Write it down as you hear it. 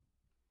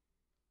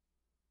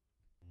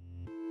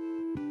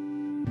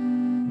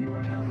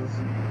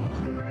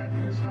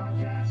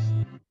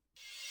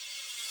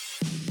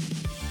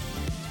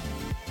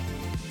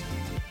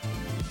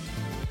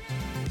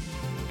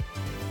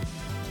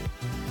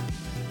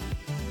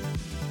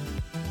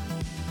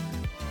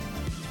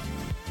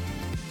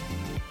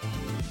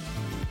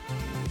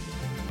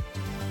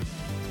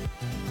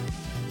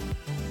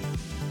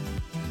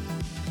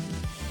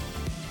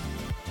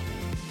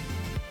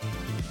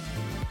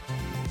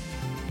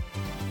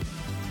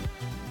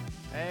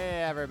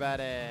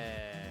everybody.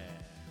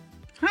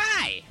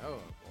 Hi. Oh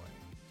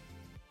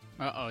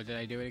boy. Uh-oh, did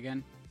I do it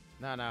again?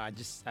 No, I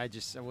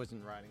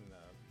wasn't writing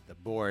the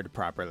board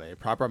properly.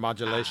 Proper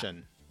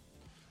modulation.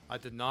 I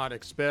did not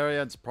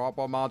experience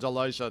proper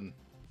modulation.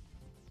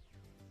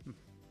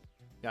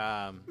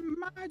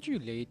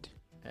 Modulate.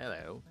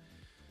 Hello.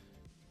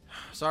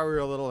 Sorry we were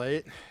a little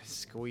late.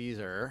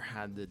 Squeezer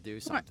had to do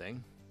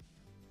something.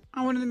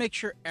 I wanted to make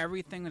sure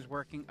everything was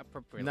working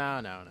appropriately. No.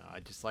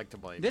 I just like to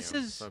blame This you,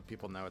 is- so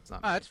people know it's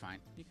not Oh, me. that's fine.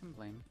 You can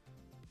blame me.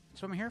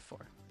 That's what I'm here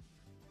for.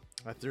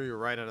 I threw you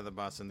right under the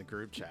bus in the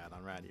group chat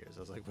on Rad Years.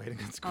 I was like, wait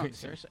against Oh, Squeezer.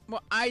 seriously?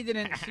 Well, I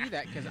didn't see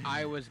that because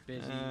I was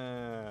busy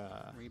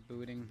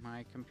rebooting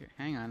my computer.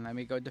 Hang on, let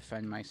me go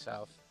defend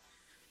myself.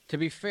 To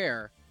be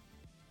fair,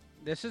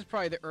 this is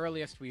probably the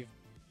earliest we've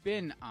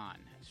been on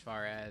as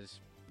far as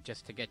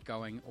just to get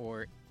going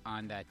or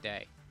on that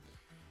day.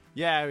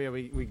 Yeah,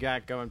 we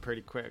got going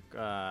pretty quick. We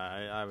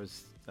were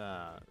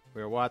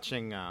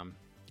watching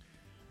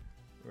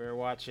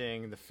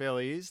the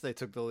Phillies. They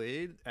took the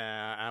lead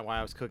while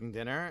I was cooking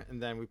dinner, and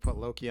then we put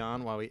Loki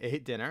on while we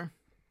ate dinner.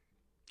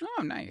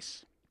 Oh,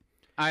 nice.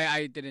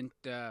 I didn't.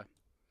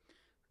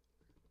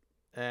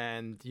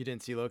 And you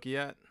didn't see Loki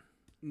yet?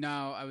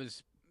 No, I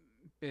was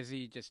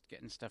busy just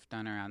getting stuff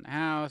done around the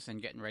house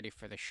and getting ready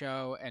for the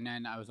show, and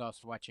then I was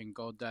also watching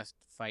Goldust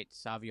fight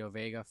Savio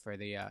Vega for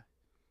the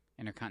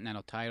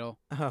Intercontinental title.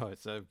 Oh,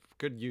 it's a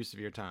good use of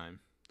your time.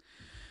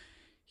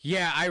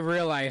 Yeah, I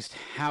realized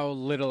how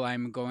little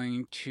I'm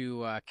going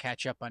to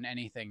catch up on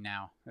anything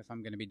now if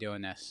I'm going to be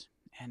doing this,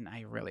 and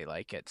I really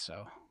like it,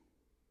 so.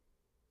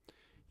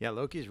 Yeah,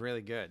 Loki's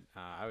really good.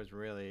 I was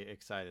really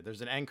excited.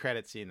 There's an end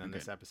credit scene on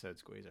this episode,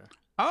 Squeezer.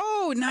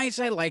 Oh, nice.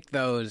 I like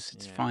those.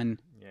 It's fun.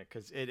 Yeah,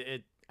 because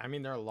I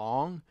mean, they're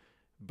long,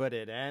 but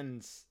it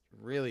ends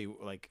really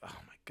like, oh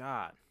my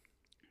God.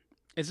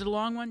 Is it a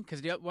long one?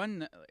 Because the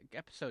one,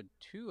 episode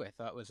 2, I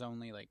thought was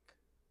only like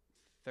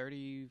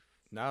 30.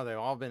 No, they've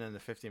all been in the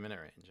 50-minute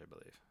range, I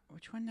believe.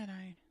 Which one did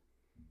I?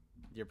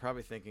 You're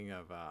probably thinking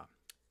of...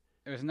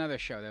 There was another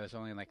show that was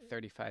only like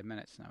 35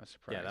 minutes, and I was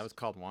surprised. Yeah, that was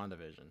called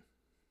WandaVision.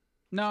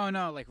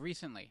 No, like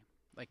recently.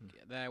 Like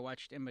that I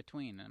watched in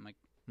between, and I'm like,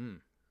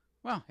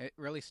 well, it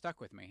really stuck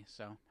with me.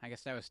 So I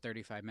guess that was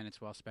 35 minutes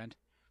well spent.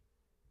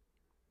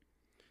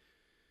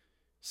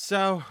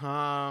 So,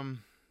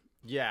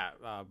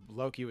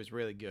 Loki was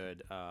really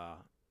good.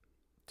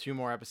 2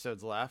 more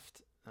episodes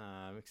left.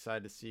 I'm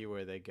excited to see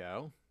where they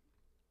go.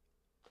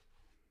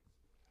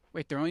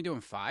 Wait, they're only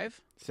doing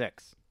 5?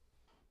 6.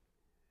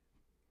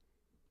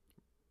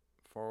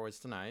 4 was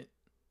tonight.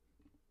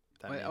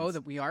 Wait,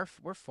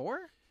 we're 4?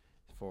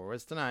 4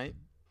 was tonight.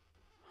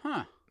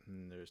 Huh.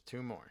 And there's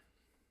 2 more.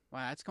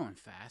 Wow, that's going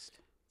fast.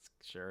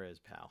 Sure is,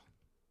 pal.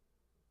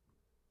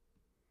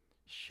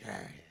 Sure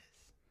is.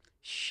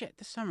 Shit,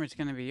 this summer's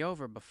gonna be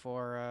over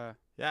before.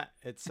 Yeah,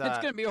 it's. It's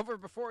gonna be over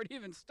before it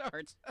even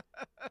starts.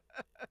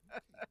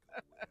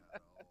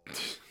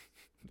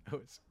 That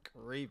was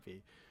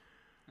creepy.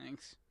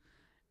 Thanks.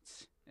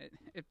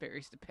 It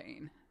buries the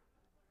pain.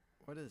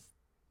 What is?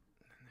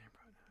 What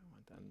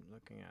I'm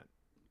looking at.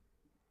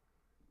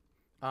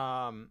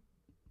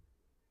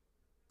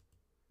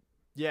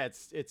 Yeah,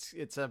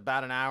 it's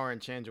about an hour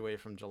and change away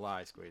from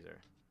July,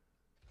 Squeezer.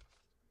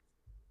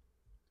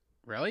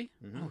 Really?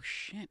 Mm-hmm. Oh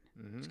shit!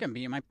 Mm-hmm. It's gonna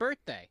be my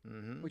birthday,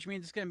 Mm-hmm. which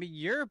means it's gonna be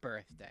your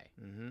birthday.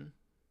 Mm-hmm.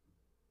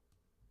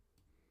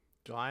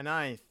 July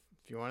 9th.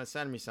 If you want to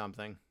send me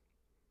something,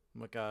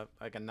 like a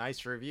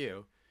nice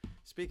review.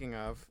 Speaking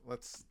of,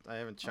 I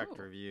haven't checked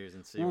reviews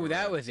and see. Ooh,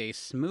 that was a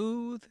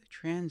smooth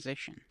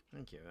transition.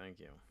 Thank you.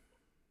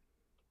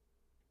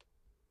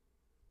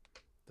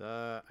 I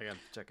gotta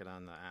check it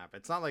on the app.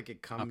 It's not like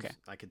it comes. Okay.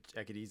 I could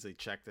easily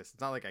check this.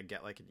 It's not like I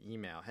get like an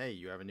email. Hey,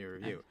 you have a new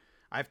review.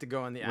 I have to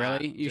go on the app.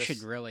 Really? You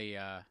should really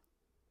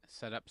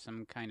set up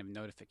some kind of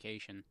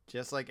notification.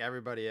 Just like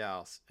everybody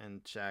else,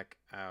 and check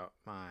out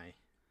my.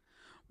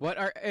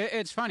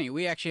 It's funny.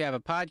 We actually have a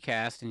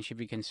podcast and should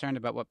be concerned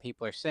about what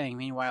people are saying.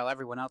 Meanwhile,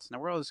 everyone else in the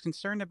world is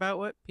concerned about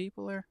what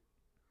people are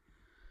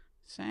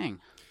saying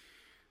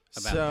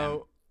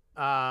about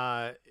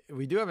them.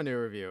 We do have a new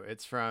review.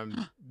 It's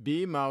from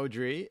B.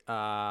 Modry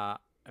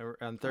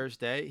on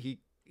Thursday. He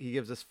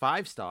gives us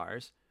 5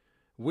 stars.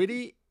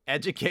 Witty,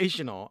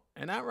 educational,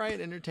 and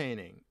outright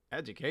entertaining.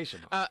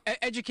 Educational.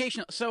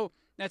 Educational. So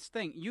that's the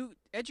thing.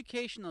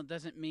 Educational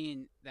doesn't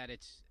mean that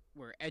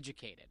we're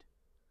educated.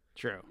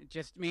 True. It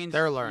just means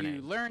they're learning.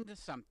 You learned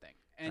something,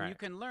 and Right. you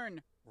can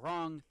learn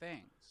wrong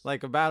things.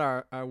 Like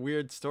about our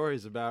weird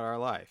stories about our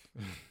life.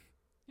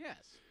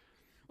 Yes.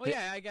 Well,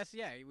 yeah, I guess,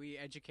 we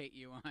educate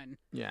you on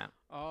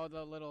all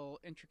the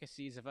little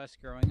intricacies of us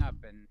growing up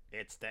and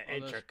It's the all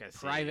those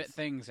intricacies. private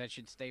things that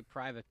should stay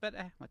private. But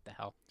what the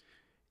hell?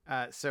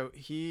 So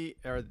he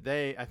or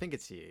they, I think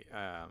it's he.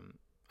 I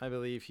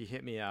believe he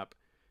hit me up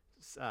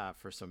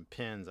for some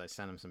pins. I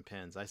sent him some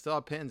pins. I still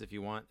have pins if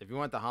you want. If you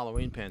want the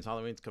Halloween pins,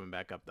 Halloween's coming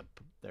back up.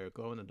 They're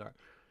glow in the dark.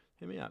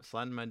 Hit me up.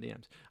 Slide in my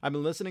DMs. I've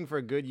been listening for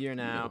a good year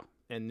now,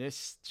 and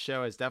this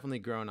show has definitely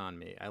grown on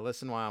me. I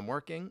listen while I'm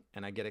working,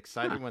 and I get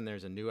excited when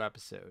there's a new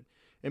episode.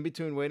 In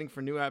between waiting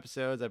for new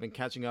episodes, I've been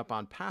catching up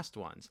on past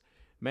ones.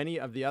 Many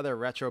of the other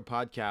retro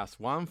podcasts,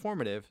 while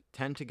informative,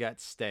 tend to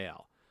get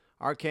stale.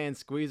 RK and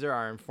Squeezer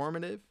are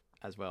informative,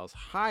 as well as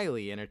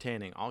highly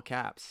entertaining, all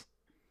caps.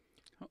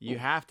 You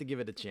have to give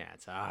it a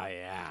chance. Oh,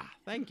 yeah.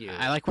 Thank you.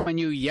 I like when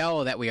you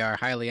yell that we are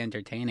highly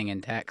entertaining in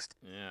text.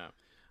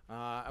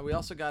 Yeah. We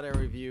also got a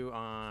review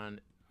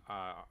on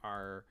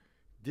our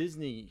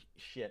Disney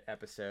shit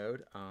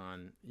episode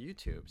on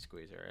YouTube,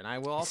 Squeezer. And I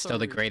will also... It's still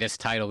the greatest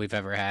title we've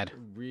ever had.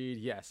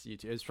 Yes,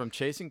 YouTube. It's from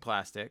Chasing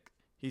Plastic.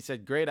 He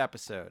said, great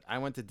episode. I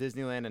went to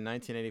Disneyland in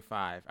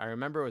 1985. I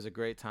remember it was a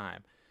great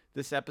time.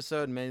 This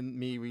episode made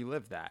me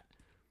relive that.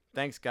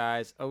 Thanks,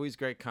 guys. Always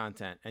great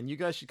content. And you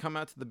guys should come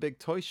out to the big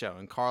toy show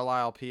in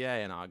Carlisle, PA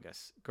in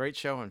August. Great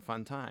show and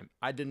fun time.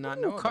 I did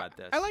not know about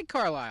this. I like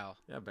Carlisle.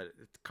 Yeah, but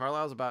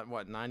Carlisle's about,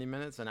 90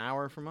 minutes, an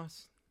hour from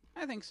us?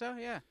 I think so,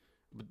 yeah.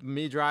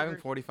 Me driving,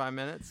 45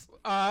 minutes?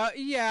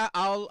 Yeah,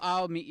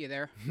 I'll meet you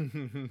there.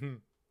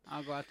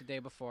 I'll go out the day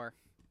before.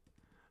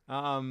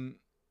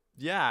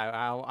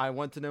 Yeah, I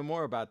want to know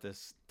more about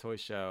this toy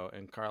show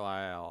in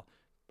Carlisle.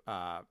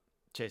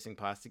 Chasing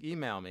Plastic,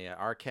 email me at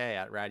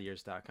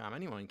rk@radyears.com.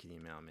 Anyone can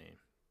email me.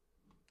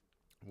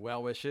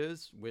 Well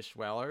wishes, wish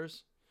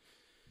wellers.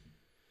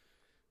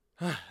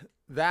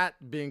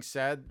 That being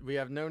said, we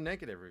have no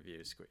negative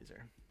reviews,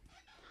 Squeezer.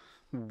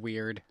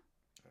 Weird.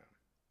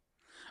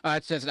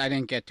 It says I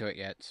didn't get to it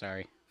yet.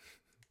 Sorry.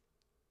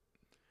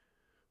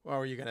 Well,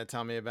 were you going to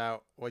tell me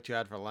about what you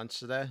had for lunch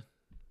today?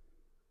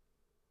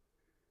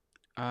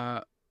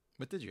 What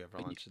did you have for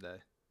lunch today?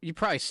 You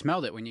probably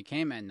smelled it when you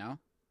came in, no?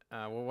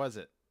 What was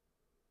it?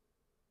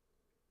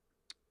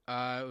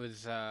 It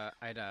was I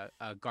had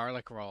a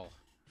garlic roll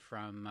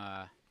from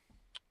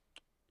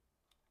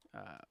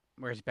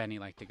where's Benny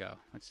like to go?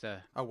 What's the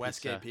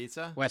Westgate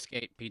Pizza?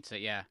 Westgate Pizza,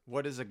 yeah.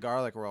 What is a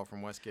garlic roll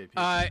from Westgate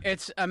Pizza?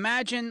 It's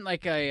imagine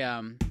like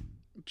a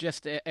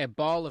just a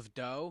ball of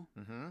dough,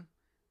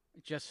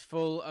 just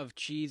full of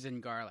cheese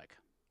and garlic.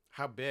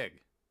 How big?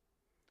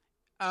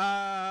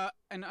 An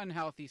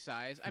unhealthy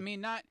size. I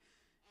mean, not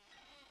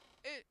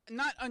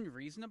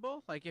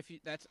unreasonable. Like if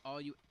that's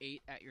all you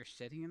ate at your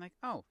sitting, you're like,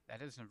 oh,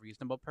 that is a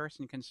reasonable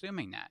person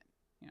consuming that.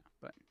 Yeah,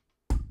 but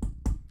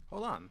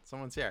hold on,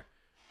 someone's here.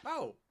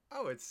 Oh,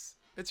 it's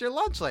your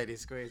lunch lady,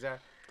 Squeezer.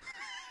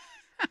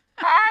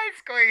 Hi,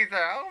 Squeezer.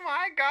 Oh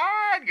my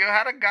God, you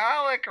had a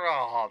garlic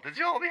roll. Did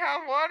you only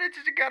have one, or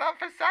did you get up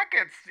for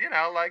seconds?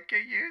 Like you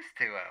used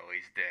to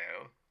always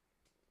do.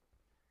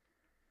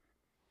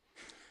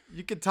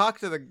 You can talk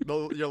to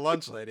your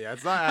lunch lady.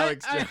 It's not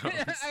Alex Jones.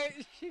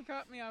 She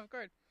caught me off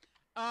guard.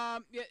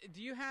 Yeah,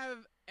 do you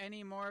have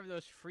any more of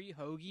those free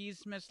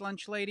hoagies, Miss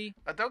Lunch Lady?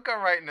 Don't go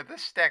right into the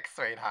shtick,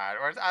 sweetheart.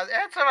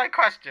 Answer my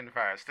question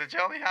first. Did you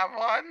only have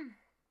one?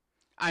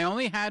 I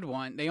only had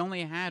one. They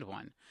only had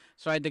one.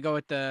 So I had to go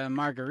with the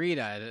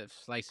margarita, a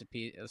slice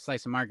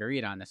of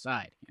margarita on the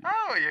side.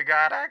 Oh, you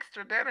got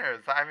extra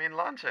dinners.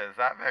 Lunches.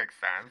 That makes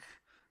sense.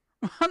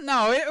 Well,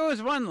 no, it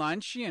was one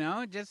lunch,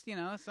 just,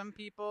 some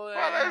people...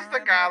 Well, there's the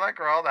garlic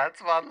roll, that's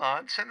one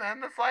lunch, and then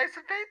the slice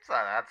of pizza,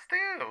 that's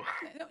two.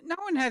 No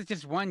one has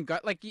just one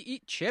like, you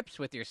eat chips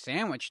with your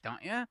sandwich,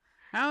 don't you?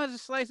 How is a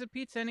slice of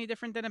pizza any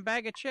different than a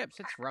bag of chips?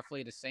 It's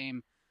roughly the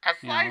same. A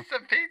slice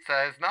of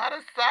pizza is not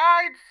a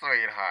side,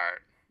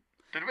 sweetheart.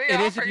 Did we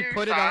offer is if you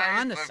put it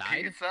on the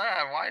side. Pizza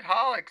at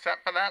Whitehall,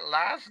 except for that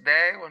last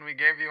day when we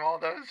gave you all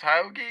those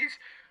hoagies?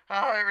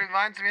 Oh, it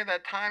reminds me of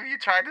that time you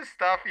tried to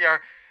stuff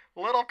your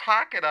little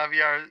pocket of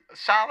your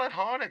Charlotte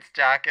Hornets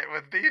jacket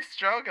with beef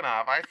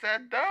stroganoff. I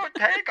said, don't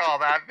take all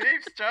that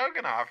beef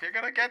stroganoff. You're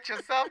going to get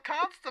yourself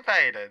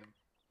constipated.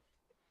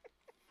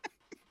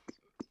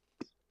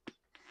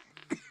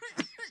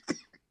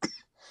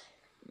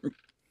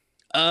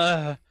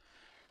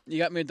 You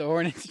got me at the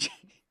Hornets jacket.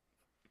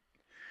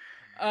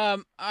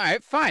 All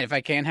right, fine. If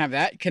I can't have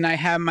that, can I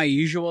have my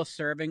usual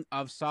serving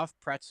of soft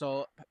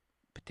pretzel,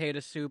 potato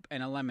soup,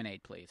 and a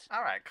lemonade, please?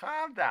 All right,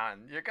 calm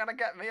down. You're going to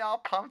get me all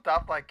pumped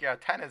up like your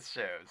tennis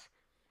shoes.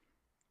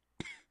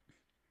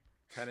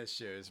 Tennis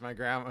shoes. My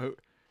grandma...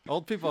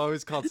 Old people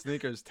always called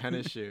sneakers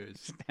tennis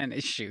shoes.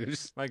 Tennis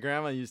shoes. My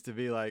grandma used to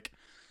be like,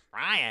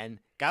 Ryan,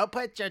 go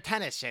put your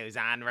tennis shoes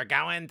on. We're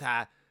going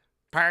to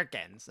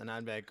Perkins. And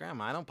I'd be like,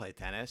 Grandma, I don't play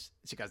tennis.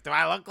 She goes, do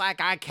I look like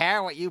I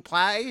care what you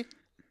play?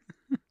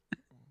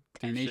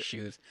 Tennis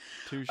shoes.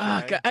 Touche.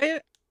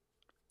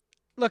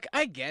 Look,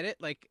 I get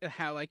it. Like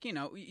how,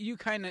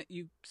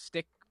 you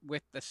stick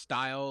with the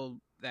style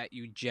that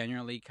you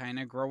generally kind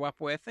of grow up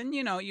with, and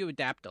you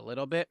adapt a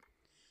little bit.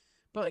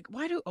 But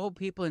why do old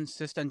people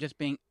insist on just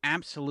being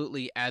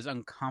absolutely as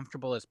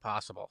uncomfortable as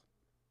possible?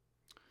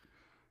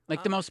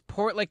 Like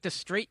the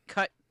straight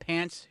cut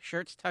pants,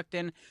 shirts tucked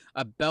in,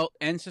 a belt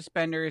and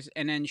suspenders,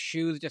 and then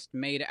shoes just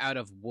made out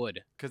of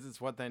wood. Because it's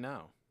what they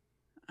know.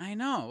 I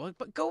know,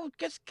 but go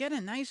just get a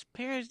nice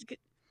pair.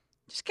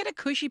 Just get a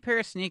cushy pair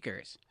of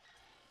sneakers.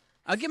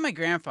 I'll give my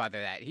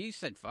grandfather that. He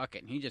said fuck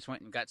it, and he just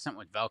went and got something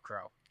with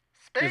Velcro.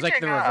 It was like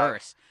the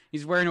reverse.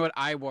 He's wearing what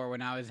I wore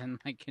when I was in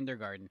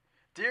kindergarten.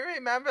 Do you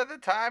remember the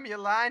time you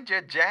lined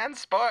your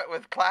JanSport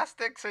with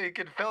plastic so you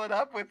could fill it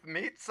up with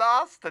meat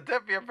sauce to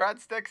dip your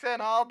breadsticks in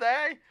all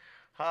day?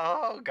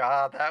 Oh,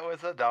 God, that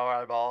was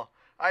adorable.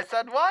 I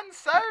said one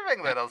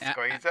serving, little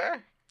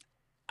squeezer.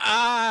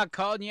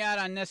 Called you out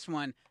on this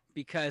one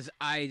because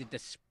I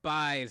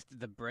despised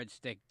the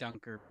breadstick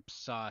dunker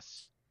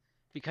sauce.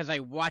 Because I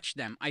watched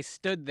them. I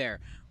stood there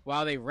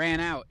while they ran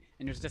out,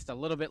 and there's just a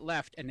little bit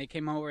left, and they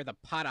came over with a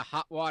pot of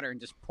hot water and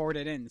just poured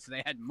it in so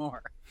they had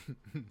more.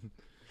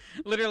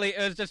 Literally,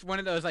 it was just one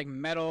of those like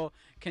metal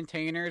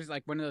containers,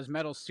 like one of those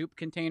metal soup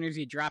containers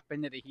you drop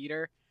into the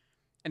heater,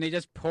 and they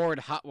just poured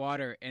hot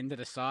water into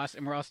the sauce,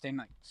 and we're all standing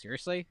like,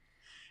 seriously?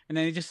 And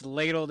then they just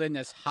ladled in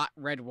this hot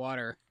red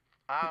water.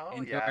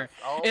 Oh, yes.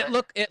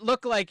 It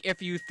looked like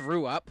if you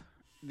threw up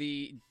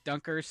the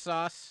dunker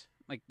sauce,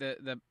 like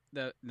the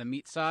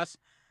meat sauce,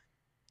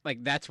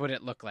 like that's what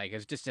it looked like. It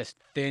was just this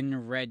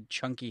thin red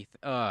chunky.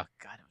 Oh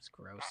God, it was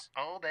gross.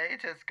 Old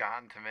age has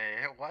gone to me.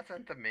 It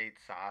wasn't the meat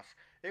sauce.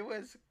 It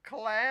was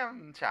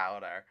clam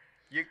chowder.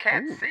 You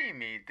can't see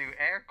me do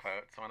air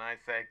quotes when I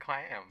say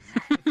clam.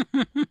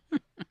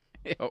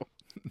 Ew.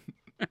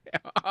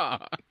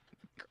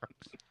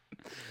 Gross.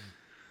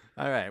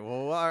 All right.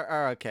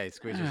 Well, okay,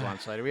 Squeezer's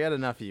Lunch Lady. We had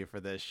enough of you for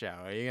this show.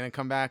 Are you gonna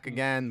come back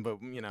again? But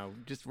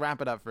just wrap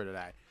it up for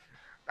today.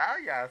 Oh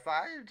yes,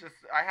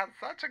 I had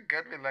such a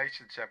good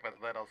relationship with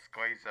little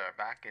Squeezer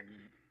back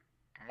in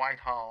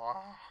Whitehall.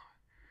 Oh.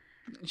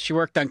 She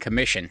worked on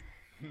commission.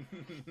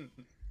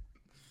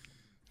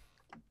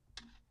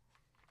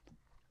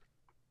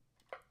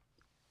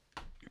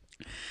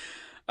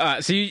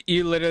 So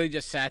you literally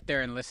just sat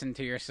there and listened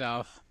to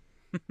yourself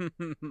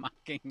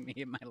mocking me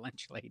and my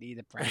lunch lady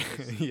to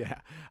practice. Yeah,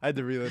 I had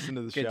to re-listen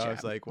to the show. Good job. I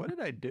was like, what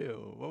did I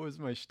do? What was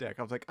my shtick?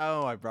 I was like,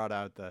 oh, I brought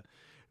out the...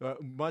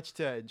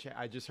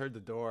 I just heard the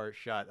door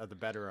shut of the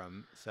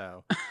bedroom,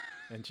 so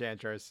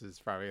Enchantress is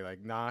probably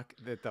like, knock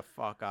it the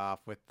fuck off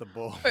with the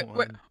bullhorn.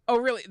 Wait. Oh,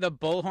 really? The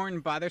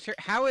bullhorn bothers her?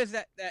 How is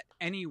that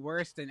any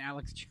worse than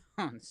Alex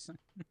Jones?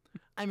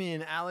 I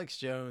mean, Alex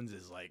Jones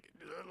is like,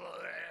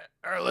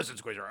 listen,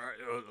 Squeezer,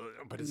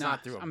 but it's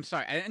not through. I'm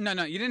sorry. No,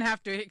 you didn't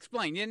have to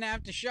explain. You didn't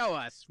have to show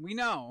us. We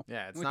know.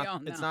 Yeah, it's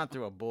not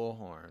through a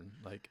bullhorn.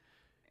 Like,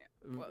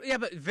 well, yeah,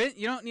 but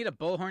you don't need a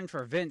bullhorn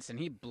for Vince, and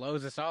he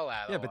blows us all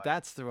out. Yeah, but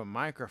that's through a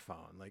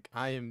microphone. Like,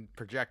 I am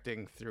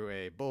projecting through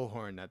a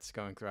bullhorn that's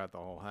going throughout the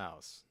whole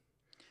house.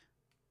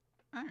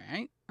 All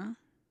right.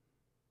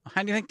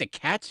 How do you think the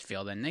cats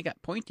feel then? They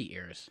got pointy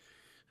ears.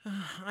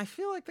 I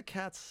feel like the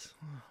cats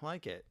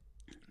like it.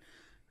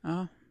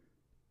 Oh.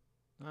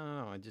 I don't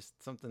know.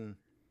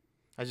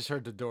 I just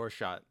heard the door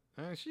shut.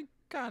 She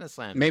kind of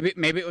slammed.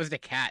 Maybe it was the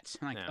cats.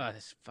 I'm like, oh,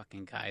 this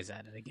fucking guy's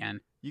at it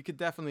again. You could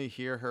definitely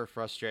hear her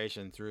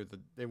frustration through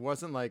it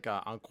wasn't like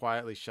I'll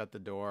quietly shut the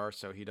door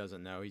so he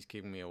doesn't know he's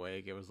keeping me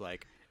awake. It was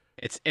like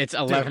it's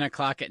 11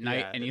 o'clock at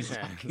night and he's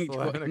talking to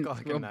a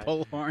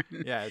bullhorn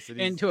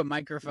into a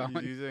microphone.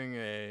 He's using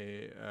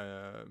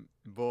a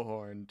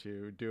bullhorn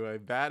to do a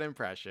bad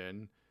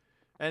impression.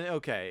 And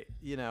okay,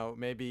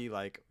 maybe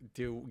like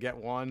get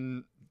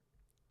one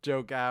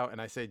joke out,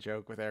 and I say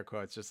joke with air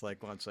quotes, just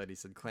like Lunch Lady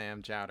said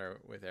clam chowder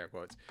with air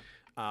quotes.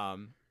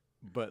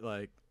 But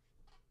like,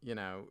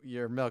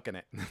 you're milking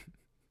it.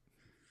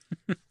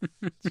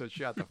 So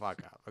shut the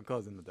fuck up. I'm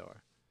closing the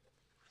door.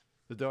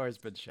 The door has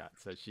been shut,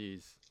 so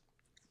she's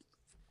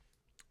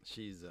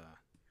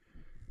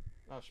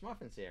oh,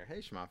 Schmuffin's here. Hey,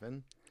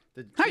 Schmuffin.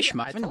 Hi,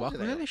 Schmuffin.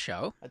 Welcome to the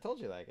show. I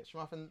told you like it.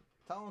 Schmuffin,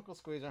 tell Uncle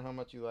Squeezer how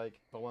much you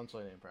like the Lunch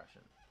Lady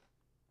impression.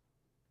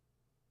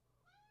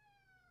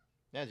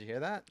 Yeah, did you hear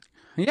that?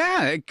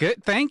 Yeah,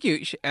 good. Thank you.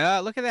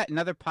 Look at that.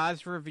 Another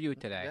positive review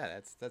today. Yeah,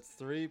 that's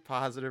 3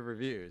 positive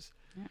reviews.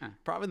 Yeah.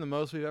 Probably the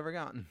most we've ever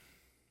gotten.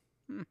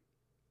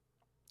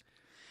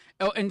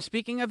 Oh, and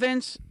speaking of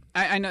Vince,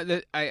 I know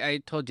that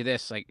I told you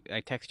this. Like, I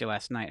texted you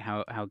last night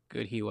how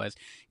good he was.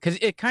 Because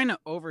it kind of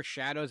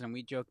overshadows, and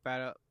we joke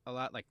about it a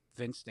lot, like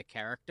Vince the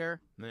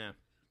character. Yeah.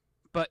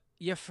 But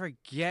you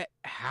forget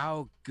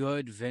how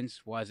good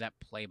Vince was at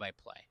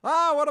play-by-play.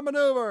 Ah, what a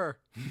maneuver!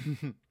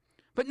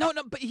 But no,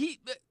 but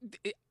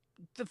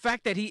the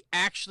fact that he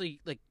actually,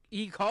 like,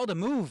 he called a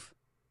move.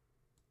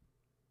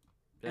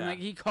 Yeah. And, like,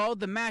 he called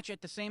the match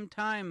at the same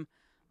time,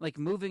 like,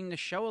 moving the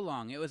show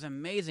along. It was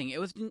amazing. It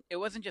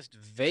wasn't just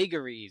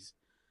vagaries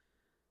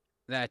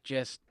that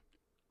just,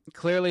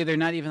 clearly they're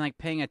not even, like,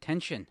 paying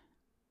attention.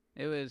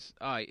 This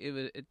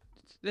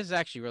is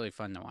actually really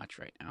fun to watch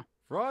right now.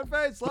 Front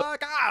face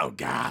lock. Oh,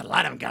 God,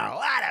 let him go.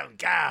 Let him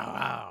go.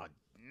 Oh,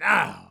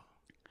 no.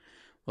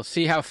 We'll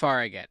see how far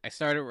I get. I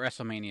started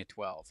WrestleMania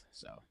 12,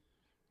 so.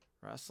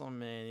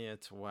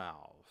 WrestleMania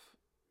 12.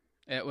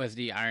 It was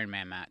the Iron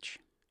Man match.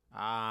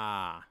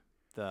 Ah,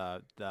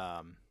 the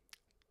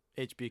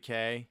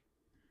HBK.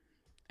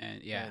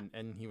 And yeah.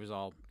 And he was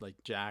all like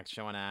jacked,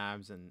 showing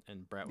abs, and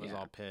Brett was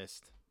all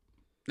pissed.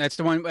 That's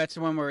the one where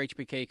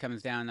HBK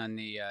comes down on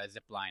the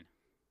zip line.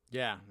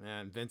 Yeah,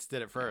 and Vince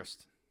did it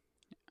first.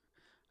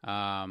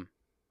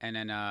 And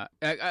then,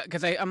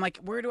 because I'm like,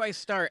 where do I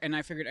start? And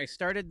I figured I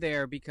started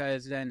there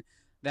because then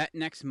that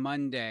next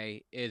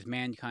Monday is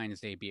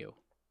Mankind's debut.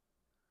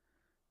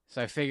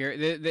 So I figure,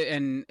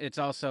 and it's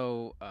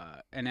also,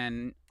 and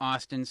then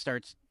Austin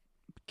starts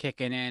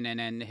kicking in, and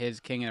then his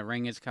King of the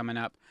Ring is coming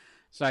up.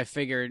 So I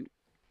figured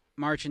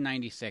March of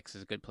 '96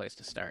 is a good place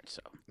to start.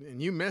 So,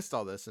 And you missed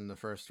all this in the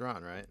first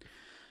run, right?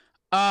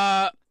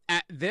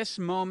 at this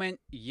moment,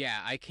 yeah,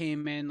 I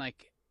came in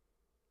like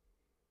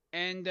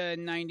end of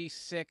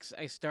 '96.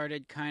 I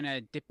started kind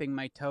of dipping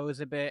my toes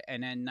a bit,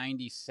 and then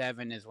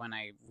 '97 is when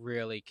I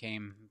really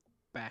came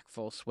back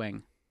full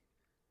swing.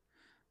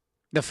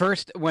 The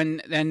first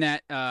when then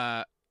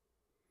that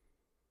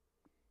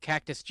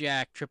Cactus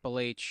Jack Triple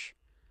H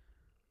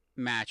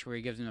match where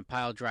he gives him a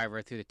pile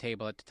driver through the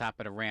table at the top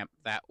of the ramp,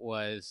 that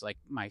was like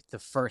the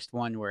first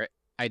one where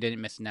I didn't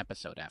miss an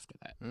episode after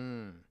that.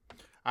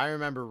 I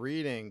remember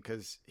reading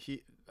because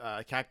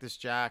Cactus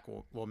Jack,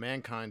 well,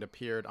 Mankind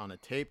appeared on a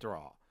taped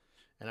Raw,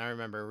 and I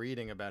remember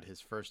reading about his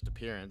first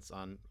appearance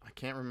on, I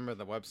can't remember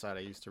the website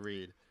I used to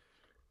read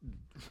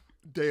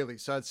daily.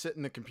 So I'd sit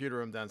in the computer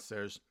room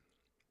downstairs.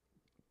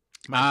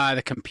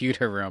 The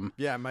computer room.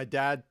 Yeah, my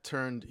dad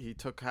he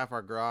took half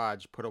our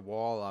garage, put a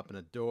wall up and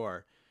a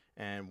door,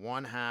 and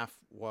one half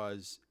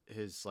was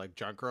his like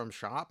junk room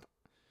shop.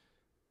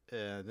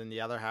 Then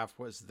the other half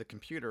was the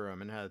computer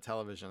room and had a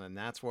television, and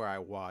that's where I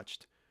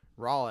watched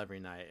Raw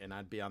every night. And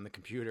I'd be on the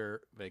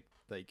computer, like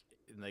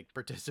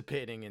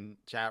participating in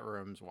chat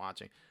rooms,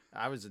 watching.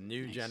 I was a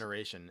new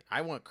generation. I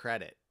want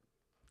credit.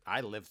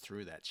 I lived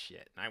through that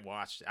shit. And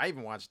I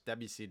even watched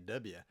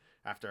WCW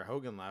after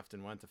Hogan left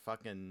and went to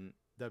fucking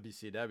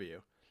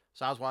WCW.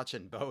 So I was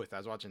watching both. I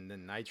was watching the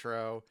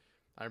Nitro.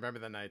 I remember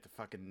the night the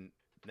fucking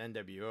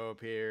NWO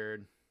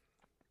appeared.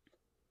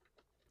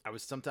 I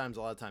was sometimes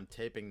a lot of time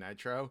taping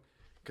Nitro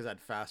because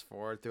I'd fast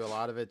forward through a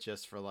lot of it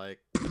just for like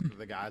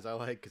the guys I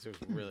like, because it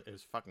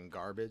was fucking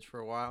garbage for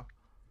a while.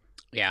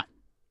 Yeah.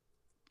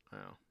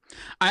 Oh.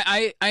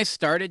 I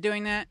started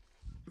doing that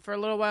for a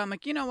little while. I'm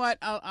like, you know what?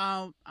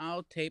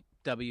 I'll tape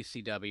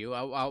WCW.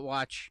 I'll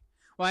watch.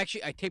 Well,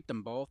 actually, I taped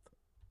them both.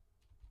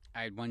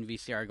 I had one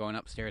VCR going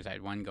upstairs. I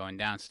had one going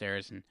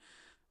downstairs, and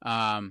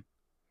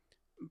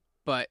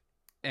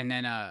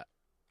then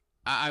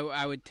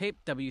I would tape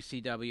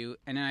WCW,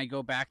 and then I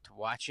go back to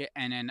watch it,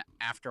 and then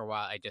after a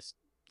while, I just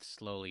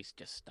slowly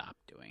just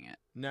stopped doing it.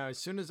 No, as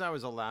soon as I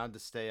was allowed to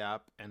stay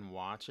up and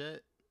watch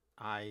it,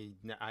 I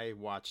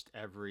watched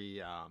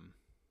every I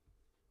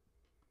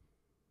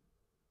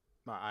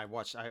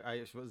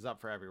was up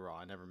for every Raw.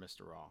 I never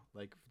missed a Raw.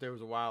 Like there was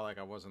a while like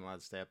I wasn't allowed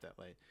to stay up that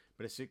late,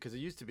 but it's because it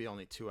used to be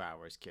only 2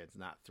 hours, kids,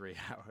 not 3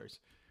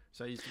 hours.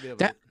 So I used to be able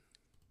to.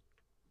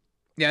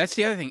 Yeah, that's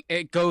the other thing.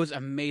 It goes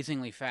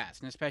amazingly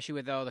fast, and especially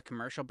with all the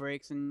commercial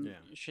breaks and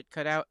shit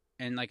cut out,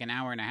 and like an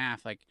hour and a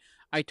half. Like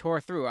I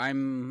tore through.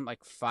 I'm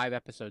like 5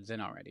 episodes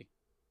in already.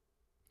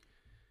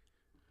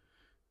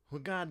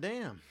 Well,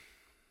 goddamn.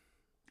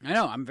 I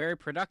know. I'm very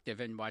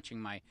productive in watching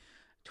my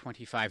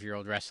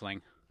 25-year-old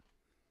wrestling.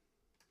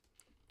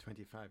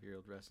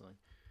 25-year-old wrestling.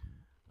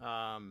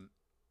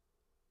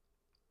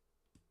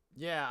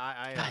 Yeah,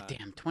 I God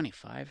damn,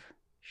 25.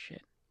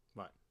 Shit.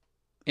 What?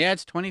 Yeah,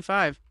 it's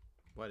 25.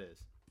 What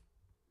is?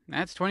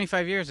 That's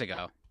 25 years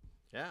ago.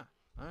 Yeah.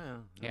 Oh,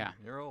 yeah. Yeah.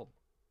 You're old.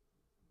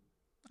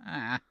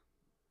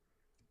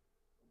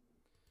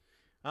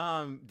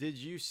 Did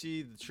you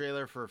see the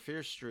trailer for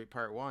Fear Street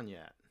Part 1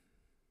 yet?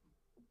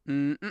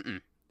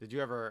 Mm-mm. Did you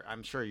ever?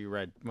 I'm sure you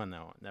read. Well,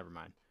 no, never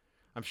mind.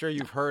 I'm sure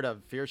you've heard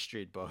of Fear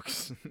Street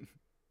books.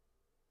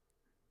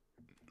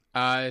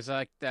 Is it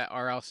like that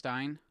R.L.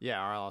 Stine? Yeah,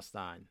 R.L.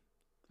 Stine.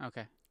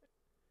 Okay.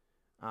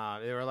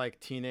 They were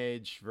like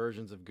teenage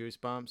versions of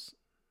Goosebumps.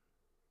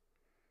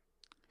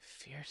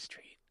 Fear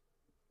Street.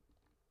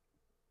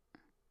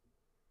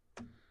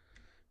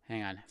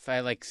 Hang on. If I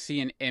like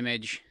see an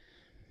image.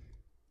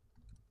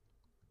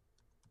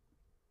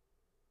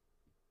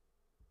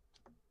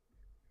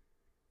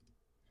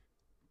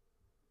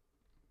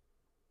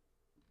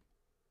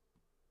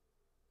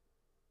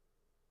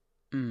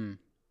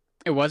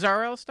 It was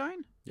R.L.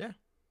 Stine? Yeah.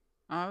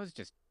 Oh, I was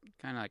just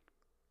kind of like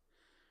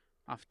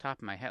off the top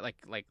of my head, like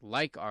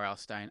R.L.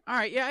 Stine. All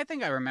right, yeah, I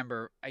think I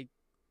remember. I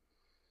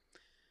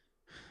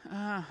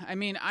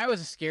mean, I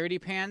was a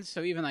scaredy pants,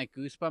 so even like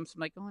Goosebumps,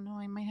 I'm like, oh no,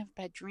 I might have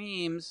bad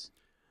dreams.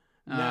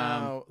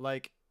 No,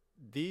 like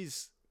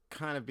these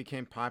kind of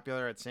became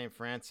popular at St.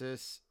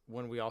 Francis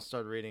when we all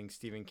started reading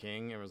Stephen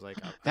King. It was like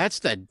that's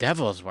the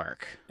devil's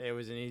work. It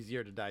was an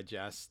easier to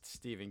digest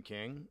Stephen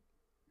King.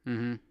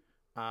 Mm-hmm.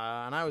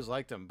 And I always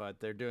liked them, but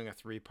they're doing a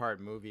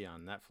 3-part movie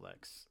on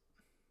Netflix.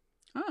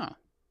 Oh.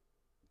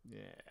 Yeah.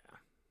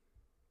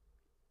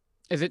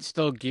 Is it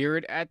still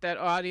geared at that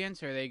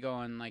audience, or are they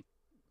going like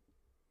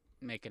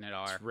making it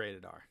R? It's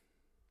rated R.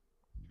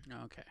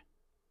 Okay.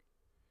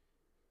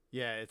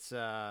 Yeah, it's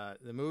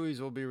the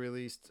movies will be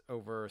released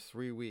over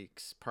 3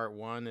 weeks. Part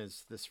 1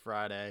 is this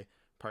Friday.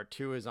 Part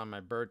 2 is on my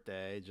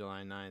birthday,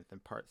 July 9th,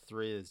 and part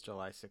 3 is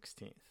July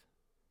 16th,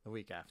 the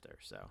week after.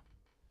 So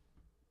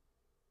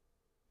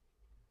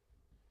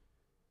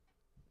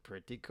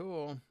pretty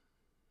cool.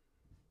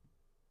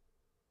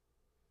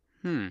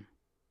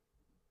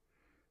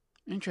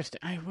 Interesting.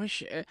 I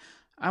wish.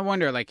 I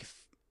wonder, like, if,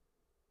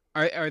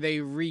 are they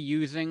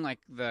reusing like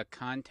the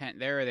content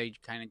there? Or are they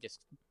kind of just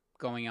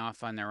going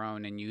off on their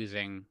own and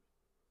using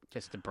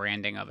just the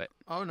branding of it?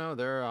 Oh no,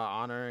 they're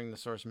honoring the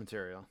source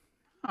material.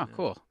 Oh, Yeah,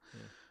 cool. yeah.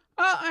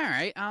 Oh, all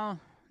right.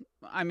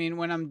 I mean,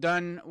 when I'm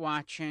done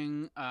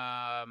watching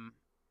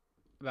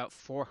about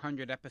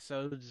 400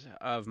 episodes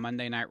of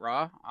Monday Night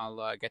Raw,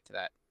 I'll get to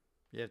that.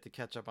 You have to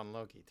catch up on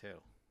Loki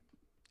too.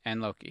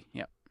 And Loki.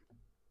 Yep.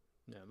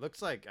 Yeah, it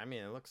looks like. I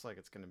mean, it looks like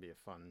it's going to be a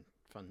fun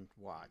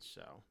watch.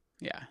 So.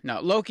 Yeah. No,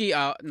 Loki.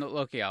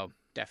 Loki. I'll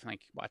definitely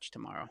watch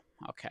tomorrow.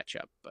 I'll catch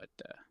up. But.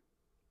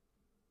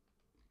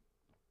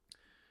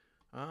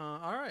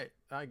 All right.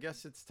 I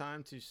guess it's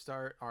time to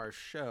start our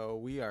show.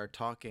 We are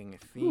talking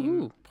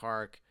theme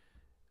park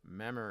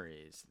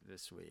memories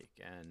this week,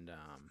 and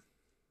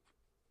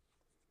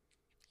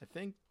I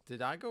think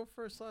did I go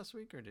first last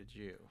week or did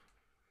you?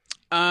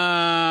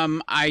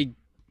 I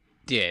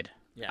did.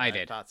 Yeah,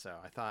 I thought so.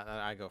 I thought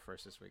I go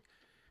first this week.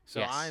 So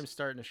yes. I am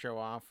starting to show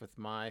off with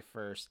my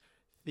first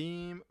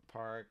theme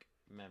park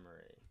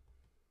memory.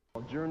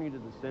 Journey to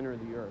the Center of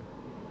the Earth.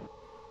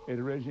 It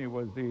originally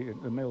was the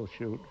mill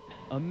chute.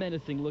 A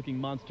menacing-looking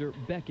monster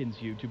beckons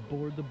you to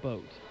board the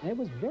boat. It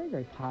was very,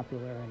 very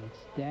popular in its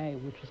day,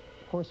 which was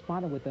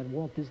corresponded with that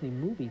Walt Disney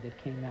movie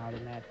that came out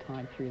in that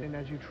time period. And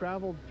as you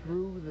traveled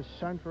through the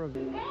center of the...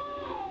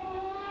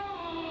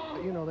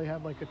 You know, they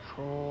had like a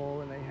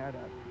troll, and they had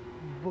a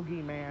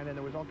boogeyman, and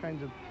there was all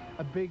kinds of...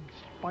 a big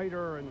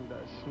spider and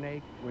a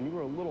snake. When you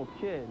were a little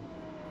kid,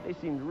 they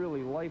seemed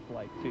really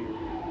lifelike to you.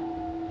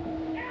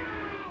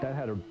 Dad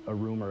had a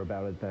rumor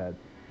about it that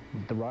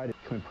the ride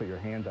couldn't put your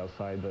hands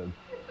outside the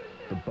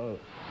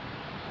boat.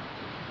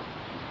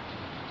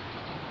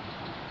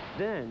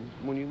 Then,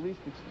 when you least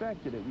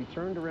expected it, you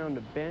turned around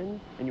a bend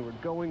and you were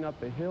going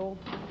up a hill,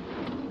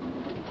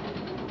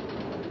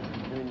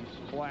 and then you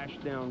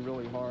splashed down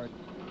really hard.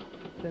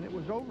 Then it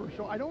was over.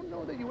 So I don't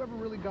know that you ever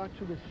really got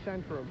to the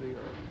center of the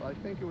Earth. I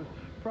think it was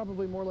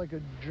probably more like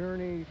a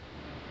journey.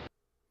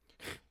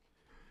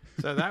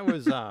 So that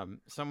was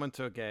someone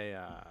took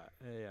a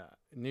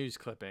news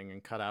clipping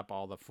and cut up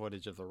all the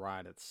footage of the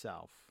ride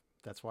itself.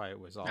 That's why it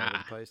was all over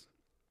the place.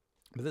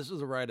 But this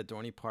was a ride at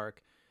Dorney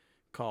Park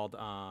called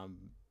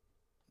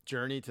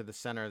Journey to the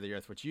Center of the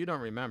Earth, which you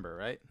don't remember,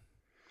 right?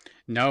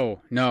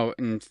 No,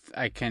 and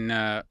I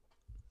can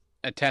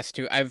attest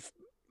to. I've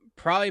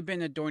probably been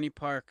to Dorney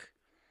Park.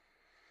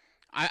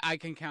 I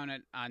can count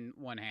it on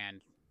one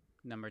hand,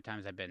 the number of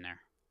times I've been there.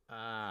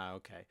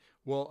 Okay.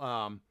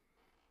 Well,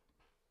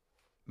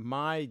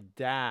 my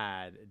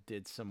dad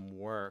did some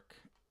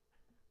work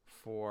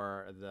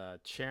for the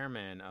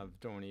chairman of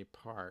Dorney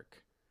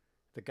Park,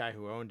 the guy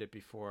who owned it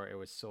before it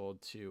was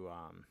sold to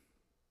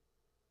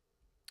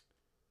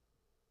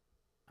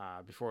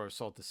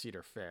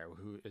Cedar Fair,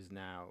 who is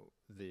now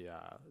the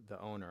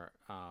owner.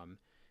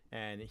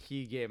 And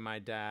he gave my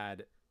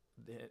dad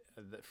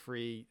the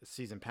free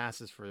season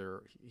passes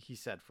for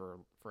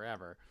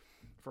forever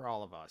for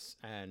all of us.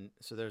 And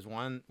so there's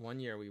one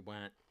year we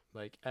went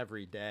like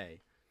every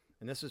day.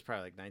 And this was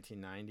probably like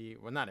 1990.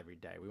 Well, not every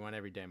day. We went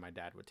every day. My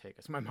dad would take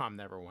us. My mom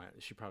never went.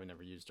 She probably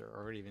never used her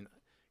or even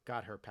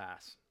got her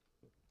pass.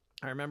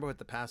 I remember with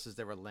the passes,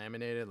 they were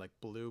laminated, like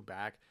blue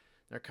back.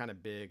 They're kind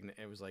of big, and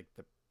it was like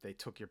they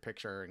took your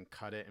picture and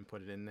cut it and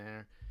put it in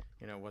there.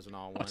 You know, it wasn't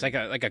all one. It's like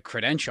a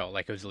credential,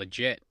 like it was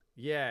legit.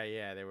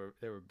 Yeah, they were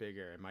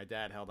bigger. And my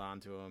dad held on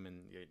to them,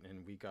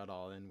 and we got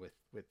all in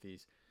with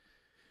these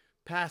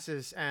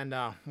passes. And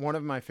one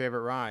of my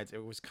favorite rides,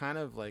 it was kind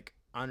of like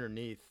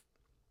underneath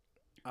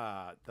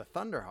the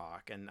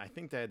Thunderhawk, and I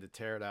think they had to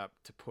tear it up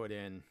to put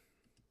in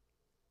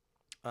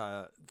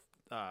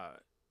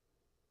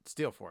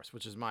Steel Force,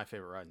 which is my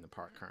favorite ride in the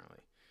park currently.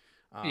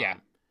 Yeah,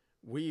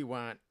 we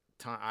went.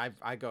 I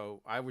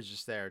was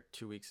just there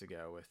 2 weeks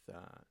ago with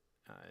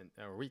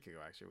a week ago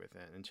actually with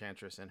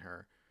Enchantress and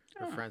her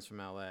friends from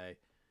LA,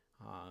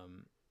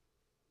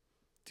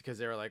 because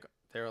they were like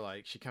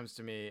she comes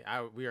to me.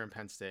 We were in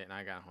Penn State, and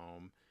I got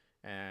home.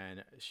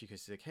 And she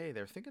was like, hey,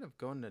 they're thinking of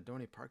going to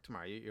Dorney Park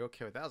tomorrow. You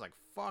okay with that? I was like,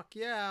 fuck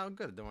yeah, I'll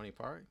go to Dorney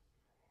Park.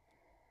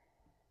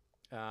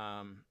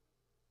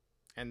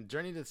 And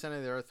Journey to the Center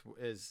of the Earth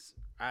is,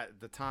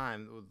 at the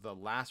time, the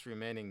last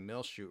remaining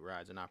mill chute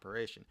rides in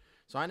operation.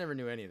 So I never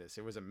knew any of this.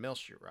 It was a mill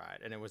chute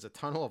ride, and it was a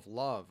Tunnel of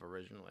Love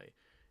originally.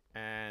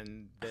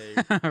 And they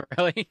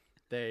really?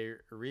 They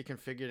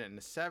reconfigured it in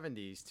the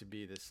 70s to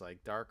be this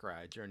like dark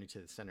ride, Journey to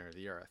the Center of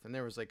the Earth. And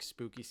there was like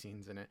spooky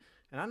scenes in it.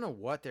 And I don't know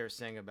what they were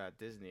saying about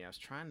Disney. I was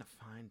trying to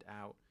find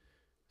out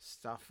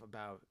stuff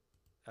about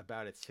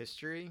its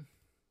history.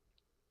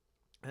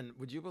 And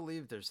would you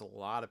believe there's a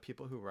lot of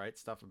people who write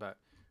stuff about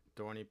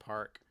Dorney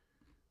Park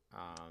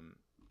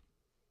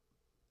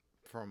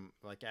from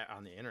like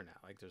on the internet?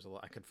 Like there's a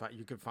lot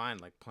you could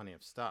find like plenty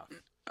of stuff.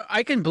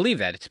 I can believe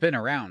that. It's been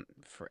around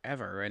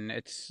forever, and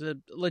it's a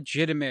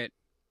legitimate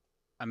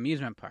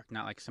amusement park,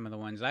 not like some of the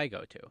ones I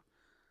go to.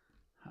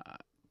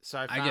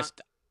 So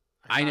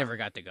I never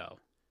got to go.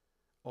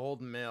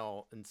 old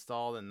mill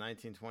installed in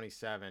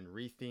 1927,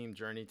 rethemed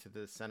Journey to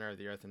the Center of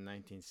the Earth in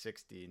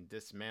 1960, and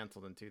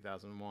dismantled in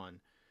 2001.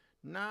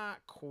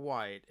 Not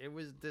quite. It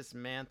was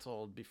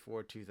dismantled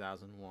before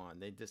 2001.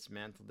 They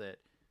dismantled it.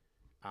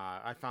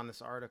 I found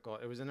this article.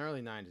 It was in the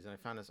early 90s, and I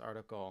found this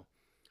article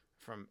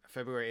from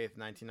February 8th,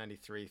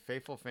 1993.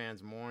 Faithful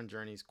fans mourn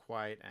Journey's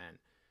quiet end.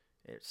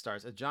 It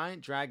starts, a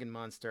giant dragon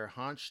monster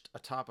hunched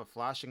atop a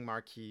flashing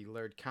marquee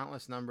lured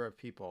countless number of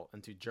people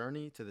into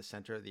Journey to the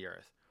Center of the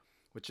Earth,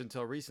 which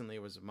until recently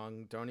was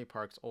among Donny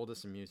Park's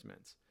oldest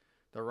amusements.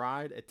 The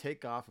ride, a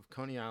takeoff of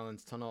Coney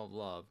Island's Tunnel of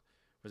Love,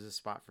 was a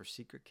spot for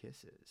secret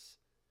kisses.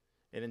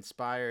 It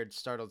inspired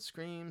startled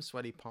screams,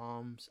 sweaty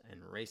palms,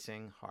 and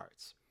racing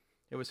hearts.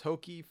 It was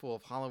hokey, full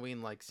of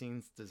Halloween-like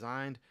scenes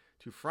designed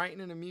to frighten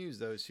and amuse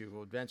those who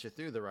would venture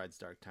through the ride's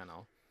dark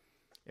tunnel.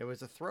 It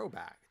was a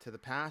throwback to the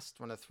past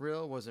when a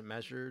thrill wasn't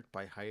measured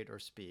by height or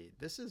speed.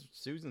 This is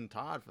Susan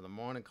Todd for the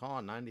Morning Call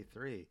in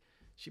 93.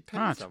 She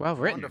paints a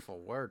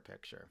wonderful word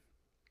picture.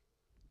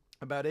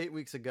 About 8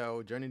 weeks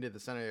ago, Journey to the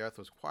Center of the Earth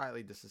was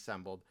quietly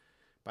disassembled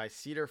by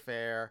Cedar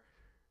Fair,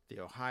 the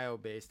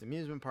Ohio-based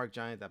amusement park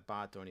giant that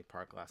bought Donny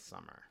Park last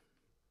summer.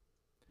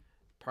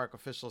 Park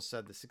officials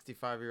said the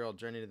 65-year-old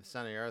Journey to the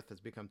Center of the Earth has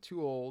become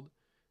too old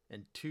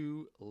and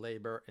too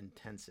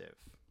labor-intensive.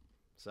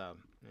 So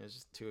it was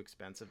just too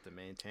expensive to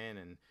maintain,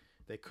 and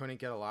they couldn't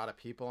get a lot of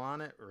people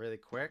on it really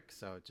quick,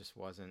 so it just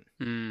wasn't,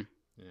 And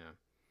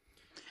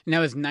that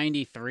was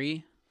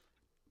 93?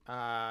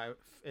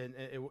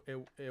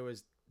 It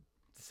was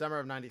December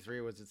of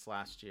 93 was its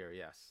last year,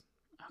 yes.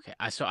 Okay,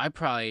 so I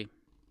probably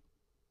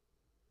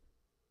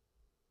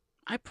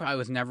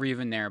was never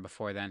even there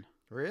before then.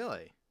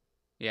 Really?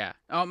 Yeah.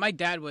 Oh, my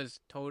dad was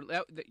totally...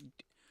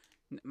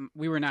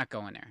 We were not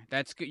going there.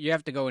 You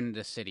have to go into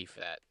the city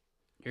for that.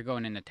 You're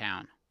going into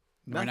town.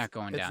 We're not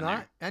going down there. It's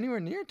not anywhere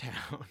near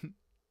town.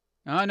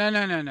 Oh, no.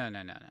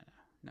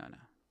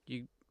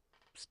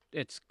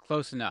 It's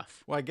close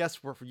enough. Well, I guess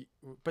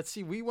but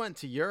see, we went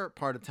to your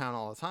part of town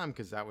all the time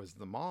because that was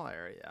the mall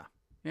area.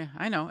 Yeah,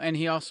 I know. And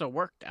he also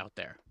worked out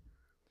there.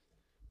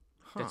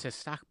 Huh. That's his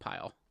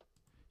stockpile.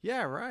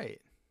 Yeah,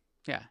 right.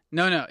 Yeah.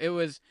 No, it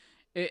was...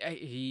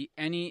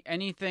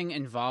 anything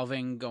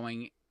involving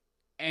going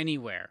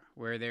anywhere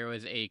where there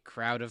was a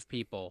crowd of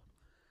people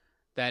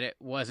that it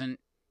wasn't...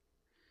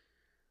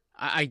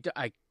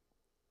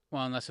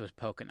 well, unless it was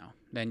Pocono.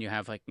 Then you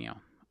have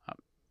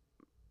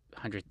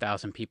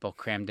 100,000 people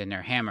crammed in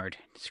there, hammered,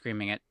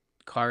 screaming at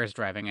cars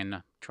driving in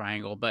a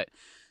triangle. But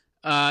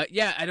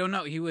yeah, I don't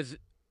know. He was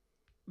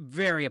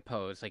very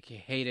opposed. He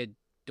hated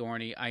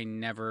Dorney. I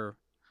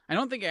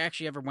don't think I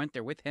actually ever went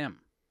there with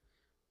him.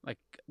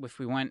 If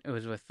we went, it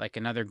was with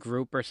another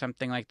group or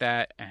something like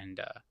that,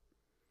 and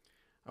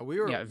we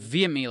were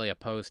vehemently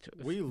opposed to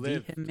it. We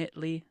lived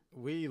vehemently.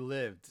 We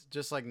lived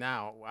just like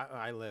now.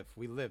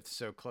 We lived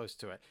so close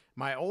to it.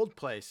 My old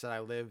place that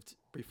I lived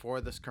before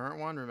this current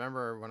one.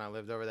 Remember when I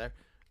lived over there?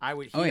 I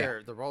would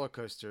hear the roller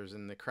coasters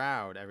in the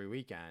crowd every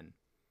weekend.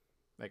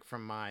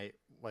 From my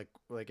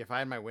if I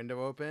had my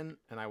window open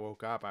and I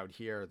woke up, I would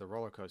hear the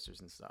roller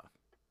coasters and stuff.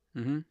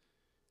 Mm-hmm.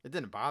 It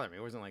didn't bother me.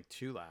 It wasn't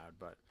too loud,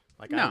 but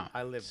no,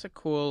 I lived. It's a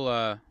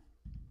cool.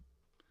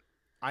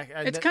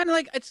 It's kind of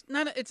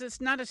it's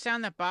not a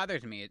sound that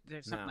bothers me.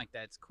 There's something like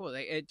that. It's cool.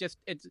 It's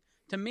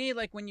to me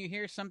when you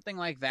hear something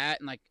like that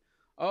and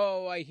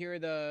oh, I hear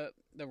the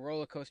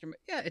roller coaster.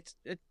 Yeah,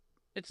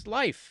 it's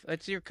life.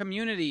 It's your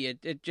community.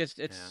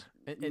 It's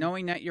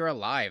knowing that you're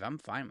alive. I'm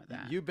fine with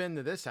that. You've been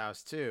to this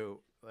house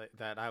too,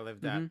 that I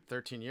lived at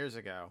 13 years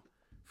ago.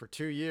 For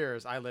 2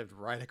 years, I lived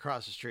right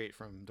across the street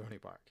from Donny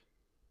Park.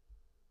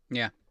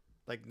 Yeah,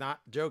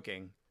 not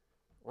joking.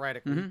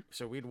 Right,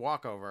 so we'd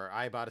walk over.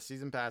 I bought a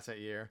season pass that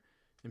year,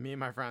 and me and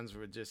my friends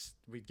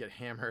we'd get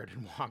hammered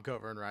and walk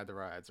over and ride the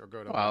rides or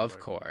go to. Well, of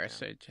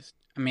course, you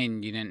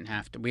didn't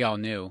have to. We all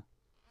knew.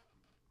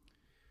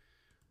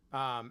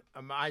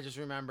 I just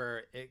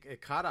remember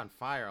it caught on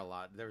fire a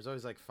lot. There was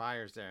always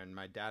fires there, and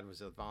my dad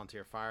was a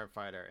volunteer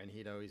firefighter, and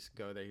he'd always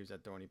go there. He was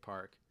at Donny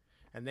Park,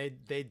 and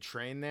they'd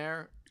train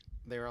there.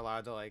 They were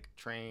allowed to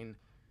train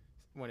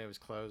when it was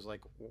closed,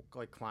 like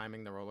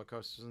climbing the roller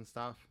coasters and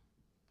stuff.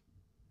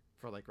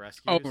 For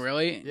rescues. Oh,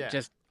 really? Yeah.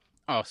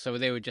 So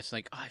they would just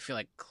I feel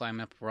like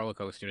climbing up a roller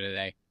coaster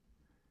today.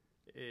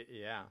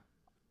 Yeah.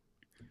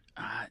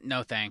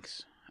 No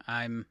thanks.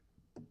 I'm.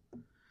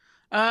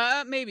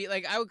 Maybe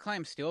I would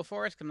climb Steel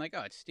Forest. I'm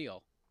oh, it's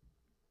steel,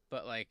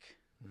 but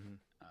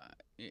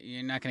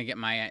you're not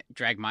gonna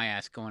drag my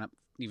ass going up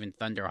even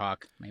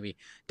Thunderhawk. Maybe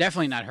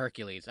definitely not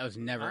Hercules. I was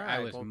never. Right, I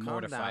was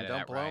mortified.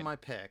 Don't blow my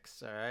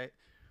picks. All right.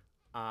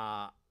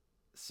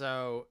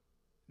 So.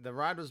 The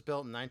ride was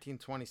built in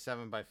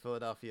 1927 by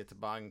Philadelphia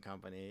Toboggan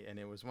Company, and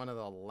it was one of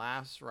the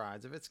last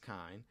rides of its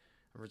kind,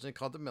 originally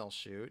called the Mill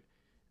Chute.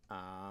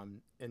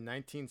 In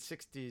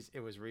 1960s,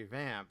 it was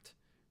revamped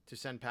to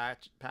send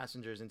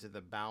passengers into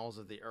the bowels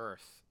of the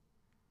earth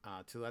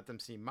to let them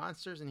see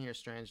monsters and hear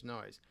strange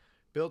noise.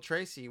 Bill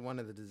Tracy, one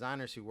of the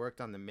designers who worked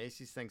on the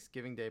Macy's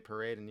Thanksgiving Day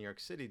Parade in New York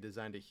City,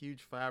 designed a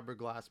huge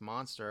fiberglass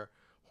monster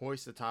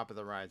hoist atop of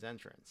the ride's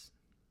entrance.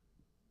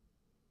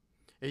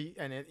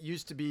 And it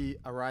used to be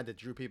a ride that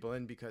drew people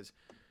in because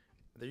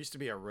there used to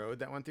be a road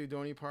that went through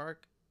Donny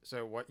Park.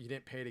 So what you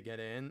didn't pay to get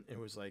in, it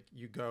was like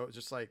you go,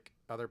 just like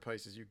other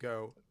places you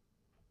go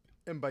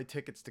and buy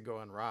tickets to go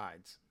on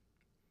rides.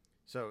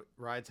 So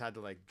rides had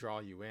to like draw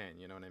you in,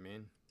 you know what I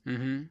mean?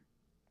 Mm-hmm.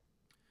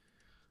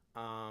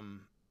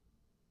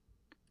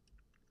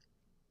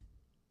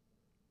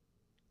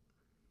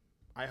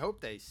 I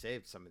hope they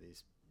saved some of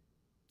these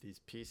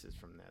pieces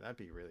from there. That'd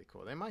be really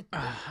cool. They might.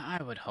 I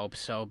would hope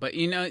so, but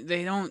you know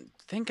they don't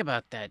think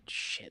about that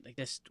shit like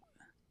this.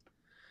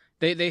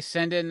 They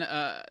send in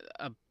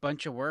a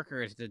bunch of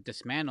workers to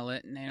dismantle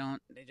it, and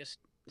they just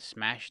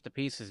smash the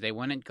pieces. They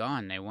want it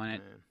gone. They want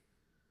it. Man.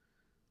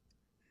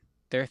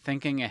 They're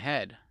thinking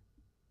ahead.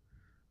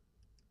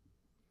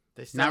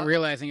 They still, Not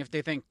realizing if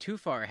they think too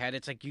far ahead,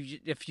 it's like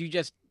if you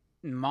just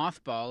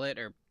mothball it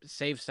or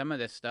save some of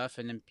this stuff,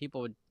 and then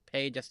people would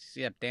pay just to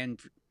see that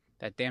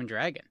damn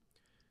dragon.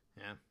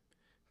 Yeah,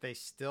 they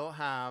still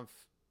have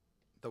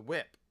the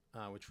whip,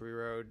 which we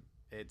rode.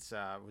 It's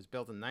was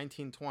built in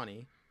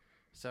 1920,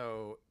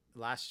 so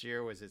last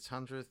year was its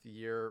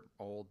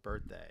 100th-year-old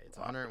birthday. It's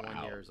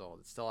 101 years old.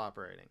 It's still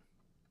operating.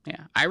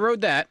 Yeah, I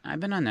rode that. I've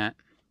been on that.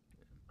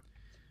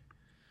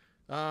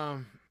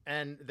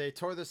 And they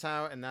tore this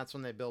out, and that's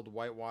when they built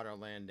Whitewater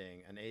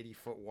Landing, an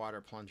 80-foot water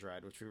plunge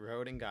ride, which we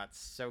rode and got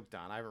soaked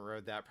on. I haven't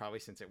rode that probably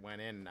since it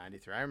went in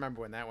 93. I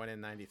remember when that went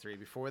in 93.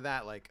 Before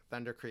that, like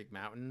Thunder Creek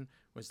Mountain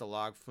was the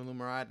log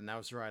flume ride, and that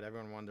was the ride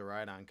everyone wanted to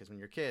ride on because when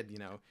you're a kid, you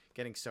know,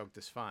 getting soaked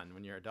is fun.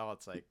 When you're an adult,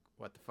 it's like,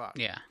 what the fuck?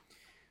 Yeah.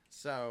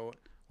 So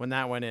when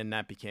that went in,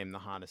 that became the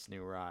hottest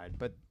new ride.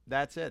 But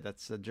that's it.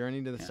 That's the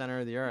journey to the center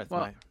of the earth.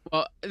 Well,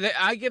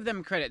 I give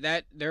them credit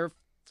that their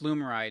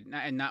flume ride,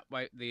 and not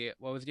what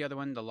was the other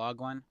one? The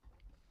log one.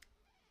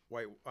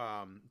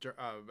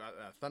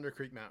 Thunder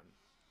Creek Mountain.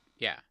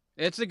 Yeah,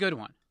 it's a good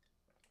one.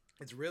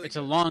 It's really. It's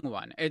good. a long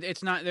one.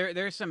 It's not there.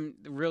 There's some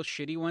real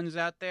shitty ones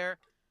out there,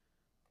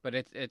 but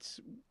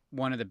it's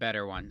one of the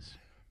better ones.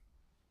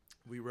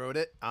 We rode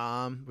it.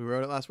 We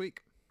rode it last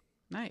week.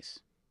 Nice.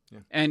 Yeah.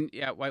 And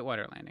yeah,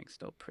 Whitewater Landing's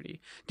still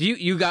pretty.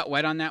 You got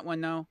wet on that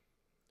one though?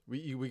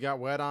 We got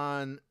wet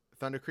on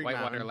Thunder Creek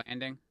Whitewater Mountain.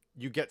 Landing.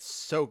 You get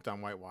soaked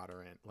on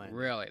Whitewater Landing.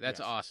 Really? That's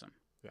yes. awesome.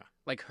 Yeah.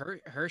 Like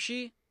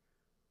Hershey?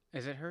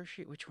 Is it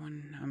Hershey? Which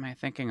one am I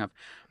thinking of?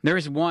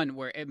 There's one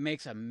where it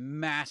makes a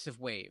massive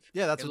wave.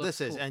 Yeah, that's what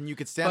this is. And you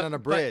could stand on a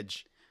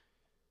bridge.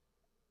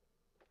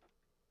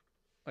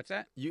 What's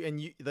that?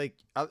 You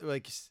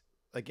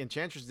like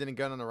Enchantress didn't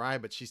go on the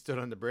ride, but she stood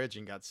on the bridge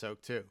and got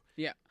soaked too.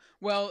 Yeah.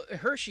 Well,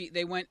 Hershey,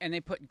 they went and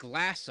they put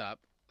glass up,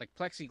 like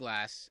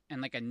plexiglass,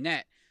 and like a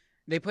net.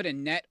 They put a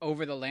net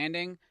over the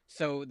landing,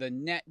 so the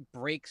net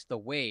breaks the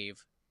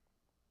wave,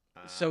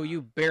 so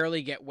you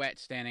barely get wet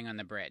standing on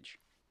the bridge.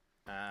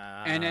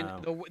 And then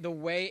the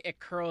way it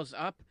curls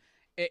up,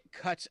 it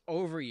cuts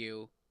over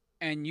you,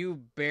 and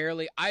you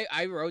barely...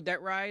 I rode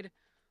that ride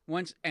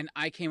once, and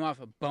I came off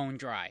a bone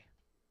dry.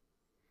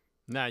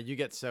 Nah, you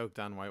get soaked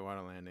on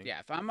Whitewater Landing. Yeah,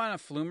 if I'm on a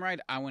flume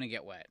ride, I want to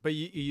get wet. But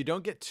you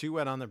don't get too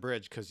wet on the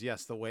bridge because,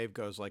 yes, the wave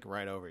goes, like,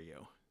 right over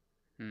you.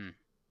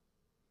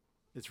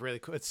 It's really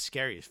cool. It's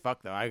scary as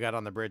fuck, though. I got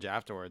on the bridge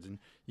afterwards, and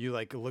you,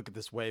 like, look at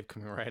this wave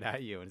coming right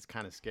at you, and it's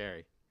kind of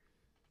scary.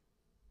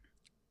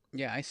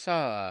 Yeah, I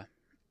saw...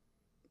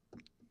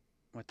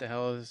 what the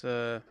hell is...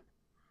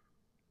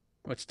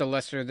 what's the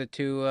lesser of the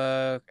two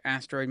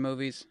asteroid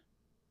movies?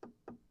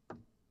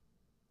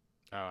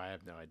 Oh, I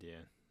have no idea.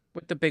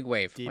 With the big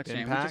wave. Deep What's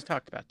Impact? the name? We just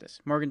talked about this.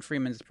 Morgan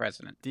Freeman's the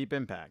president. Deep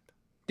Impact.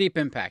 Deep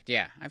Impact,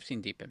 yeah. I've seen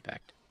Deep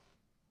Impact.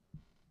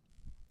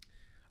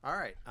 All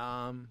right.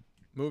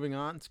 Moving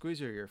on.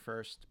 Squeezer, your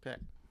first pick.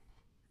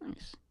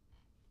 Nice.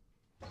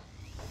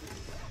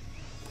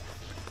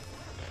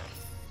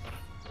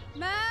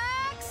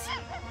 Max!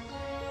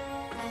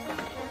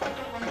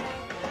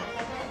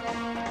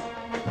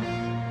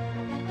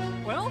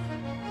 Well,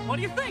 what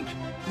do you think?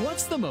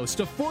 What's the most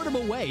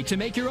affordable way to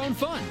make your own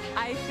fun?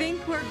 I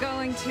think we're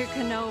going to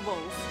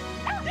Knoebels.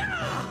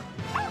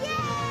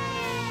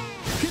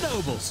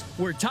 Knoebels,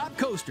 where top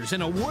coasters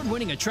and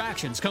award-winning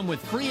attractions come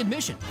with free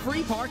admission,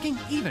 free parking,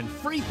 even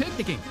free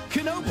picnicking.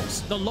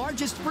 Knoebels, the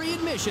largest free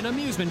admission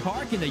amusement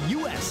park in the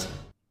U.S.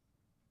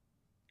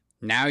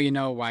 Now you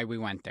know why we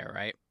went there,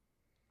 right?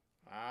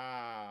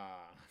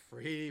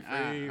 Free.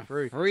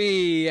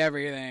 Free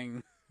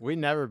everything. We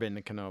never been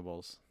to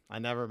Knoebels. I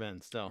never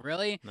been. Still.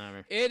 Really?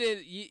 Never.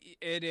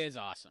 It is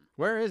awesome.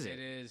 Where is it? It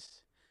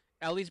is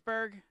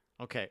Ellisburg.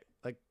 Okay.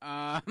 Like.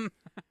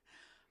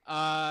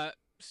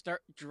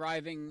 Start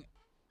driving.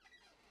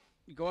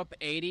 You go up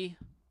 80,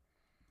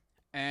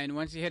 and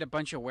once you hit a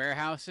bunch of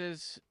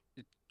warehouses,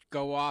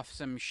 go off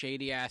some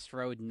shady ass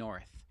road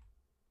north.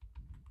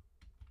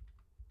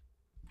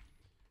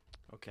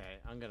 Okay,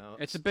 I'm gonna.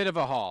 It's a bit of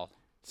a haul.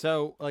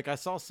 So, like, I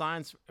saw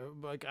signs,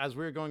 like, as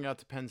we were going out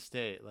to Penn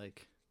State,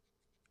 like.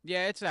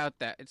 Yeah, it's out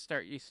that.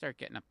 You start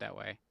getting up that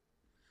way.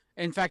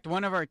 In fact,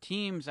 one of our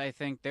teams, I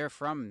think, they're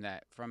from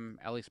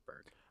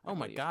Ellisburg. Oh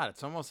my God!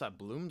 It's almost at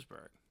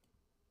Bloomsburg.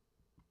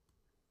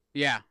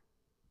 Yeah.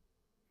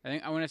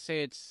 I want to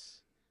say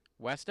it's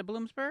west of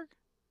Bloomsburg?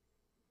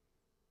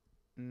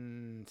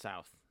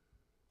 South.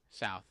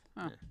 South.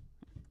 Huh. Yeah.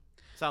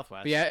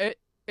 Southwest. But yeah,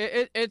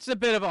 it's a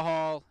bit of a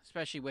haul,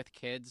 especially with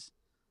kids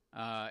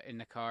in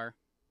the car.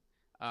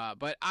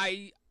 But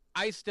I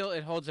still,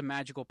 it holds a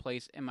magical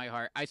place in my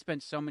heart. I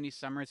spent so many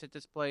summers at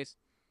this place.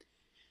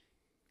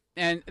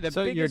 And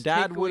so your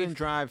dad wouldn't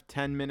drive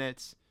 10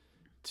 minutes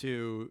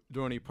to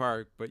Dorney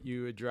Park, but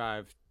you would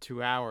drive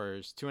 2.5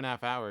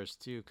 hours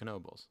to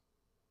Knoebels.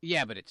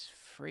 Yeah, but it's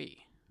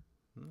free.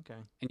 Okay.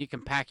 And you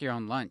can pack your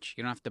own lunch.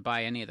 You don't have to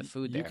buy any of the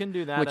food there. You can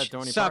do that which at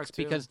Dorney Park, sucks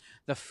too. because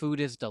the food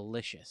is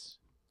delicious.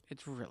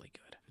 It's really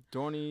good.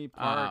 Dorney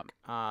Park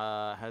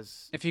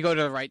has... If you go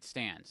to the right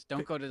stands.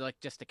 Don't go to like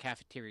just the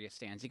cafeteria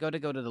stands. You go to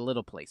the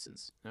little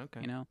places.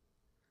 Okay. You know?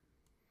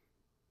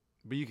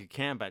 But you could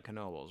camp at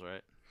Knoebels,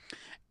 right?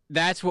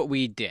 That's what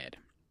we did.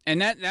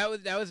 And that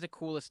was the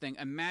coolest thing.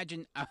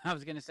 Imagine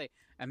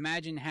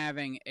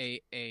having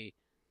a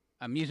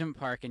amusement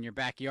park in your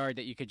backyard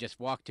that you could just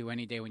walk to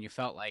any day when you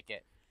felt like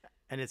it.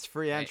 And it's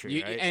free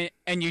entry, right?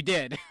 And you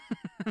did.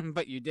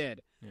 But you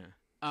did.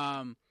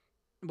 Yeah.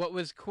 What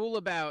was cool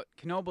about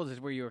Knoebels is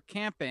where you were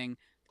camping,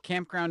 the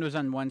campground was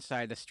on one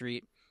side of the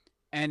street,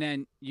 and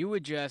then you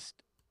would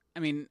just, I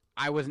mean,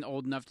 I wasn't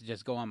old enough to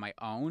just go on my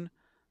own,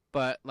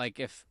 but like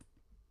if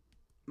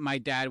my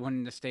dad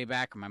wanted to stay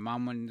back or my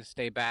mom wanted to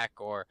stay back,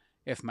 or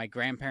if my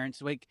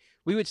grandparents, like,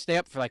 we would stay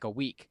up for like a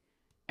week,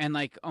 and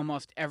like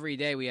almost every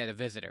day we had a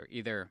visitor.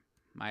 Either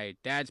my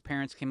dad's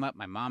parents came up,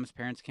 my mom's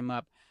parents came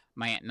up,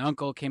 my aunt and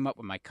uncle came up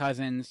with my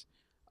cousins,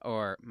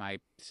 or my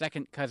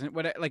second cousin.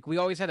 Like, we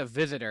always had a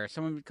visitor.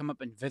 Someone would come up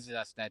and visit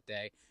us that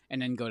day,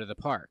 and then go to the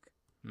park.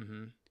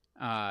 Mm-hmm.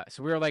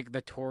 So we were like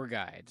the tour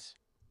guides.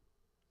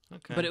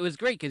 Okay. But it was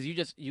great because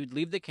you'd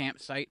leave the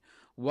campsite,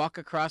 walk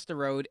across the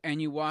road, and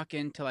you walk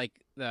into like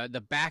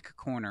the back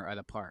corner of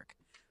the park,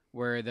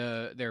 where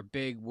their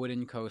big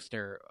wooden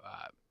coaster,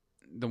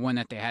 the one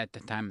that they had at the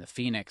time, the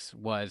Phoenix,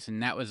 was,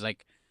 and that was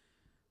like,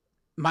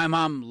 my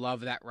mom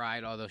loved that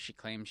ride, although she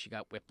claimed she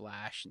got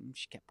whiplash and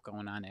she kept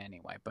going on it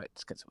anyway, but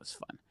it's because it was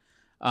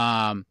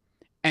fun.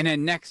 And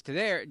then next to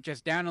there,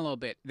 just down a little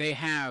bit, they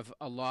have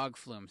a log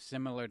flume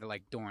similar to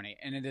like Dorney,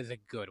 and it is a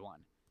good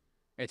one.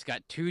 It's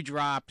got 2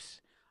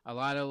 drops, a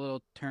lot of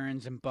little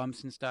turns and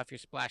bumps and stuff. You're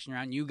splashing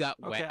around. You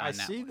got wet on that. I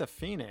see one. the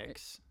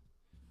Phoenix.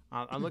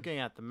 I'm looking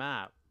at the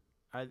map.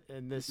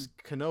 And this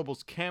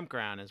Knoebels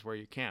campground is where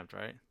you camped,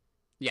 right?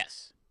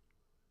 Yes.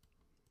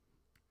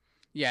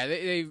 Yeah,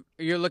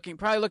 you're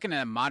probably looking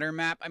at a modern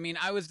map. I mean,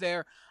 I was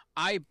there.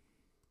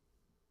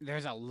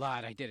 There's a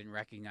lot I didn't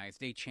recognize.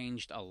 They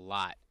changed a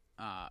lot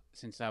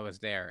since I was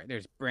there.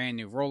 There's brand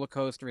new roller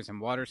coasters and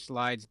water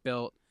slides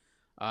built.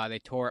 They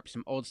tore up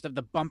some old stuff.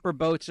 The bumper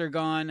boats are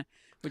gone,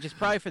 which is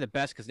probably for the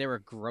best because they were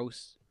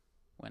gross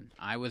when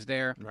I was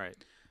there. Right.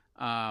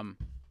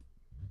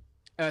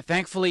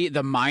 Thankfully,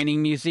 the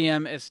mining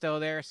museum is still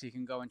there, so you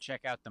can go and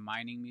check out the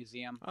mining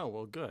museum. Oh,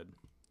 well, good.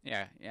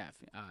 Yeah.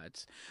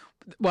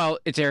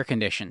 It's air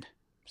conditioned,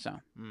 so.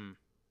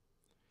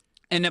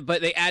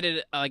 But they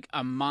added like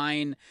a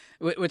mine.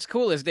 What's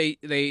cool is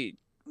they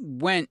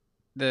went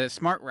the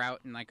smart route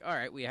and like, all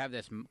right, we have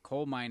this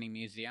coal mining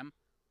museum.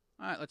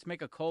 All right, let's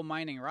make a coal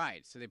mining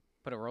ride. So they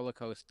put a roller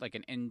coaster, like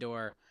an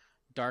indoor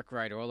dark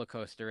ride roller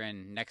coaster,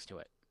 in next to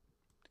it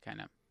to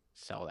kind of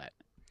sell that.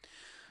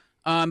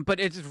 But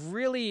it's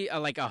really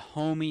like a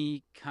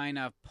homey kind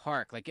of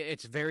park. Like,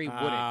 it's very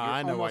wooded. You're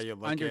I know why almost you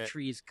look under at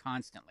trees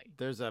constantly.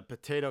 There's a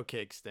potato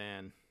cake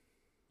stand.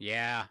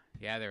 Yeah,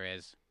 there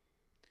is.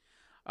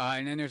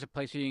 And then there's a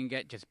place where you can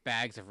get just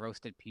bags of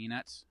roasted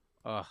peanuts.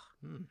 Ugh.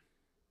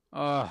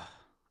 Oh,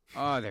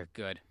 they're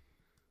good.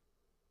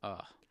 Oh,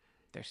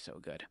 they're so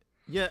good.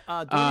 Yeah,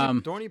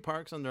 Dorney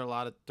Park's under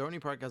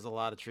Dorney Park has a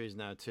lot of trees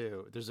now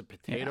too. There's a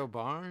potato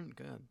barn.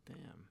 God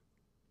damn.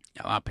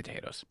 A lot of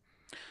potatoes.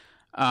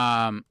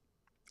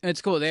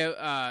 It's cool.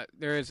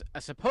 There is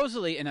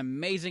supposedly an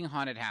amazing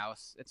haunted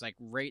house. It's like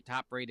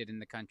top rated in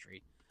the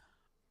country.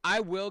 I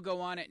will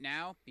go on it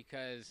now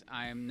because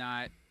I'm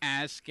not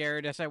as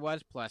scared as I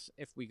was. Plus,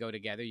 if we go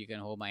together, you can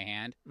hold my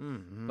hand.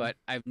 Mm-hmm. But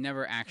I've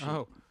never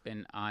actually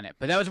been on it.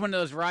 But that was one of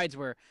those rides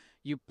where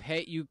you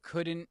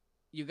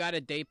got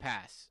a day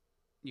pass.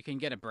 You can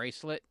get a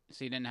bracelet,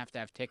 so you didn't have to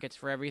have tickets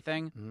for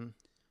everything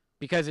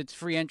because it's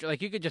free entry.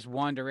 Like, you could just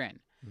wander in.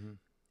 Mm-hmm.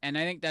 And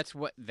I think that's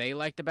what they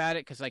liked about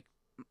it, because like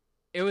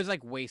it was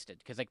like wasted,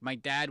 because like my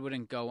dad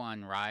wouldn't go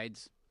on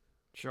rides.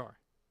 Sure.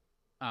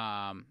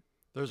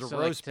 There's a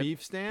roast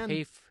beef stand.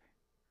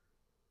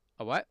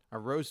 A what? A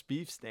roast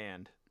beef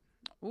stand.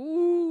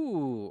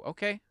 Ooh,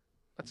 okay.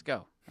 Let's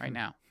go right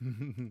now.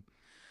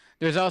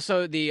 There's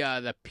also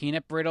the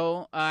peanut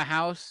brittle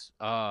house.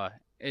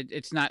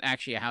 It's not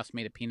actually a house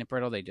made of peanut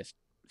brittle. They just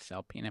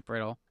sell peanut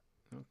brittle.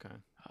 Okay.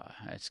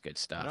 That's good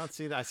stuff. I don't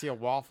see that. I see a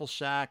waffle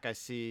shack. I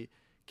see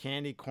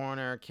candy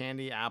corner,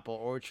 candy apple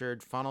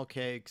orchard, funnel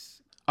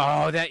cakes.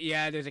 Oh,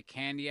 there's a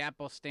candy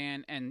apple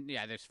stand, and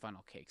yeah, there's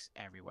funnel cakes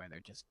everywhere. They're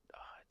just,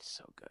 it's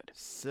so good.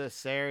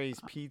 Cesari's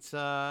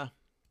Pizza.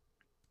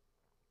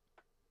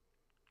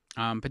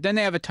 But then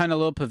they have a ton of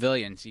little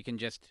pavilions. You can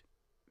just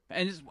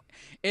And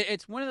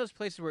it's one of those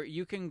places where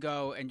you can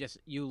go and just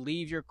you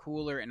leave your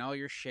cooler and all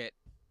your shit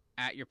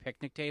at your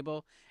picnic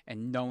table,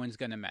 and no one's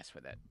gonna mess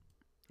with it.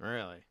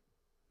 Really?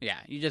 Yeah,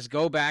 you just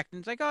go back and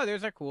it's like, oh,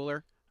 there's our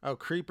cooler. Oh,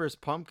 Creeper's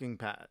Pumpkin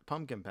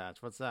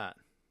Patch. What's that?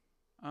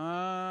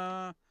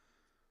 I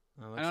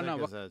don't know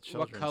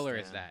what color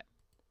is that.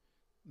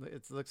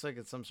 It looks like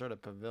it's some sort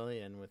of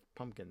pavilion with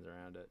pumpkins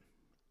around it.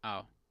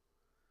 Oh,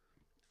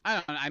 I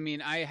don't know. I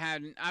mean,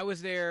 I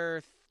was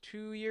there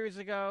 2 years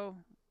ago,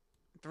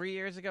 3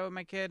 years ago with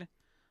my kid.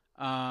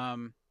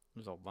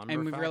 There's a lumber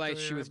and we realized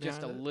factory she was right just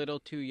a behind it? little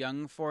too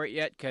young for it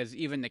yet, because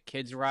even the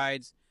kids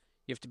rides,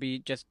 you have to be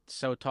just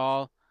so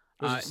tall.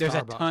 There's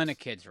a ton of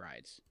kids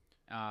rides.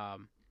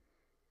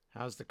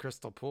 How's the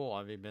crystal pool?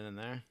 Have you been in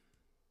there?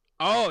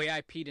 Oh yeah,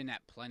 I peed in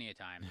that plenty of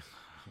times.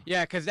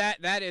 Yeah, because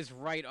that is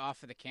right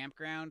off of the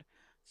campground,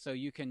 so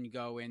you can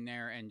go in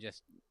there and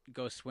just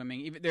go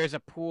swimming. Even there's a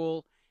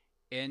pool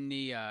in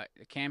the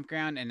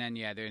campground, and then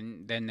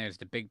then there's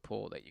the big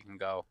pool that you can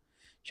go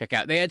check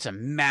out. They had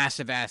some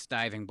massive ass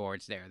diving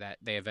boards there that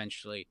they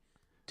eventually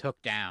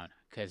took down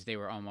because they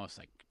were almost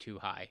like too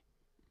high.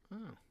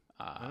 Oh.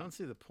 I don't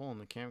see the pool in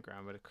the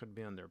campground, but it could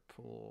be under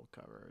pool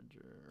coverage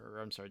or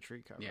I'm sorry,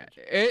 tree coverage.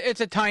 Yeah,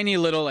 it's a tiny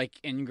little like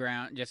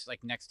in-ground, just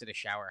like next to the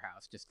shower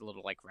house, just a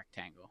little like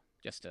rectangle,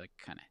 just to like,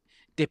 kind of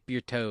dip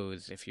your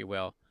toes, if you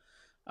will.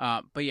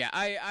 But yeah,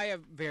 I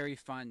have very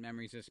fond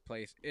memories of this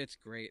place. It's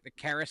great. The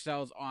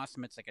carousel's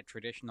awesome. It's like a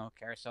traditional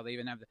carousel. They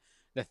even have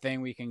the thing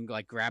where you can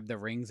like grab the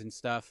rings and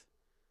stuff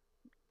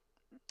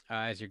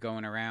as you're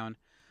going around.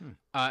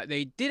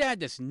 They did add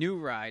this new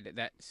ride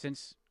that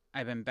since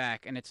I've been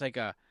back, and it's like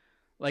a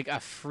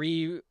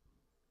free,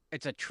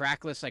 it's a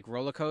trackless like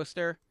roller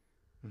coaster,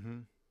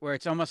 where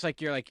it's almost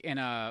like you're like in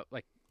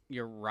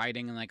you're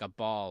riding in like a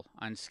ball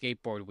on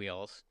skateboard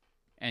wheels,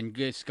 and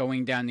just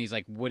going down these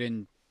like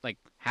wooden like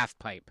half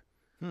pipe.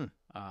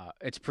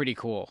 It's pretty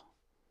cool.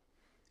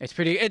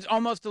 It's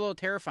almost a little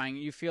terrifying.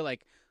 You feel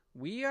like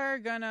we are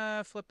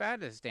gonna flip out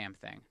of this damn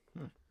thing.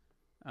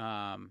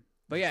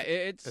 But yeah,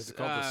 it's Is it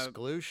called the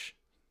Skloosh?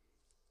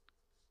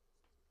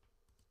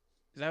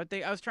 Is that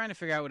what I was trying to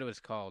figure out what it was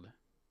called.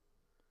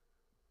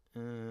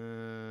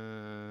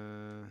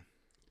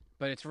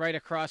 But it's right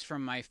across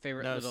from my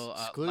favorite little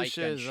light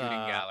gun shooting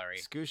gallery.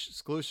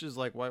 Skloosh is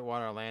like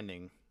Whitewater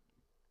Landing.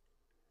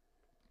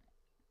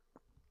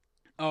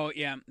 Oh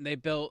yeah, they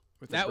built.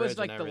 That was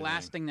like the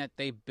last thing that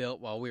they built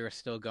while we were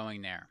still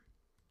going there.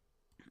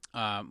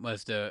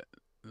 Was the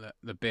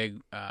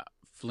big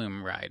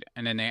flume ride,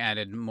 and then they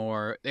added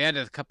more. They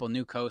added a couple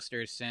new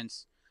coasters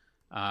since.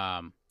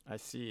 I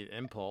see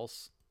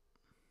Impulse.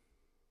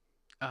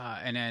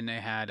 And then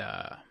they had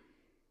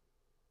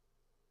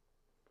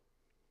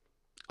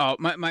Oh,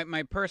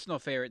 my personal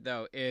favorite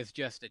though is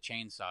just a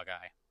chainsaw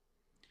guy.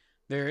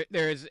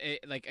 There's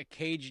a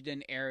caged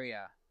in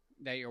area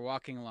that you're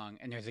walking along,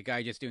 and there's a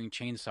guy just doing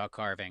chainsaw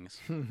carvings,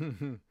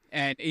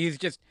 and he's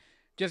just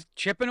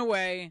chipping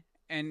away,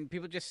 and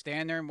people just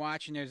stand there and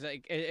watch. And there's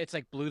like it's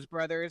like Blues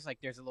Brothers, like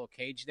there's a little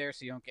cage there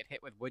so you don't get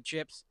hit with wood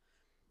chips,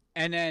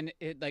 and then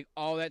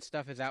all that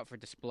stuff is out for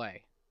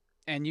display.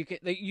 And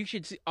you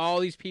should see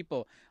all these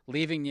people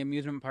leaving the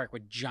amusement park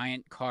with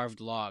giant carved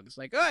logs.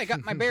 Like, oh, I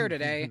got my bear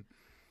today.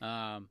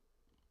 I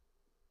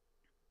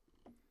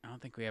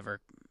don't think we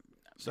ever.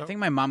 I think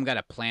my mom got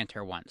a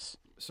planter once.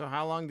 So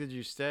how long did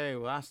you stay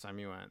last time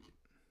you went?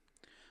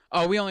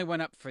 Oh, we only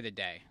went up for the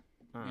day.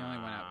 We only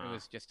went up. It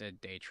was just a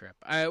day trip.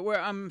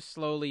 I'm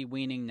slowly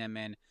weaning them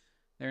in.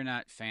 They're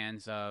not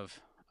fans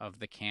of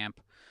the camp.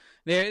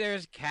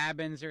 There's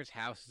cabins, there's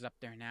houses up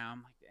there now.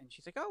 I'm like, and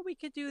she's like, "Oh, we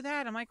could do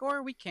that." I'm like,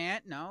 "Or we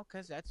can't, no,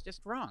 because that's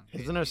just wrong."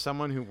 Isn't there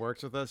someone who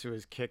works with us who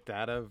was kicked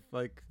out of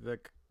like the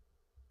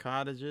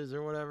cottages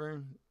or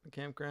whatever, the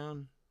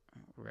campground?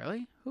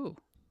 Really? Who?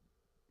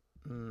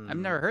 I've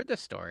never heard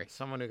this story.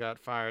 Someone who got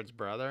fired's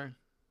brother.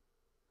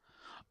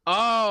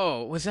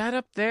 Oh, was that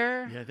up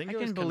there? Yeah, I think I it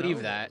was can believe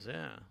Knoebels, that.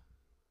 Yeah.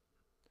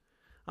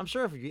 I'm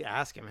sure if you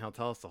ask him, he'll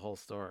tell us the whole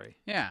story.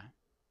 Yeah.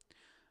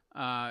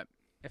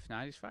 If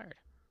not, he's fired.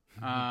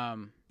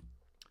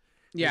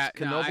 Yeah.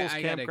 Knoebels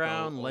I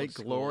Campground, go Lake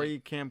Glory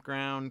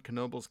Campground,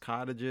 Knoebels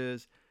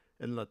Cottages,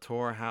 and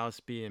Latour House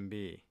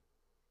B&B.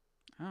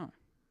 Oh,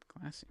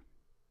 classy.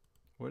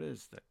 What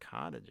is the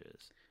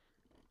cottages?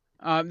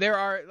 There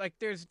are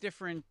there's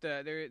different.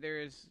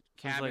 There's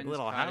cabins, like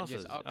little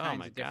cottages, houses. all Oh kinds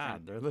my of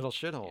different. god, they're little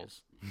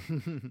shitholes.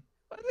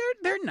 Well,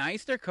 they're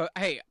nice.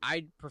 Hey,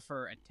 I'd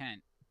prefer a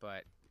tent,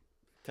 but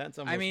Tent's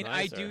almost I mean,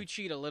 nicer. I do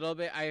cheat a little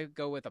bit. I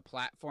go with a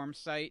platform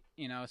site,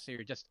 so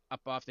you're just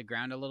up off the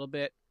ground a little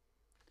bit.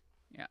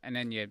 Yeah, and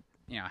then you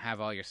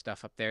have all your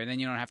stuff up there, and then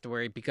you don't have to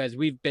worry because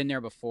we've been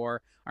there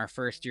before our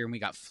first year and we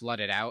got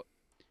flooded out.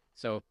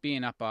 So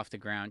being up off the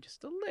ground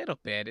just a little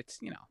bit,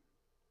 it's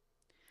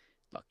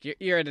look,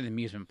 you're at an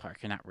amusement park.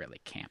 You're not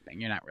really camping.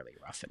 You're not really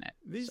roughing it.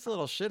 These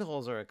little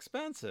shitholes are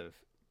expensive.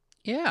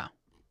 Yeah,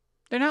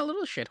 they're not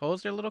little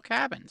shitholes. They're little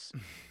cabins.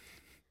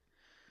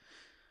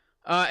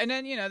 And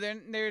then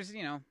then there's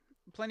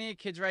plenty of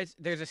kids rides.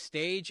 There's a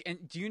stage,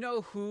 and do you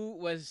know who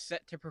was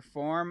set to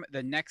perform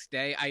the next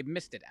day? I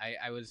missed it.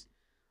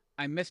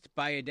 I missed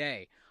by a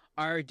day.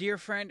 Our dear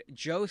friend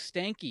Joe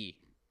Stanky.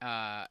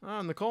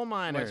 And the coal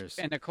miners.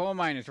 And the coal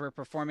miners were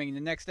performing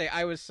the next day.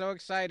 I was so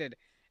excited,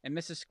 and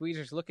Mrs.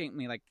 Squeezer's looking at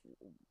me like,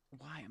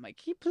 "Why?" I'm like,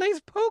 "He plays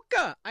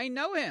polka. I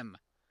know him.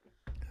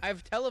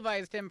 I've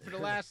televised him for the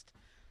last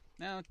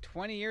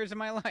 20 years of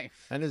my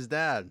life." And his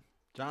dad,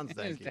 John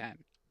Stanky. His dad.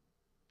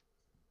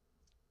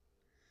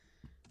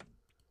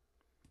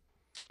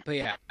 But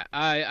yeah,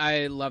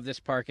 I love this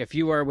park. If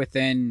you are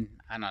within,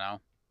 I don't know,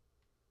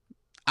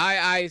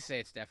 I say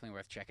it's definitely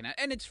worth checking out,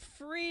 and it's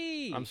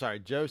free. I'm sorry,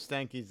 Joe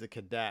Stanky's the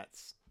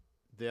cadets.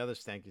 The other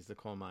Stanky's the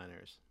coal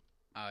miners.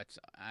 Oh, it's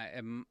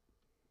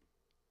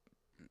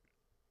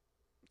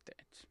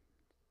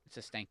a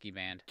Stanky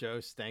band. Joe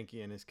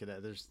Stanky and his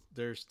cadet.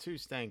 There's two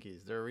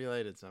Stankies. They're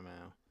related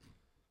somehow.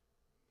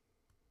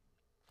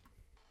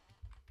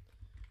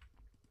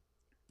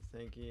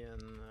 Stanky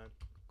and the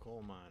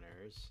coal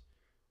miners.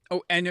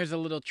 Oh, and there's a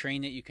little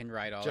train that you can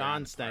ride all John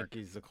around the park.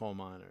 Stanky's the coal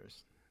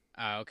miners.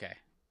 Oh, okay.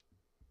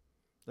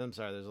 I'm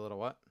sorry, there's a little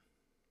what?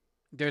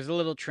 There's a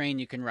little train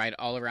you can ride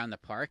all around the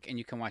park, and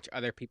you can watch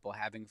other people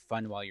having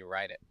fun while you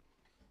ride it.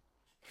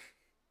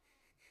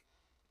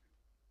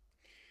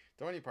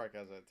 Dorney Park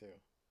has that too.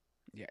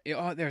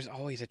 Yeah. There's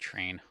always a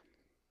train.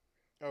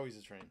 Always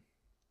a train.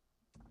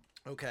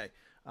 Okay.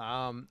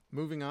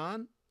 Moving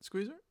on,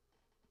 Squeezer?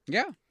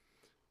 Yeah.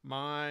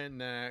 My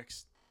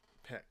next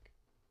pick.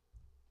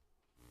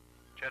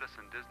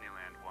 Jettison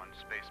Disneyland 1,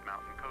 Space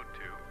Mountain Code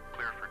 2,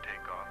 clear for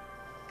takeoff.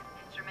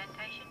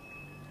 Instrumentation.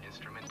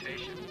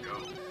 Instrumentation,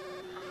 go.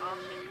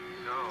 Propulsion.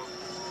 Go.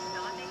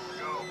 Facilities.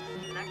 Go.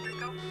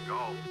 Electrical.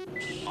 Go.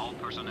 All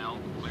personnel,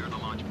 clear the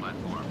launch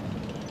platform.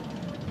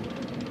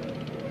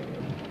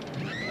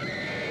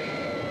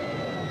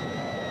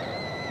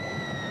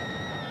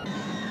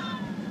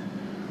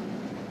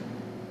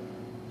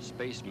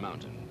 Space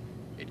Mountain.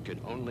 It could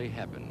only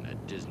happen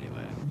at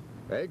Disneyland.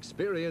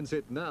 Experience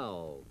it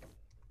now.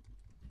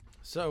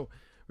 So,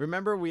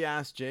 remember we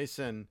asked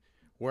Jason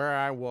where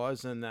I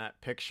was in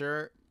that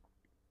picture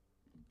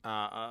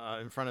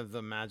in front of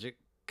the Magic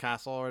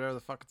Castle or whatever the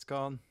fuck it's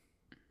called?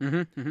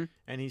 Mm-hmm.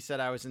 And he said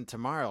I was in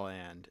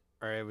Tomorrowland,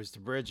 or it was the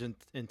bridge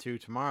into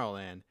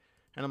Tomorrowland.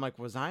 And I'm like,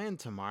 was I in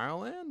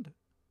Tomorrowland?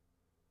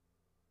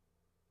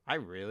 I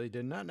really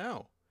did not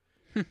know.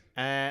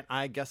 And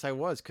I guess I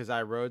was, because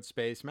I rode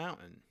Space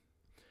Mountain.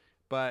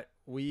 But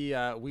we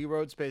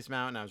rode Space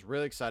Mountain. I was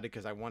really excited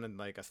because I wanted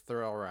like a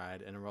thrill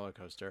ride and a roller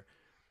coaster.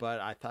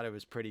 But I thought it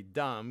was pretty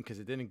dumb because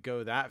it didn't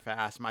go that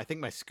fast. I think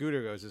my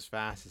scooter goes as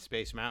fast as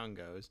Space Mountain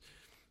goes.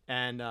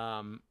 And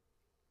the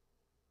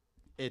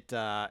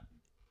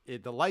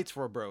lights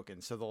were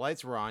broken. So the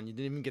lights were on. You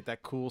didn't even get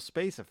that cool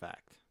space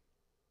effect.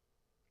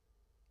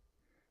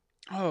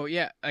 Oh,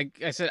 yeah.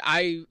 Like I said,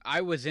 I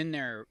was in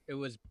there. It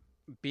was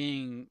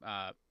being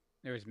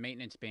there was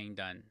maintenance being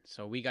done,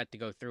 so we got to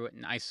go through it,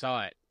 and I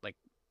saw it like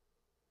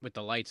with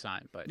the lights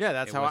on. But yeah,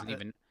 that's how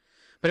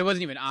But it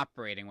wasn't even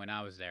operating when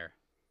I was there.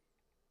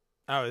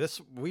 Oh,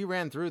 we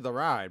ran through the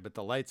ride, but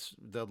the lights,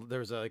 there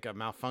was a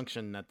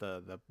malfunction that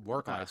the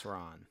work lights were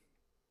on.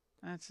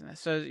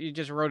 So you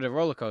just rode a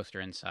roller coaster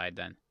inside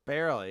then?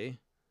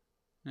 Barely.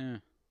 Yeah.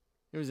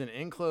 It was an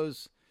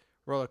enclosed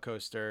roller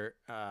coaster.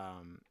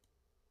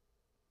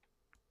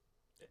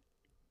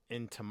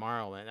 In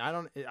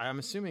Tomorrowland. I'm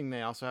assuming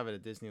they also have it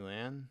at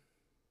Disneyland.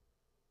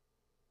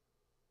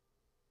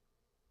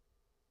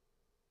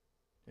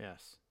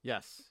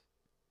 Yes.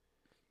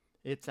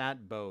 It's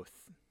at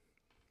both.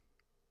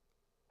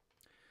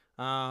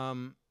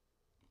 Now,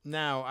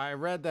 I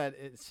read that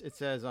it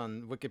says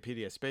on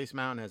Wikipedia, Space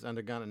Mountain has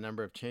undergone a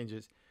number of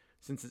changes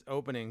since its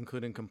opening,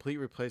 including complete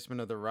replacement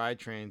of the ride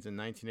trains in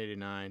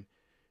 1989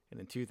 and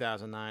in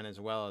 2009, as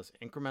well as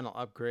incremental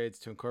upgrades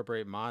to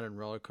incorporate modern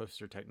roller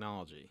coaster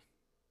technology.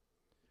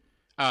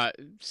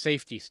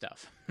 Safety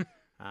stuff.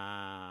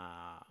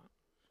 RCA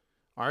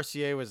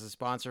was the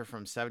sponsor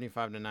from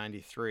 75 to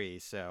 93,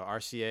 so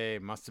RCA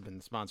must have been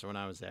the sponsor when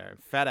I was there.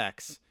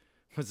 FedEx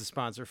was the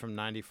sponsor from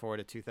 94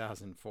 to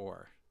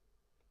 2004.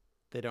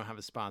 They don't have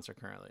a sponsor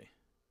currently.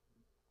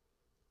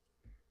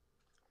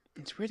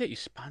 It's weird that you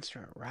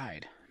sponsor a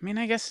ride. I mean,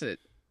 I guess that...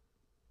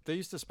 They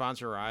used to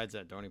sponsor rides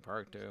at Dorney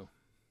Park, too.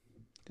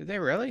 Did they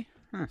really?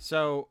 Huh.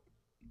 So,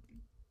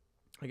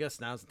 I guess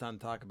now's the time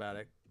to talk about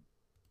it.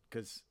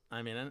 Because,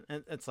 I mean,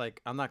 it's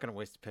like, I'm not going to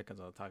waste a pick because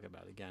I'll talk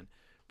about it again.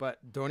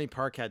 But Dorney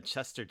Park had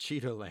Chester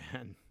Cheetah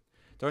Land.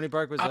 Dorney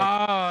Park was like...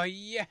 Oh,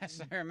 yes,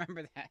 I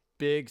remember that.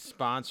 Big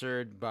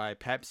sponsored by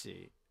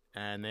Pepsi.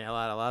 And they had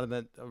a lot of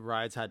the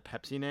rides had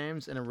Pepsi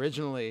names. And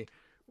originally,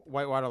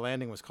 Whitewater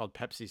Landing was called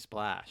Pepsi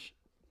Splash.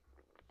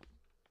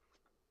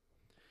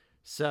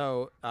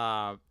 So,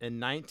 in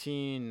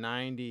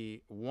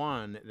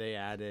 1991, they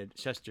added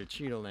Chester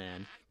Cheetah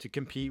Land to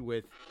compete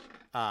with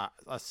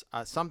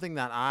something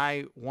that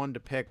I wanted to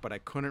pick, but I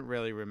couldn't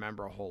really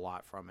remember a whole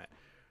lot from it.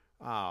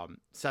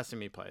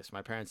 Sesame Place.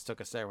 My parents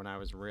took us there when I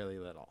was really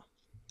little.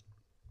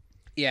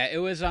 Yeah, it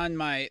was on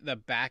the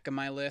back of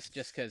my list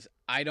just because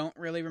I don't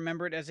really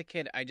remember it as a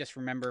kid. I just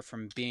remember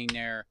from being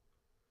there.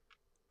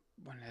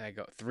 When did I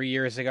go? 3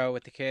 years ago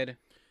with the kid.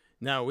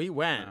 No, we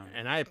went,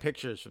 and I have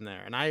pictures from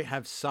there, and I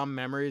have some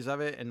memories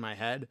of it in my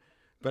head,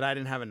 but I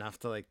didn't have enough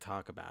to like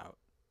talk about.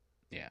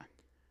 Yeah.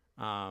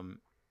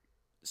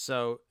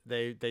 So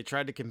they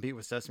tried to compete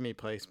with Sesame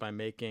Place by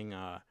making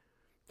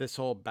this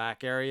whole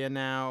back area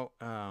now.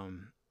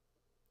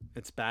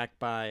 It's back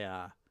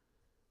by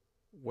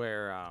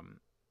where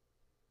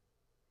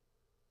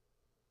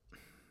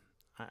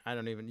I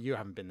don't even. You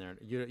haven't been there.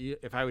 You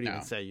if I would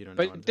even say you don't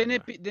know. But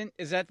didn't it? Then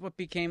is that what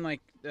became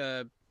like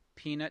the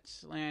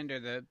Peanuts land or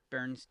the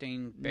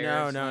Bernstein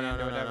Bears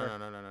land or whatever?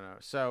 No.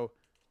 So,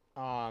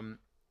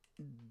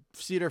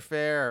 Cedar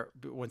Fair.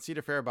 When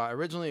Cedar Fair bought,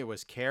 originally it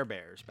was Care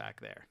Bears back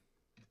there.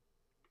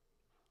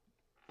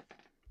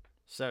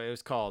 So it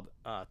was called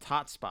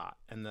Tot Spot,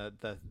 and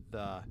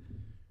the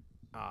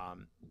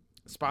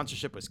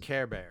sponsorship was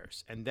Care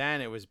Bears, and then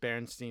it was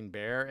Bernstein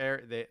Bear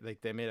area.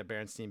 They made a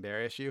Bernstein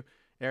Bear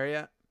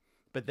area,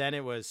 but then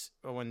it was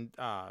when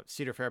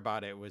Cedar Fair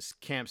bought it, it was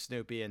Camp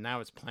Snoopy, and now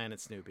it's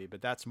Planet Snoopy,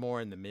 but that's more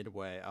in the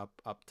midway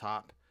up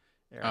top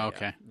area. Oh,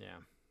 okay.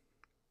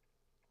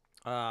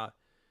 Yeah.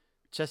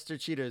 Chester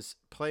Cheetah's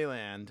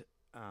Playland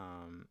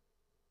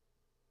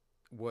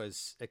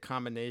was a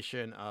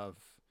combination of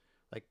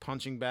like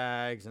punching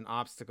bags and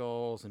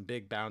obstacles and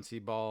big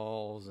bouncy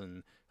balls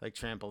and like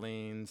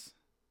trampolines.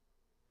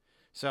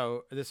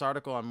 So this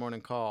article on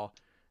Morning Call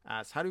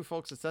asks, how do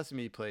folks at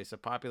Sesame Place, a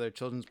popular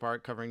children's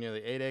park covering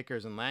nearly 8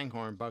 acres in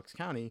Langhorne, Bucks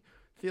County,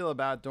 feel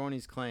about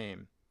Dorney's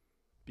claim?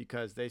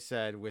 Because they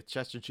said, with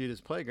Chester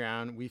Cheetah's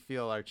Playground, we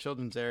feel our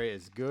children's area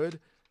is good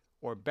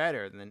or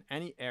better than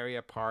any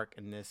area park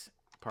in this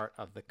part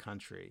of the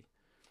country.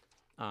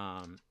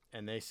 And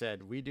they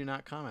said, we do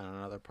not comment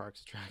on other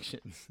parks'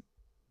 attractions.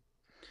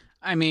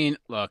 I mean,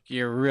 look,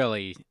 you're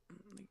really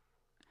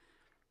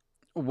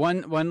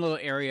one little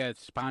area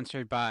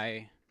sponsored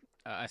by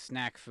a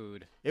snack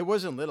food. It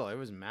wasn't little; it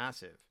was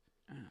massive.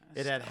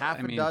 It had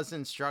half a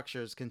dozen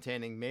structures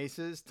containing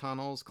maces,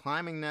 tunnels,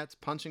 climbing nets,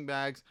 punching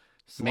bags,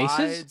 slides,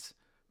 maces?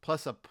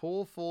 Plus a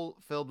pool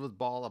filled with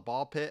a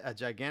ball pit, a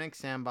gigantic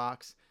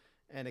sandbox,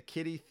 and a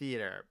kiddie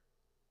theater.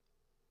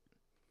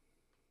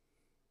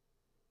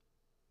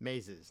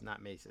 Mazes,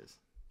 not maces.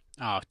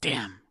 Oh,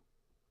 damn.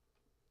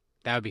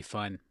 That would be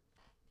fun.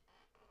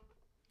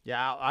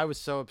 Yeah, I was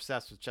so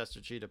obsessed with Chester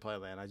Cheetah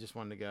Playland. I just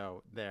wanted to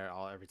go there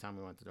every time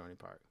we went to Dorney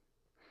Park.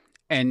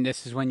 And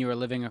this is when you were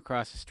living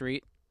across the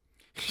street?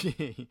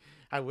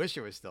 I wish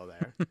it was still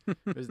there.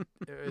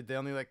 They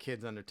only let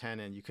kids under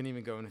 10 in. You couldn't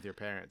even go in with your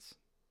parents.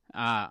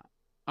 Oh,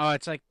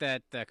 it's like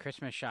that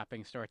Christmas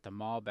shopping store at the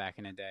mall back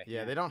in the day.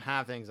 Yeah, they don't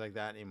have things like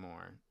that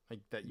anymore.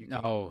 Like that you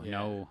can,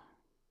 No.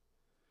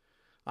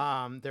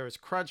 There was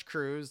Crunch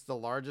Cruise. The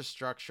largest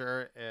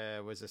structure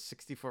was a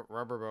 60-foot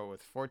rubber boat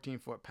with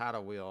 14-foot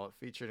paddle wheel. It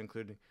featured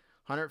including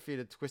 100 feet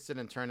of twisted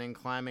and turning,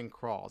 climbing,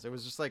 crawls. It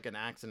was just like an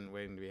accident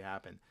waiting to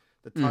happen.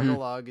 The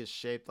tug-a-lug is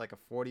shaped like a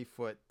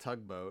 40-foot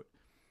tugboat.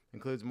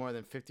 Includes more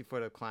than 50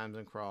 foot of climbs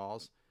and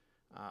crawls.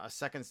 A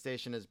second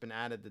station has been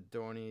added to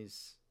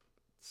Dorney's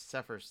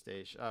Zephyr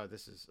Station. Oh,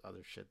 this is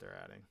other shit they're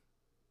adding.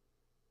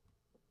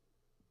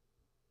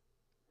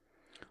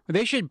 Well,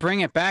 they should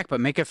bring it back,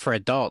 but make it for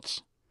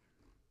adults.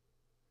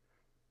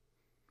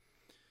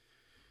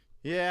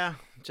 Yeah,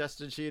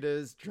 Chester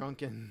Cheetah's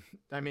drunken.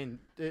 I mean,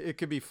 it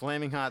could be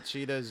Flaming Hot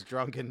Cheetah's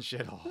drunken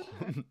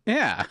shithole.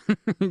 Yeah,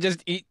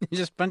 just a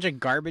bunch of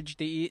garbage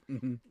to eat.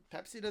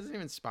 Pepsi doesn't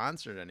even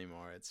sponsor it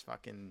anymore. It's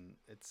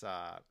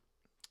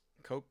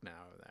Coke now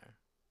over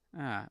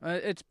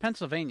there. It's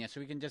Pennsylvania, so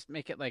we can just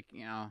make it like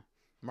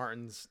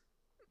Martin's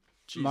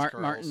cheese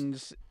curls.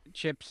 Martin's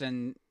chips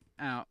and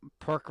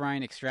pork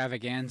rind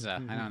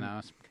extravaganza. I don't know.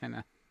 It's kind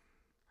of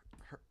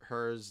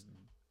hers.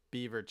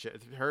 Beaver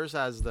hers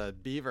has the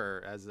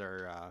beaver as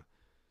their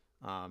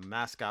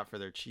mascot for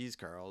their cheese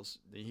curls.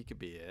 He could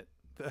be it.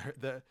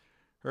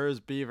 Hers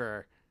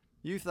beaver.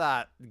 You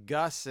thought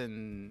Gus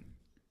and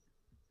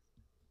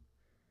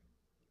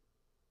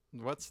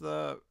what's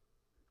the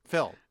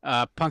Phil?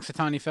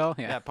 Punxsutawney Phil.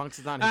 Yeah,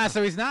 Punxsutawney. Phil.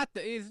 So he's not.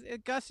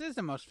 Gus is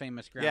the most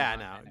famous groundhog.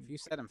 Yeah, no. If you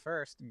said him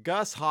first,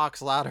 Gus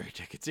hawks lottery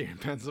tickets here in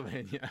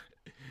Pennsylvania.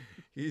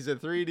 He's a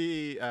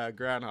 3D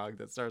groundhog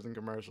that stars in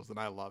commercials, and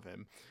I love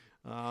him.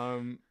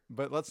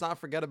 But let's not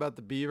forget about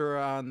the beaver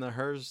on the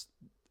hers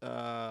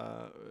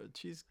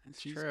cheese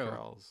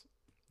curls.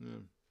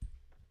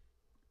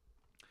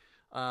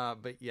 Yeah.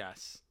 But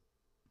yes,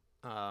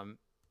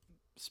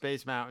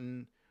 Space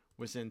Mountain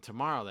was in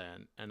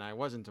Tomorrowland, and I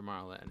was in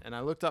Tomorrowland, and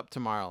I looked up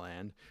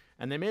Tomorrowland,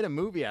 and they made a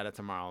movie out of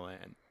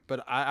Tomorrowland.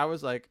 But I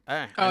was like,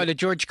 the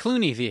George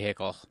Clooney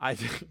vehicle. I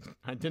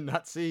did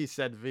not see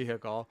said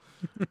vehicle,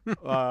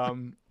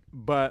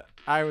 but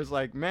I was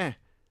like, meh,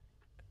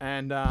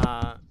 and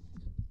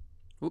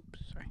oops,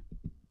 sorry.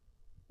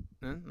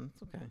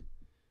 That's okay.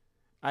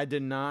 I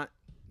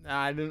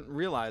didn't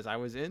realize I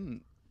was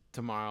in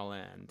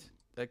Tomorrowland.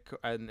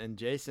 And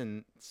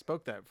Jason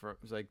spoke that for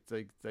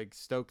like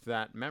stoked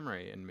that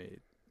memory in me,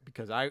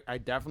 because I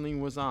definitely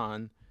was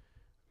on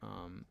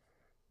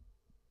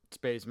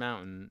Space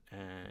Mountain,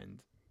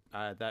 and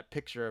that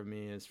picture of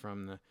me is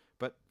from the.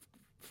 But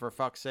for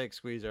fuck's sake,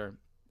 Squeezer,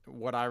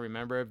 what I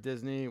remember of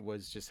Disney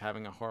was just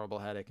having a horrible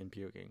headache and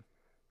puking.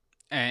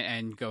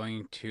 And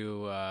going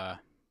to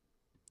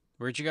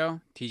where'd you go?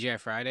 TGI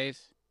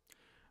Fridays,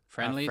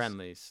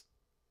 Friendlies.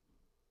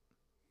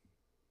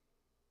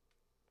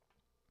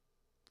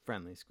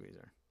 Friendly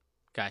Squeezer.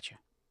 Gotcha.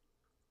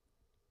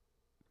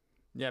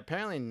 Yeah,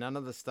 apparently none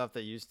of the stuff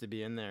that used to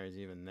be in there is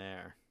even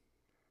there.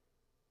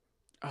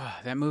 Oh,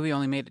 that movie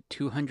only made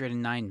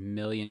 $209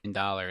 million.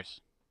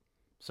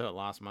 So it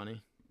lost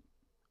money?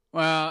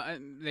 Well,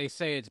 they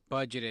say it's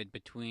budgeted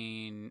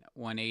between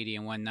 180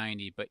 and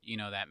 190, but you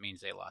know that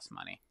means they lost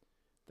money.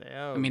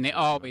 They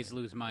always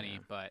lose money,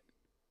 but...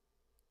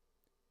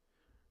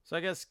 So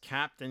I guess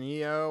Captain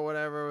EO,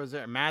 whatever, was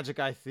there. Magic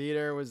Eye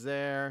Theater was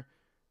there.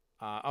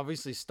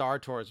 Obviously, Star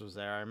Tours was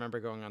there. I remember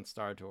going on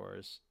Star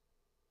Tours.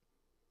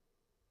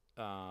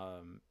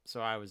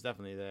 So I was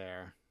definitely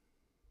there.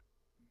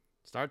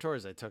 Star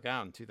Tours I took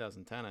out in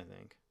 2010, I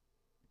think.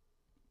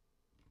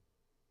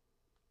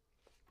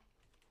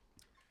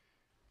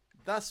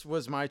 Thus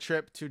was my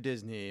trip to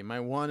Disney, my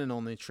one and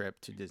only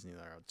trip to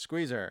Disneyland.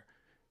 Squeezer,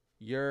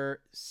 your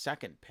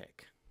second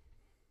pick.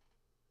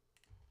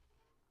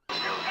 Let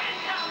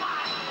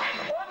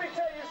me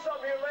tell you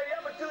something here, lady.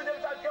 I'm a dude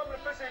every time coming to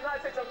visit the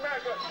United States of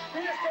America.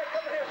 You just can't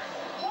come in here.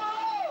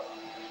 Whoa!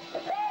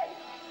 Hey!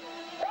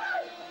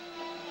 Hey!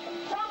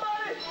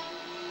 Somebody!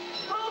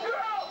 Little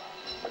girl!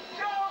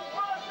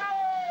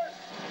 Ghostbusters!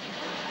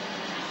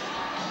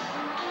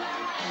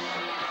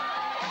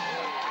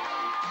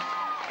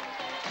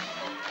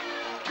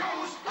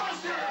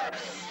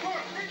 Ghostbusters!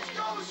 Look, it's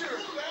Gozer!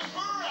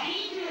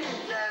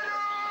 Get her!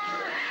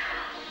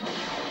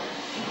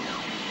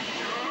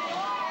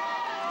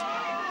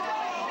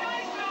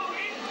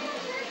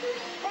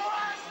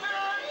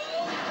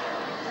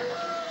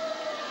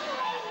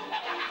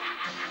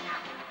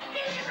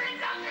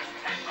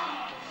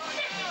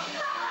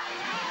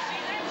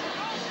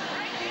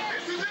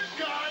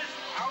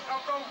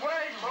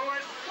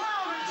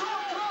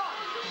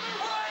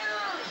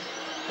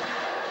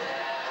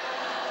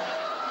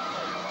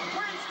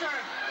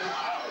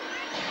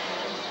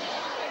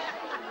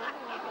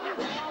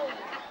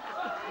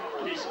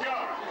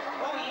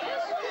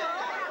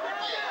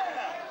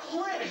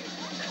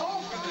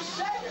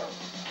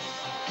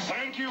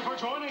 Thank you for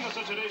joining us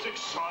at today's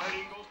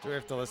exciting... Do we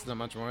have to listen to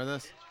much more of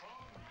this?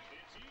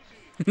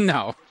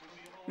 No.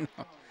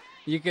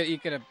 You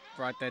could have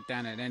brought that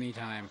down at any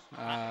time.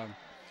 I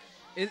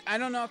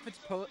don't know if it's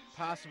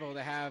possible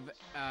to have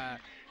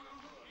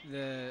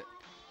that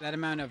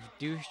amount of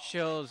douche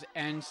chills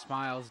and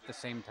smiles at the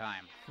same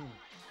time.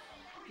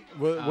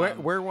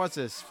 Where was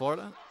this?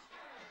 Florida?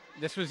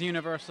 This was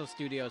Universal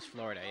Studios,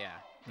 Florida. Yeah,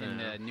 in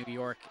the New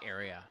York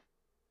area.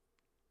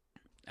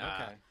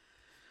 Okay.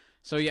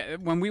 So yeah,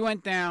 when we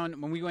went down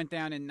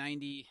in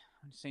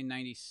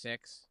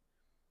 96,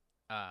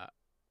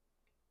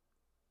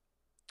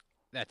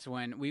 that's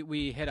when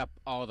we hit up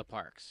all the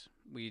parks.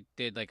 We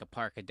did like a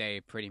park a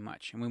day pretty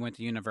much, and we went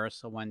to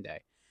Universal one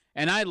day.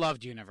 And I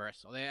loved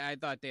Universal. I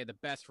thought they had the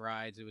best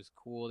rides. It was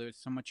cool. There was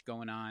so much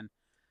going on.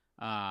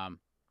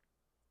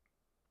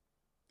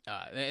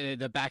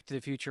 The Back to the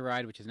Future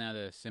ride, which is now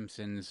the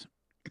Simpsons,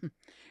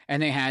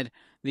 and they had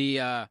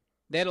a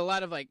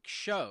lot of like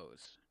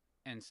shows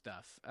and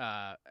stuff.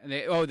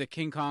 The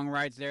King Kong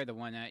ride's there, the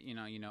one that you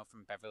know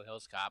from Beverly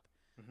Hills Cop.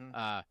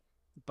 Mm-hmm.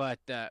 But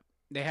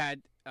they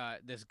had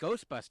this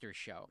Ghostbusters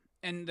show,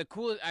 and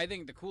I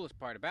think the coolest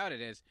part about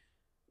it is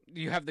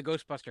you have the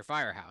Ghostbuster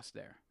Firehouse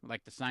there,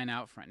 like the sign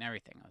out front and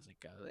everything. I was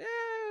like,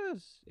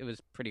 it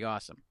was pretty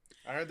awesome.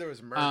 I heard there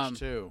was merch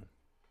too.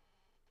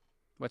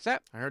 What's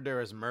that? I heard there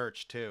was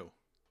merch too.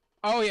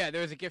 Oh yeah,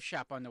 there was a gift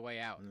shop on the way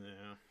out.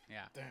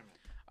 Yeah. Damn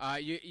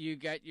it. You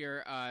get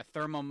your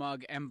thermal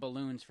mug and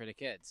balloons for the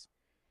kids.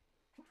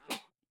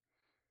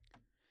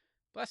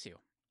 Bless you.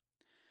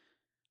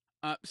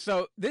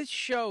 So this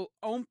show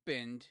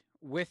opened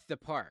with the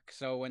park.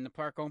 So when the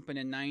park opened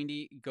in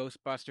 90,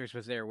 Ghostbusters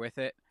was there with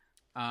it.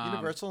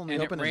 Universal only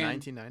opened in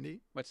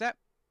 1990? What's that?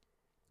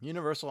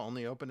 Universal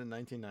only opened in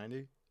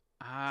 1990?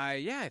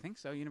 Yeah, I think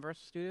so.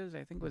 Universal Studios,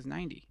 I think, was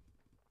 90.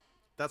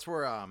 That's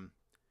where,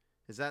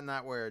 is that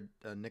not where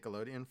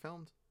Nickelodeon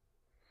filmed?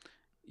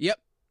 Yep.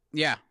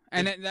 Yeah.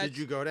 And did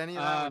you go to any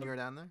of that when you were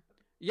down there?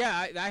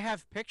 Yeah, I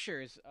have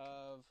pictures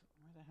of,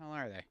 where the hell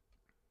are they?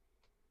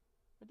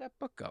 Where'd that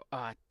book go?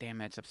 Ah,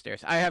 damn it, it's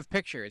upstairs. I have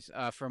pictures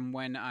from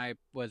when I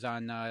was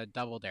on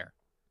Double Dare.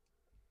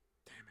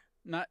 Damn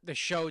it. Not the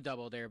show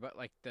Double Dare, but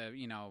like the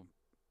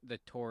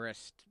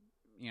tourist,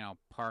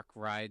 park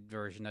ride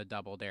version of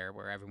Double Dare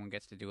where everyone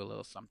gets to do a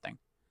little something.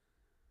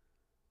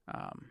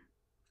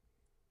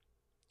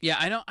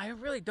 Yeah, I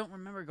really don't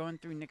remember going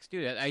through Nick's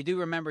studio. I do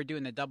remember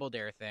doing the Double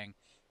Dare thing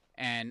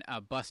and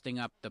busting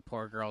up the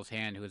poor girl's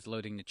hand who was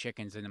loading the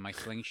chickens into my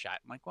slingshot.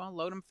 I'm like, well,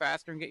 load them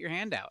faster and get your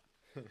hand out.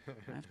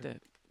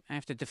 I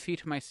have to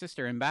defeat my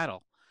sister in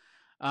battle.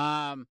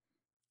 But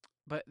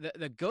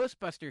the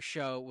Ghostbusters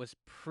show was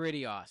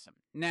pretty awesome.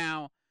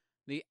 Now,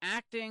 The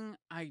acting,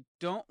 I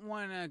don't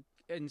want to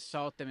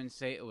insult them and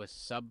say it was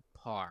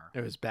subpar.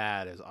 It was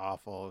bad. It was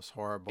awful. It was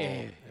horrible.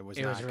 It was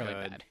not really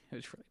good. bad. It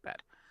was really bad.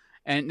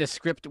 And the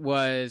script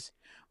was,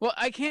 well,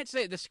 I can't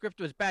say the script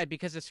was bad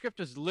because the script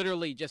was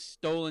literally just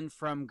stolen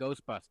from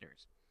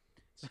Ghostbusters.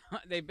 So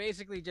they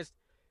basically just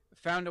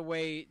found a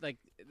way, like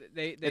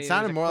it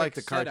sounded more like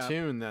the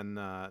cartoon than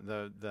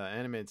the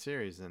animated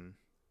series and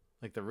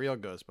like the real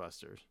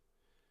Ghostbusters.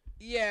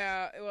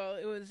 Yeah, well,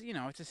 it was,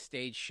 it's a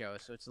stage show,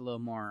 so it's a little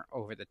more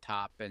over the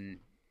top and,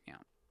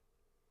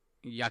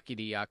 yucky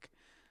to yuck.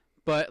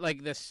 But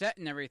like the set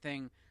and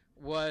everything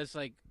was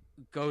like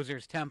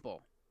Gozer's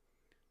temple.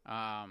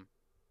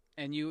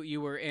 And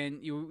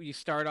you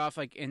start off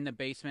like in the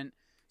basement.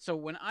 So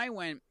when I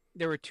went,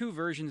 there were two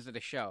versions of the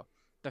show.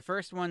 The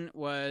first one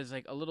was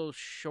like a little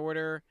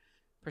shorter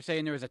per se,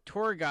 and there was a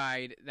tour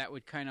guide that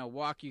would kind of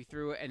walk you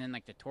through it, and then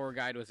like the tour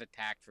guide was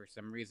attacked for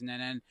some reason,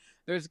 and then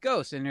there's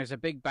ghosts, and there's a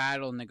big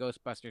battle, and the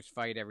Ghostbusters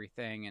fight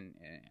everything, and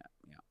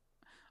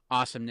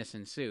awesomeness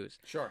ensues.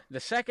 Sure. The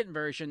second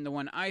version, the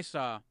one I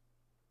saw,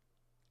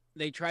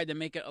 they tried to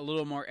make it a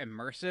little more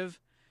immersive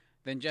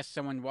than just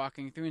someone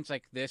walking through. And it's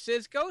like, this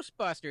is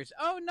Ghostbusters.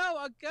 Oh no,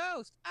 a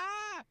ghost!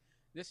 Ah!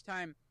 This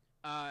time,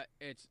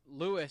 it's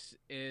Lewis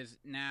is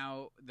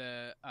now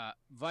the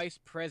vice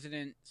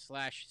president /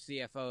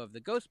 CFO of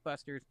the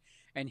Ghostbusters,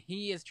 and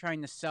he is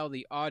trying to sell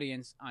the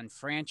audience on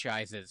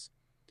franchises.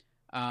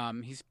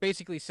 He's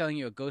basically selling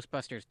you a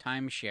Ghostbusters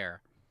timeshare.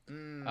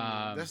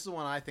 This is the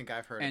one I think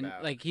I've heard about.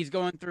 And like he's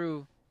going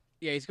through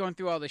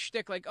all the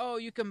shtick, like, oh,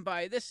 you can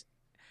buy this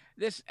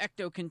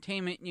ecto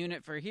containment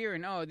unit for here,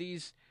 and oh,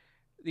 these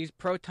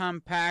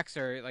proton packs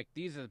are like,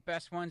 these are the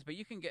best ones, but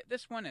you can get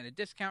this one at a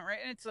discount, right?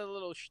 And it's a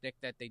little shtick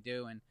that they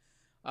do.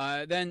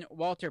 And then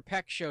Walter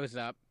Peck shows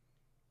up.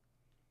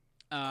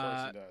 Of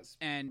course he does.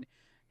 And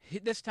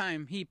this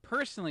time he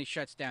personally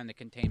shuts down the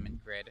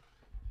containment grid.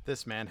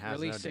 This man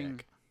has no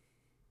dick.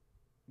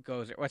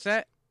 Gozer. What's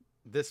that?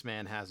 This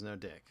man has no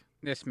dick.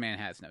 This man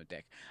has no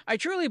dick. I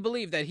truly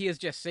believe that he is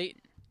just Satan,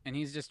 and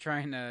he's just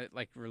trying to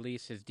like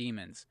release his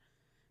demons,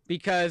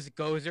 because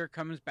Gozer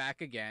comes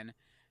back again.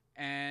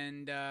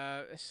 And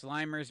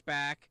Slimer's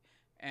back,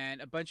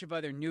 and a bunch of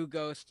other new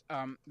ghosts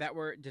that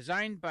were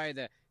designed by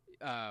the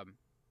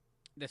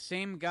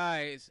same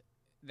guys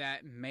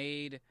that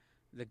made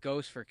the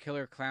ghosts for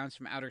Killer Clowns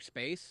from Outer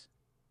Space.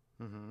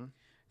 Mm-hmm.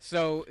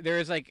 So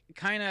there's like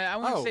kind of, I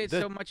wouldn't say it's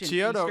so much an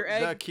Easter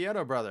egg. The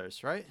Kyoto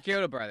Brothers, right?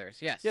 Kyoto Brothers,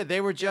 yes. Yeah, they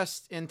were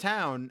just in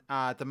town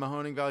at the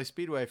Mahoning Valley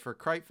Speedway for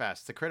Krite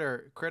Fest. The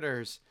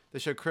Critters, they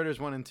showed Critters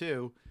 1 and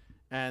 2.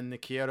 And the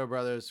Kyoto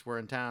Brothers were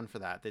in town for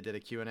that. They did a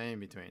Q&A in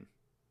between.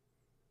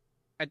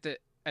 At the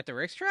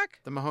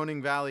racetrack? The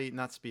Mahoning Valley,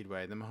 not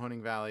Speedway. The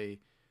Mahoning Valley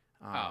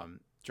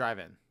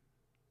Drive-In.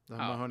 The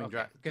Mahoning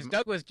okay. Because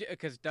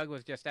Doug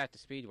was just at the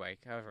Speedway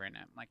covering it.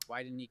 I'm like,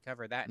 why didn't he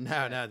cover that?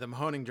 No, the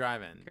Mahoning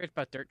Drive-In. Who cares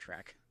about dirt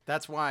track?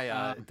 That's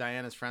why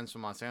Diana's friends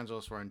from Los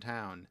Angeles were in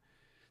town.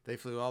 They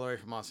flew all the way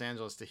from Los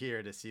Angeles to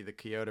here to see the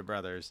Kyoto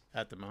Brothers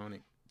at the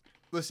Mahoning.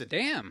 Listen,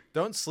 damn!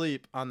 Don't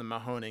sleep on the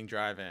Mahoning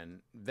Drive-In.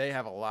 They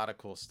have a lot of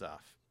cool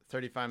stuff.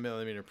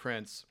 35mm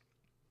prints.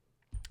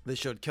 They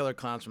showed Killer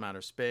Clowns from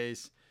Outer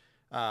Space,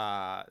 like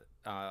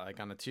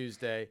on a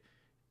Tuesday.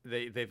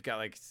 They've got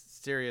like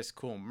serious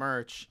cool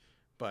merch.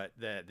 But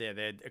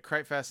the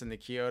Krite Fest and the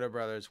Kyoto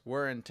Brothers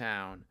were in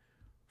town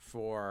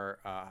for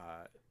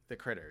the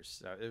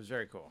Critters. So it was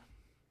very cool.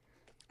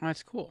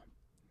 That's cool.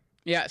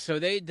 Yeah, so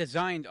they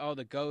designed all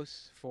the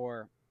ghosts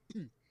for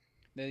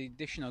the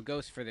additional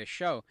ghosts for this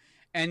show.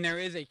 And there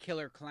is a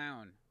killer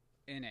clown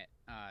in it.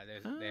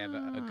 They have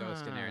a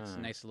ghost in there. It's a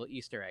nice little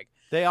Easter egg.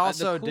 They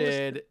also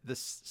did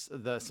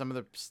some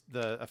of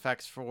the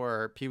effects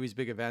for Pee-wee's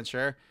Big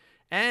Adventure,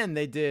 and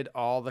they did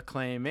all the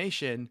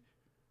claymation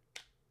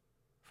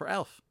for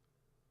Elf.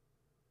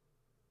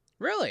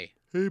 Really?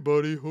 Hey,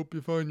 buddy, hope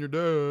you find your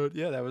dad.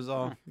 Yeah, that was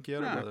all the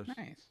Kyoto Brothers.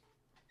 Nice.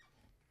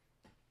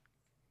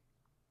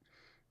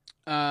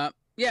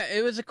 Yeah,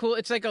 it was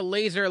it's like a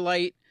laser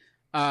light,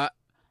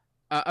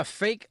 a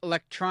fake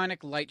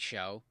electronic light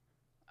show,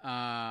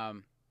 but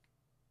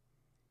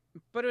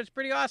it was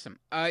pretty awesome.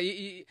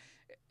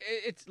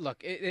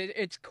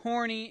 It's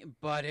corny,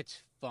 but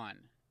it's fun,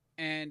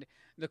 and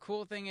the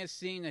cool thing is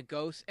seeing the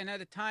ghosts. And at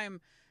the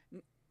time,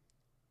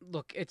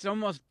 look, it's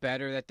almost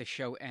better that the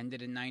show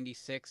ended in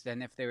 '96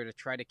 than if they were to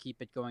try to keep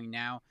it going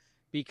now,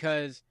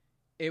 because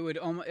it would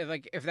almost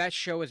like if that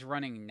show is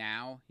running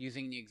now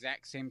using the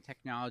exact same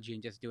technology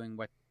and just doing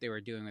what they were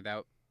doing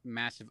without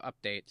massive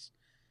updates.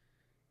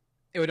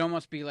 It would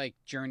almost be like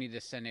Journey to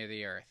the Center of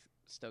the Earth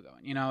still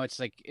going. You know, it's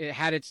like it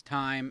had its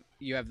time.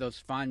 You have those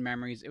fond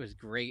memories. It was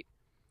great.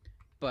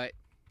 But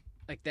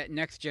like that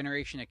next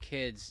generation of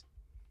kids,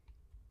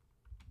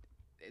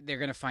 they're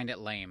going to find it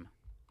lame.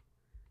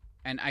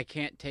 And I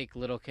can't take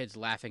little kids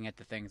laughing at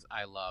the things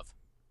I love.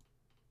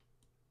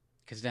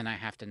 Because then I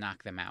have to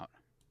knock them out.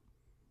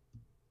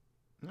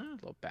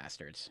 Little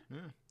bastards.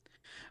 Yeah.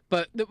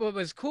 But what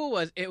was cool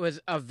was it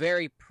was a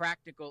very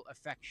practical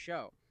effect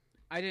show.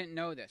 I didn't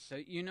know this. So,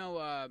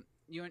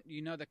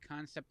 you know the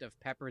concept of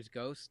Pepper's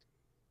ghost?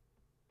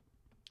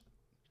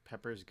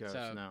 Pepper's ghost.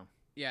 So, No.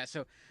 Yeah,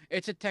 so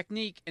it's a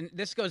technique, and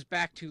this goes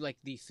back to like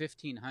the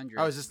 1500s.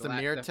 Oh, is this the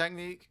mirror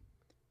technique?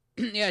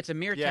 Yeah, it's a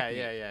mirror technique.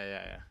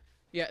 Yeah.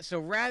 Yeah, so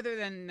rather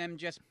than them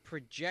just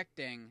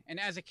projecting, and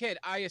as a kid,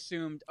 I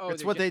assumed,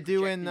 it's what they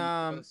do in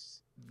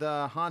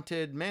the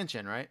Haunted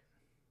Mansion, right?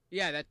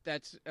 Yeah,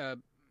 that's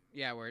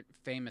we're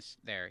famous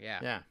there.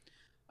 Yeah.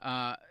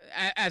 Yeah.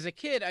 As a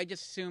kid, I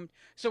just assumed.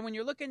 So when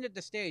you're looking at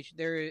the stage,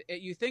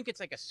 you think it's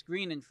like a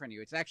screen in front of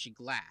you. It's actually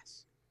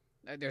glass.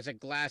 There's a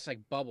glass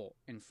like bubble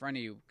in front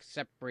of you,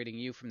 separating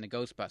you from the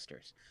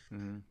Ghostbusters.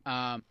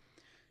 Mm-hmm.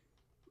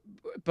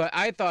 But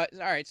I thought,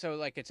 all right, so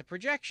like it's a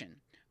projection.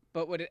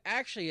 But what it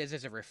actually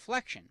is a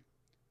reflection.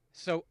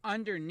 So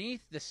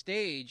underneath the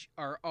stage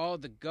are all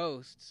the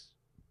ghosts,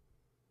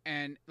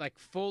 and like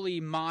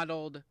fully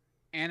modeled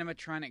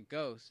animatronic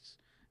ghosts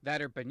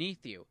that are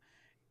beneath you.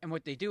 And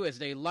what they do is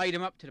they light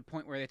them up to the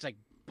point where it's like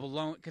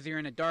blown, because you're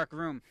in a dark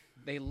room.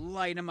 They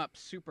light them up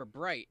super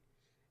bright.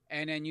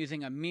 And then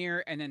using a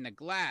mirror and then the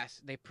glass,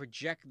 they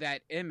project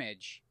that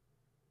image.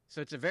 So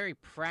it's a very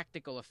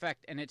practical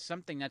effect, and it's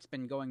something that's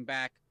been going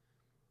back,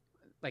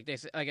 like I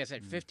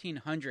said,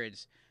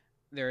 1500s.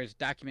 There is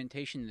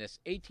documentation of this.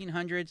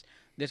 1800s,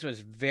 this was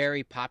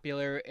very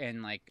popular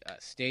in like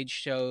stage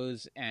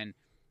shows and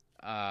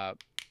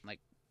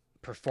like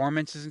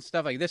performances and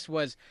stuff. Like this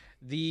was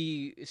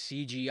the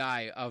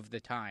CGI of the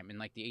time in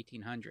like the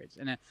 1800s.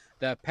 And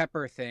the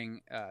Pepper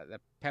thing,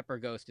 the Pepper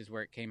ghost is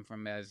where it came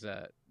from, as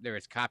there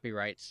is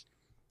copyrights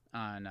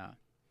on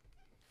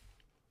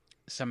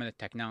some of the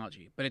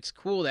technology. But it's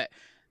cool that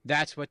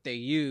that's what they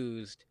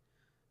used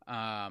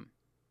at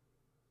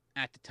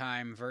the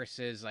time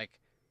versus like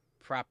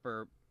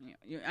proper.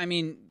 I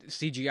mean,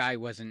 CGI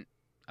wasn't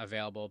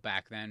available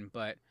back then,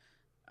 but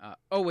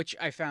which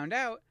I found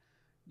out.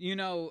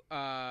 Can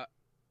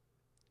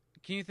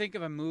you think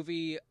of a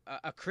movie,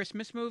 a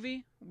Christmas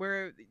movie,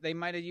 where they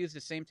might have used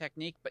the same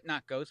technique, but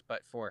not ghosts,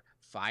 but for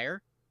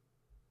fire?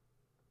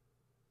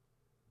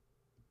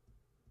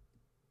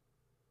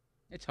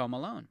 It's Home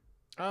Alone.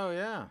 Oh,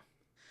 yeah.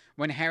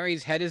 When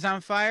Harry's head is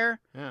on fire?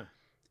 Yeah.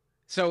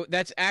 So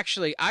that's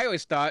actually, I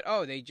always thought,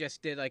 they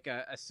just did like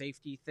a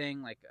safety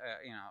thing, like,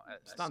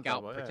 a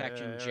scalp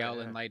protection gel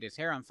and light his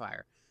hair on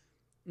fire.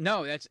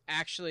 No, that's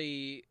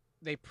actually,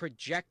 they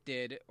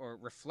projected or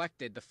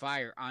reflected the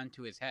fire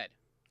onto his head.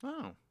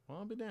 Oh, well,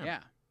 I'll be damned.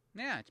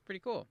 Yeah, it's pretty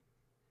cool.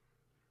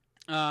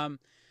 And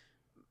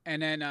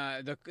then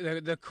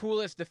the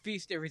coolest, the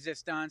Feast de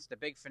Resistance, the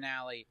big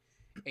finale,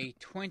 a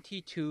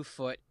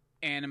 22-foot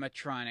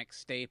animatronic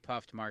Stay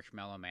Puft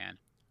Marshmallow Man.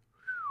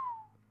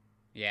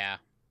 Yeah.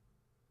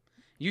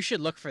 You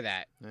should look for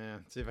that. Yeah,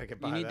 see if I can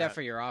buy that. You need that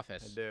for your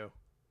office. I do.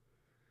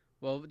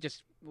 We'll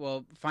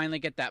finally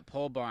get that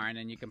pole barn,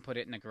 and you can put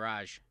it in the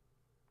garage.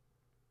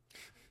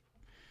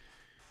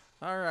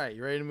 All right,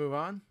 you ready to move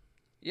on?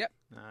 Yep.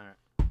 All right.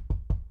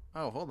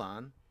 Oh, hold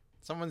on.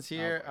 Someone's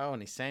here. Oh,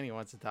 and he's saying he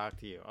wants to talk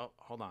to you. Oh,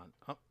 hold on.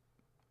 Oh.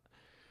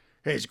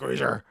 Hey,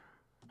 Squeezer.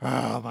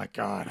 Oh, my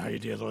God. How you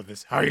dealing with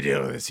this? How you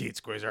dealing with this heat,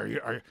 Squeezer? Are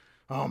you...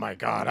 Oh, my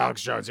God.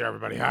 Alex Jones here,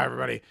 everybody. Hi,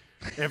 everybody.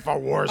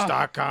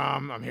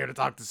 Infowars.com. I'm here to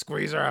talk to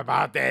Squeezer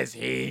about this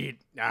heat.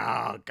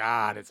 Oh,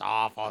 God. It's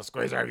awful.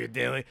 Squeezer,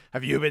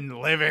 have you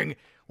been living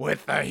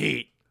with the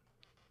heat?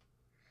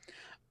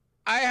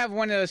 I have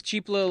one of those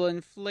cheap little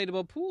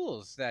inflatable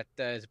pools that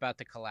is about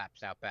to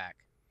collapse out back.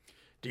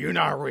 Do you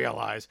not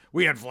realize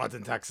we had floods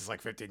in Texas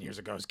like 15 years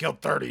ago? It's killed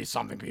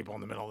 30-something people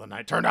in the middle of the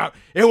night. Turned out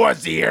it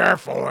was the Air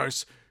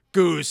Force,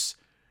 Goose,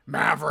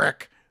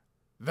 Maverick.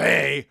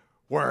 They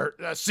were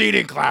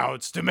seeding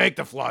clouds to make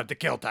the flood to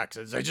kill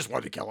Texans. They just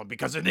wanted to kill them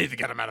because they needed to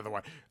get them out of the way.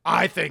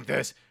 I think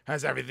this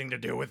has everything to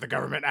do with the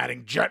government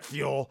adding jet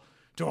fuel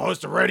to a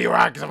host of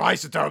radioactive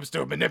isotopes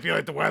to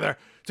manipulate the weather,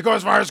 to go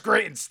as far as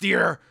create and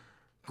steer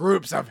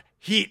groups of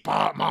heat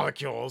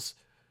molecules.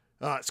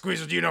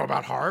 Squeezer, do you know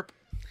about HAARP?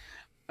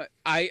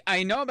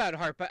 I know about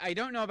HAARP, but I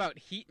don't know about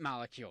heat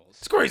molecules.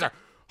 Squeezer,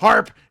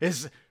 HAARP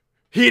is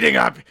heating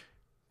up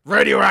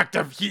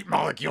radioactive heat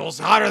molecules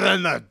hotter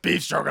than the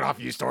beef stroganoff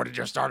you stored in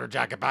your starter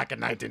jacket back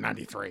in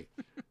 1993.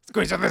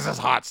 Squeezer, this is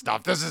hot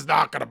stuff. This is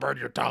not going to burn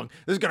your tongue.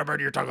 This is going to burn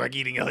your tongue like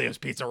eating Ilios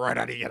pizza right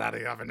out of you get out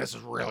of the oven. This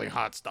is really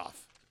hot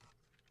stuff.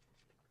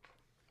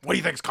 What do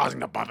you think is causing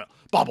the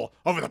bubble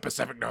over the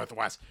Pacific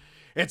Northwest?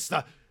 It's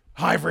the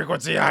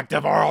high-frequency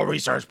active oral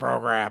research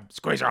program.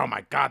 Squeezer, oh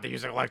my God, they're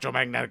using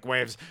electromagnetic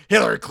waves.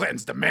 Hillary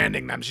Clinton's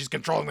demanding them. She's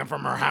controlling them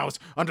from her house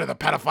under the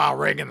pedophile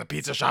ring in the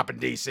pizza shop in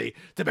D.C.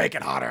 to make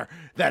it hotter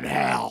than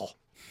hell.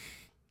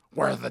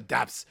 Where the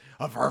depths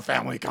of her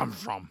family come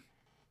from.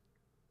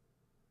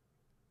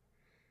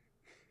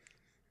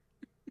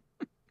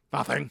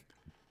 Nothing.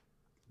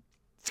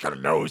 It's gonna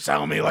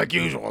no-sell me like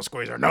usual,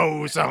 Squeezer.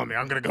 No-sell me.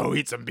 I'm gonna go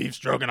eat some beef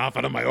stroganoff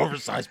out of my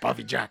oversized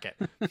puffy jacket.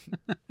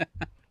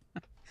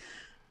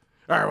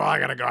 All right, well, I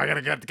gotta go. I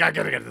gotta get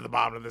to the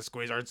bottom of this,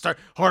 Squeezer.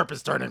 HAARP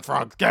is turning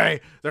frogs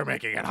gay. They're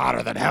making it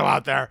hotter than hell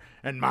out there.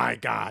 And my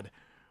God,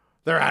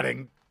 they're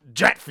adding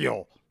jet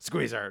fuel,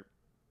 Squeezer.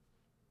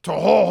 to a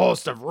whole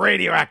host of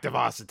radioactive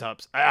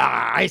isotopes.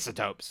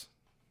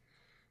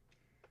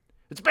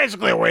 It's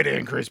basically a way to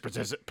increase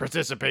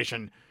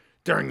participation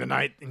during the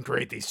night and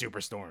create these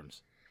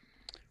superstorms.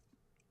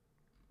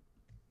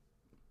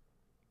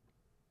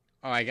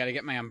 Oh, I gotta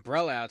get my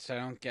umbrella out so I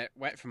don't get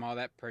wet from all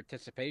that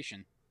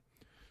participation.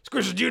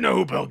 Squisher, do you know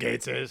who Bill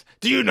Gates is?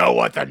 Do you know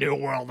what the New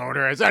World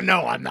Order is? And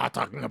no, I'm not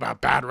talking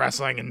about bad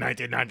wrestling in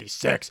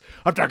 1996.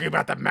 I'm talking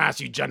about the mass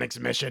eugenics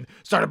mission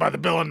started by the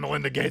Bill and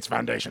Melinda Gates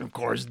Foundation, of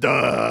course.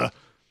 Duh.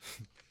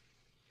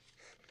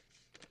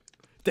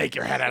 Take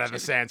your head out of the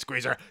sand,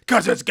 Squeezer,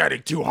 because it's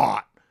getting too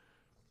hot.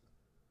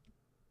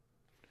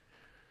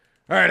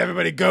 All right,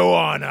 everybody, go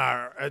on.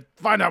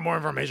 Find out more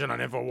information on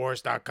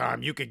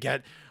Infowars.com. You could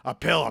get a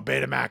pill of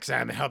Betamax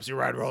M. It helps you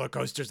ride roller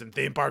coasters and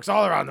theme parks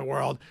all around the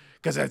world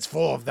because it's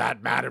full of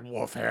that matted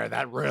wolf hair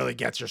that really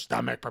gets your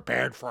stomach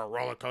prepared for a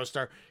roller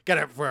coaster. Get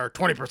it for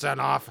 20%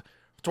 off,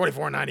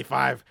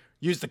 $24.95.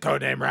 Use the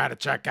code name RAD at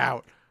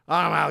checkout.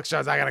 I'm Alex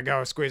Jones. I got to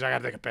go. Squeezer, I got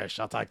to take a piss.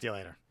 I'll talk to you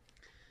later.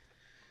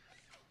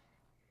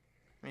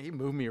 Man, he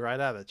moved me right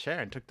out of the chair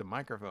and took the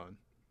microphone.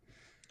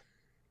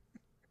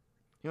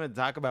 You want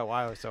to talk about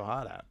why it was so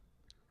hot out?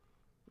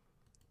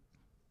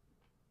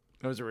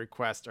 It was a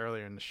request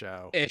earlier in the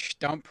show. Ish,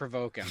 don't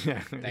provoke him.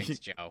 Thanks,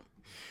 Joe.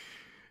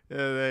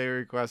 Yeah, they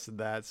requested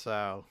that,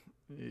 so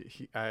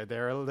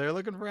they're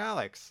looking for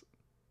Alex.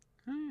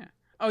 Oh, yeah.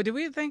 Oh, did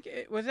we think,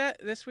 was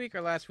that this week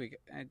or last week?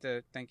 I had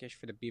to thank Ish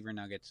for the beaver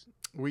nuggets.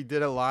 We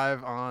did it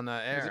live on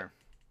air.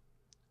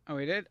 Oh,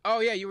 we did? Oh,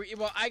 yeah,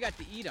 well, I got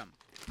to eat them.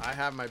 I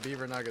have my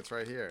beaver nuggets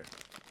right here.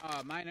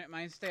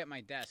 Mine stay at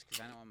my desk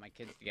because I don't want my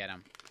kids to get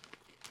them.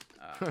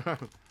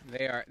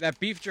 That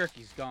beef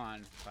jerky's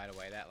gone, by the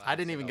way. I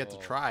didn't even get to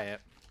try it.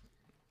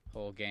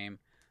 Whole game,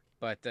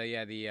 but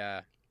yeah,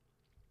 the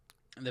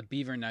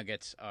beaver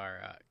nuggets are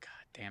god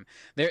damn.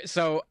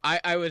 So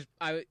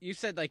you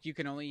said like you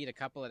can only eat a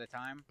couple at a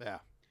time. Yeah.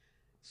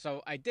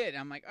 So I did.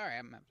 I'm like, all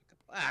right,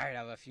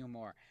 I'll have a few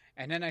more,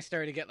 and then I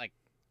started to get like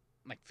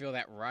feel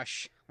that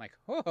rush, like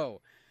whoa,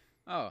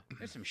 oh,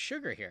 there's some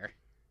sugar here,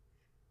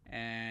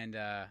 and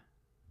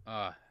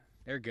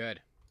they're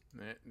good.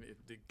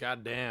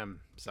 Goddamn,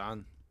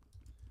 son.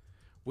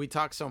 We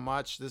talk so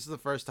much. This is the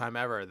first time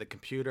ever the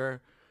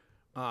computer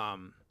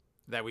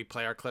that we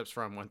play our clips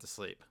from went to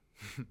sleep.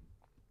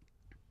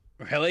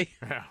 Really?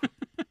 Yeah.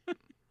 All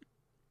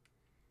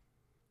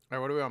right,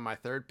 what are we on? My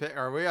third pick?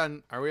 Are we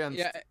on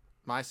yeah,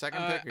 my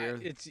second pick? Or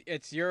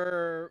it's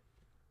your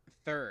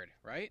third,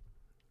 right?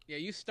 Yeah,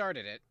 you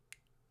started it.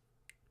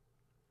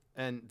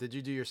 And did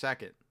you do your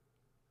second?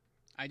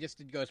 I just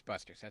did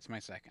Ghostbusters. That's my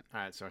second. All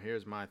right, so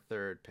here's my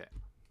third pick.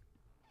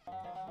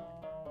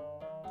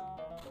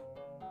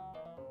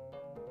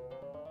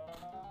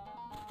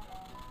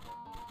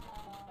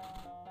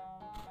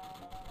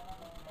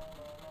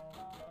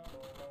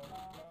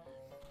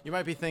 You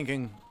might be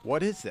thinking,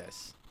 what is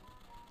this?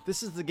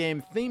 This is the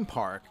game Theme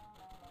Park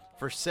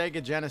for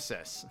Sega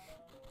Genesis.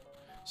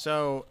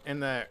 So in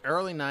the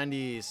early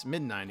 90s,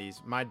 mid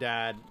 90s, my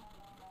dad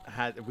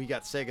we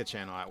got Sega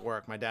Channel at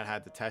work. My dad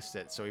had to test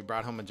it, so he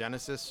brought home a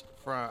Genesis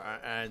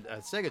and a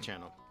Sega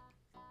Channel.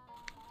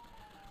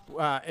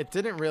 It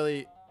didn't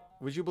really,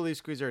 would you believe,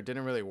 Squeezer, it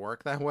didn't really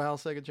work that well,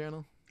 Sega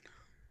Channel?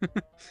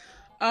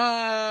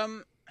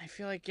 I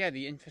feel like, yeah,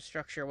 the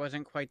infrastructure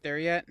wasn't quite there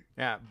yet.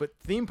 Yeah, but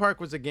Theme Park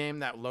was a game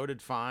that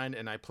loaded fine,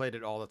 and I played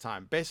it all the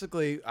time.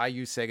 Basically, I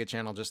used Sega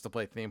Channel just to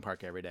play Theme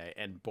Park every day,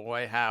 and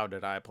boy, how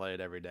did I play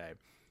it every day.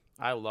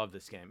 I love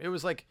this game. It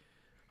was like,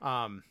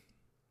 it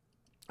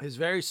was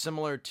very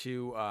similar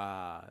to,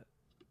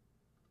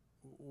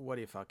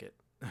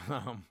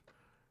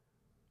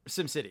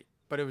 SimCity,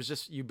 but it was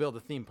just, you build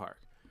a theme park.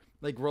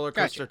 Like Roller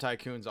Coaster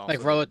Tycoon's also.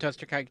 Like Roller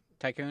Coaster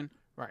Tycoon?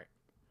 Right.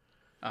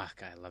 Oh,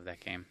 God, I love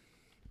that game.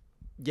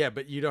 Yeah,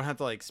 but you don't have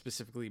to like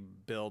specifically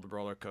build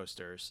roller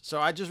coasters. So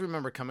I just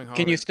remember coming home.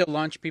 Can you still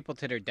launch people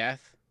to their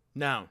death?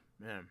 No,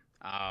 man.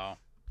 Oh.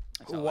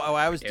 While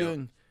I was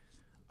doing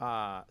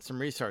some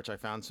research, I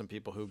found some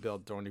people who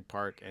build Dorney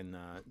Park, and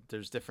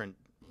there's different.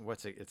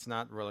 It's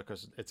not roller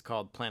coaster. It's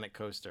called Planet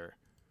Coaster,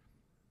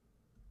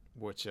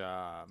 which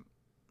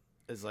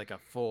is like a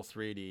full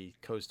 3D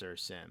coaster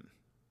sim.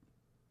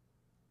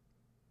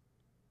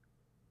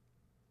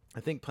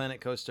 I think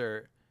Planet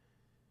Coaster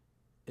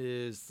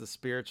is the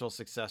spiritual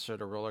successor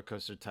to Roller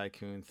Coaster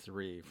Tycoon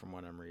 3, from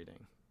what I'm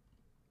reading.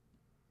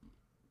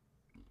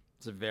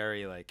 It's a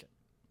very, like,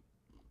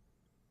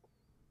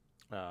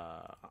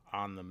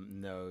 on the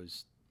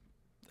nose,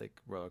 like,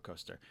 roller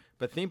coaster.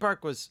 But Theme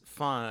Park was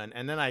fun,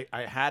 and then I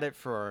had it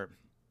for...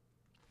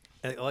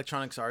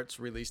 Electronics Arts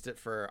released it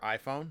for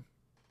iPhone.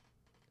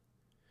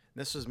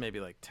 This was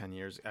maybe, like, 10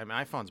 years... I mean,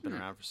 iPhone's been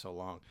around for so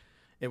long.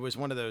 It was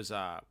one of those,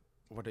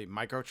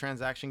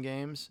 microtransaction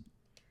games...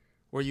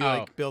 Where you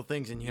like build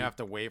things and you have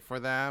to wait for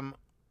them,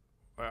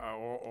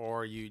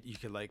 or you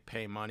could like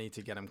pay money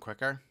to get them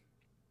quicker.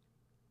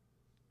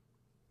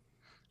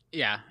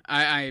 Yeah,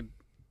 I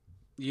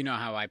you know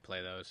how I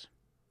play those.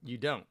 You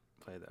don't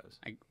play those.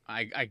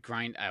 I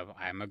grind.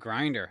 I'm a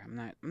grinder.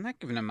 I'm not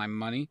giving them my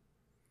money.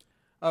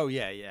 Oh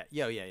yeah.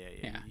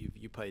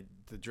 You played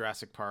the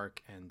Jurassic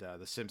Park and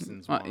the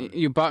Simpsons Well, one.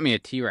 you bought me a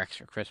T-Rex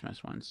for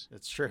Christmas once.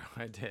 It's true.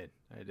 I did.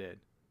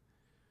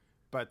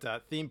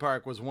 But Theme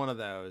Park was one of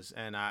those,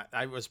 and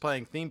I was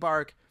playing Theme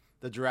Park,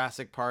 the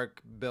Jurassic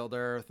Park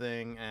builder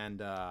thing, and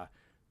the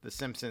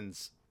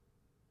Simpsons.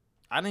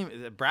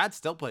 Brad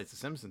still plays the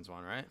Simpsons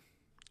one, right?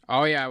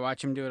 Oh yeah, I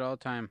watch him do it all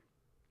the time.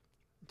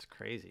 It's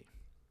crazy.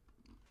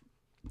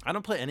 I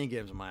don't play any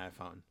games on my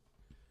iPhone.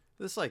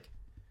 This like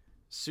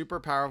super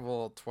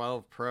powerful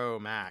 12 Pro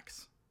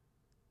Max.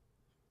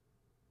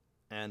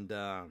 And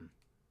I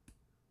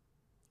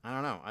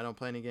don't know. I don't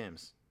play any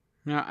games.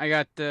 No, I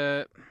got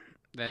that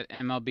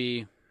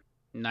MLB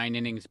 9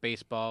 innings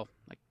baseball.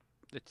 Like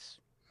it's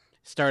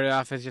started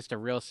off as just a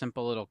real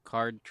simple little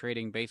card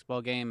trading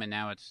baseball game, and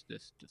now it's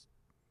just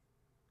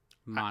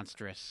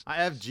monstrous.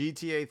 I have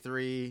GTA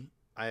 3.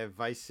 I have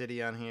Vice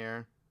City on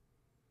here.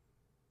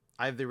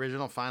 I have the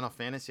original Final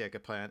Fantasy I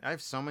could play on. I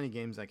have so many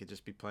games I could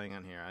just be playing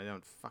on here. I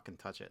don't fucking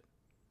touch it.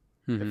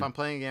 Mm-hmm. If I'm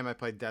playing a game, I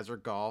play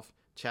Desert Golf,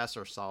 Chess,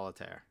 or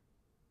Solitaire.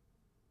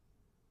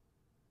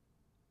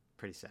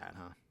 Pretty sad,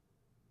 huh?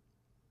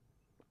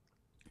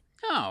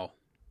 Oh.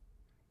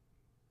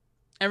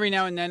 Every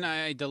now and then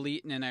I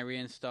delete and then I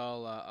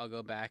reinstall. I'll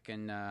go back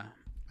and I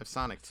have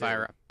Sonic 2.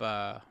 Fire up.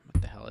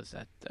 What the hell is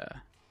that?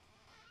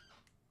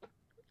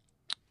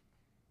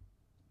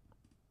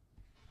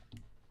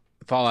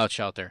 Fallout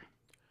Shelter.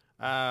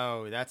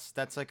 Oh,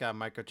 that's like a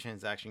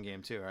microtransaction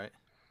game too, right?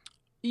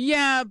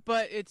 Yeah,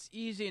 but it's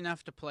easy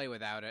enough to play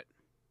without it.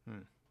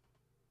 Hmm.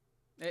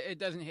 It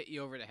doesn't hit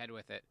you over the head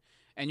with it.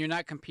 And you're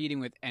not competing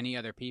with any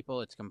other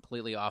people. It's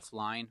completely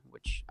offline,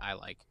 which I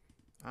like.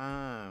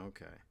 Ah,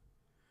 okay.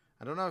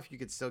 I don't know if you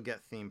could still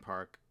get Theme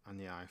Park on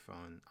the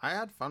iPhone. I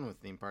had fun with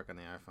Theme Park on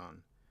the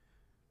iPhone.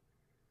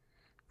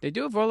 They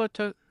do have Roller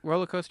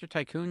Coaster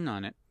Tycoon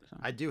on it. So.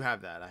 I do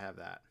have that.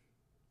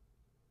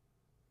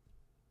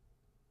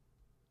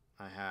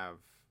 I have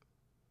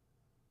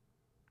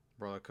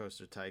Roller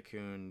Coaster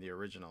Tycoon, the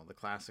original, the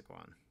classic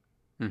one.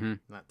 Mm-hmm.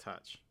 Not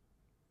Touch.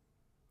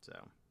 So.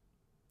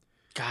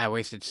 God, I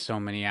wasted so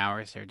many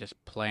hours there just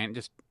playing,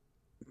 just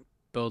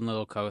building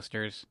little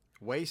coasters.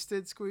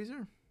 Wasted,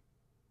 Squeezer?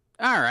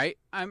 All right.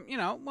 Yeah,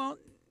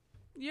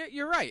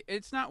 you're right.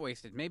 It's not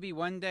wasted. Maybe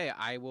one day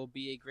I will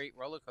be a great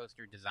roller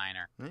coaster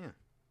designer. Yeah.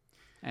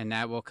 And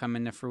that will come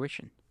into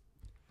fruition.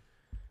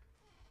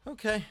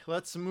 Okay,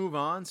 let's move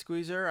on,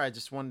 Squeezer. I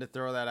just wanted to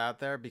throw that out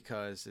there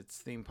because it's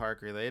theme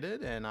park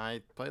related, and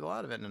I played a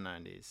lot of it in the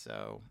 90s.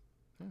 So,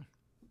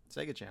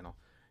 Sega Channel.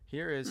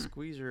 Here is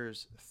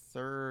Squeezer's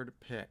third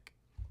pick.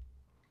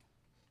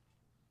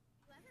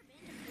 Ever been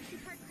to Hershey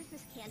Park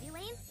Christmas Candy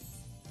Lane?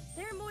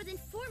 There are more than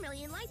 4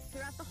 million lights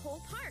throughout the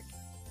whole park.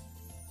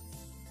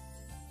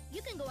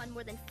 You can go on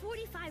more than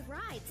 45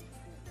 rides,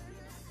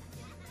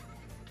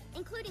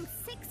 including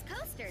 6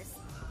 coasters.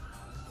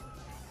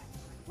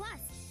 Plus,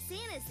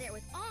 Santa's there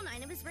with all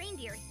 9 of his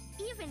reindeer,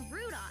 even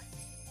Rudolph.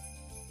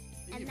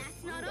 And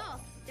that's not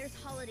all. There's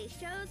holiday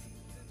shows,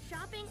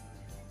 shopping,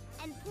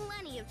 and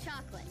plenty of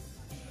chocolate.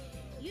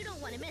 You don't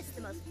want to miss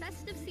the most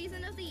festive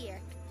season of the year.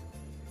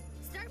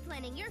 Start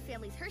planning your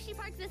family's Hershey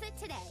Park visit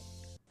today.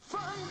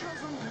 Fun comes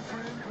from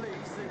different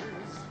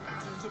places.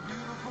 Turns a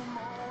beautiful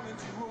morning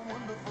to a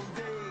wonderful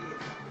day.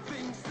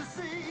 Things to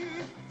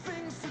see,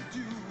 things to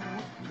do,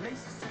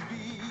 places to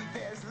be.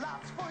 There's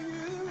lots for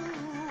you.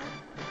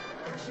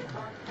 Hershey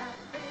Park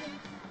Cafe,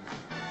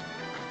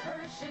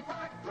 Hershey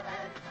Park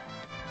Bread.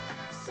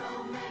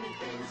 So many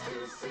things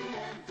to see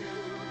and do.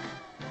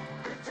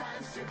 Good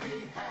times to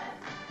be had.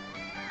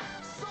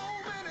 So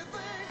many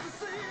things to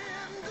see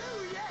and do,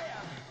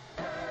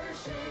 yeah.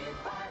 Hershey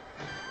Park.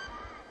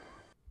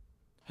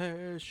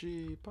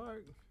 Hershey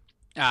Park.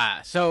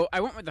 So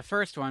I went with the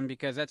first one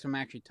because that's what I'm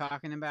actually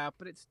talking about,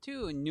 but it's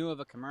too new of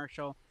a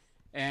commercial,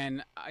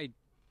 and I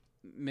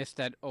missed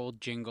that old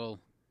jingle.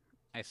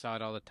 I saw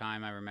it all the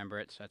time. I remember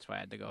it, so that's why I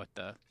had to go with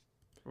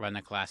run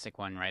the classic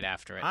one right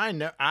after it. I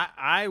know.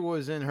 I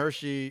was in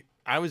Hershey.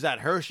 I was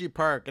at Hershey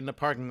Park in the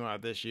parking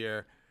lot this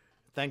year,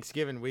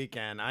 Thanksgiving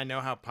weekend. I know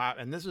how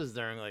and this was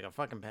during like a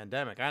fucking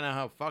pandemic. I know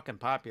how fucking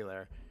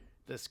popular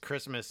this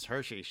Christmas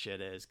Hershey shit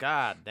is.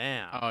 God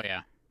damn. Oh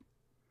yeah.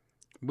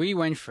 We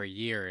went for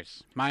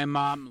years. My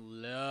mom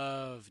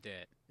loved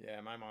it.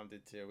 Yeah, my mom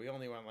did too. We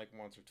only went like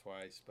once or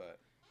twice, but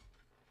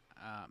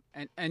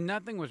and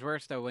nothing was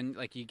worse though when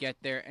like you get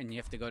there and you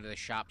have to go to the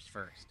shops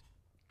first.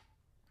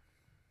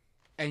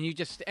 And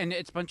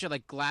it's a bunch of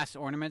like glass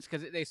ornaments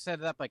because they set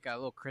it up like a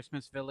little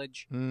Christmas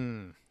village. I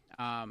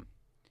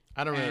don't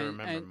really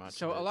remember much.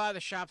 So a lot of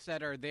the shops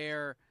that are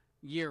there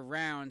year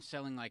round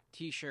selling like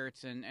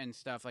T-shirts and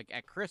stuff, like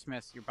at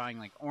Christmas you're buying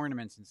like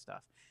ornaments and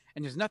stuff.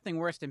 And there's nothing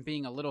worse than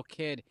being a little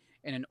kid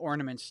in an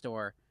ornament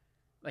store,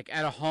 like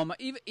at a Hallmark.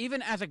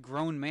 Even as a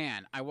grown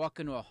man, I walk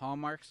into a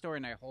Hallmark store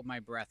and I hold my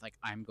breath like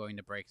I'm going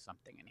to break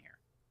something in here.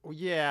 Well,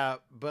 yeah,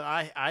 but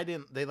I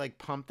didn't. They like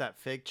pump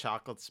that fake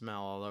chocolate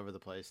smell all over the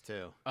place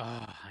too.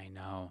 Oh, I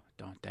know,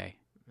 don't they?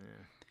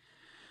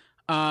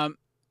 Yeah.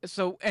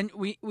 So and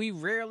we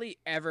rarely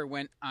ever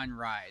went on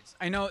rides.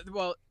 I know.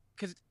 Well,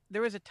 because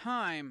there was a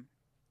time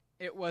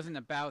it wasn't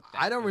about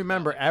that. I don't It was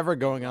remember about, like, ever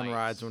going on lights.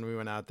 rides when we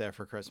went out there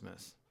for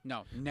Christmas.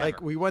 No, never.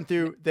 Like we went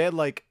through, they had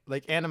like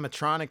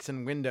animatronics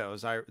and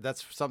windows.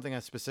 That's something I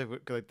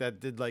specifically like that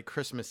did like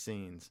Christmas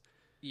scenes.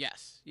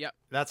 Yes. Yep.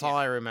 That's all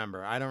I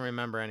remember. I don't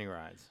remember any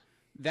rides.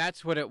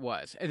 That's what it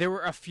was. There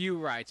were a few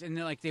rides, and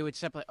then like they would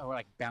separate, or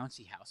like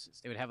bouncy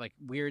houses. They would have like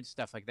weird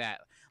stuff like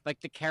that.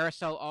 Like the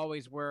carousel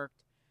always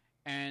worked,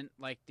 and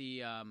like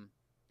the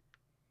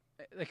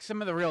like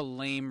some of the real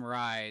lame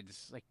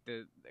rides, like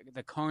the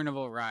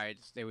carnival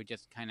rides, they would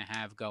just kind of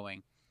have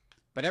going,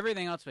 but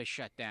everything else was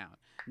shut down.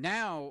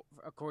 Now,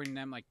 according to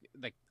them, like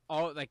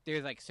all like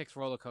there's like 6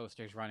 roller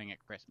coasters running at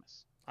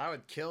Christmas. I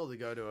would kill to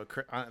go to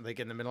like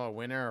in the middle of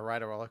winter or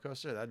ride a roller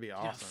coaster. That'd be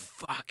awesome.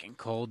 Yeah, fucking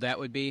cold that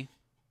would be.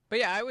 But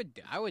yeah, I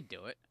would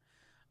do it.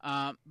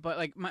 But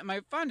like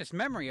my fondest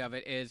memory of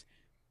it is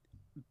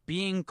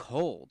being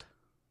cold,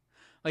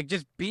 like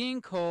just being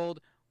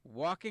cold,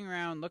 walking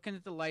around, looking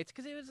at the lights,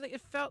 because it was like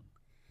it felt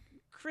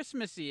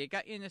Christmassy. It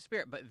got you in the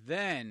spirit. But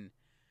then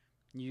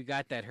you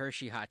got that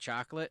Hershey hot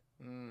chocolate,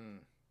 and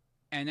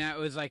that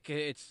was like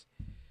it's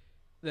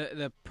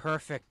the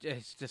perfect.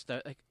 It's just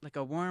like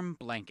a warm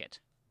blanket.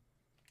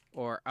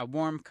 Or a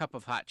warm cup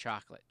of hot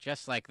chocolate,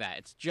 just like that.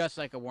 It's just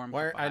like a warm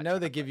cup of hot I know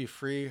chocolate. they give you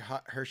free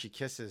Hershey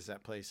Kisses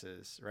at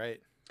places,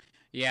 right?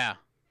 Yeah.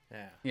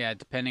 Yeah. Yeah,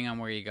 depending on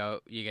where you go,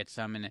 you get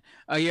some in it.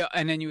 Oh, yeah,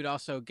 and then you would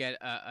also get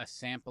a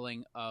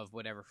sampling of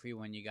whatever free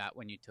one you got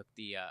when you took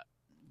the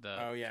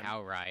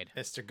cow ride.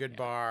 Mr.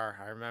 Goodbar.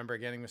 I remember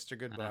getting Mr.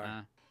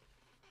 Goodbar.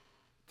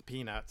 The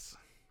peanuts.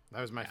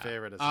 That was my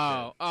favorite as a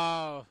kid.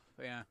 Oh,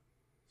 yeah.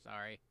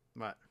 Sorry.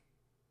 What?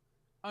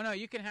 Oh no,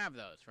 you can have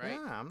those, right?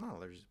 Yeah, I'm not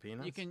allergic to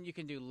peanuts. You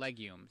can do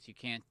legumes. You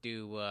can't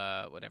do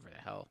whatever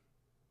the hell.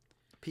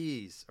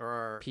 Peas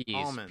or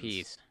almonds.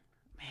 Peas.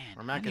 Man,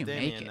 or how do you macadamia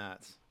make it?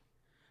 nuts.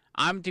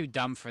 I'm too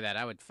dumb for that.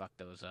 I would fuck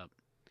those up.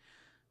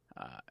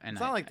 And it's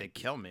not like they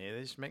kill me.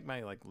 They just make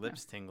my like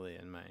lips tingly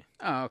and my.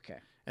 Oh, okay.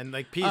 And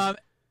like peas,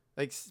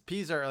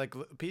 peas are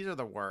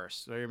the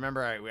worst. I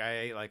remember I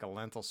ate like a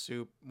lentil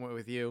soup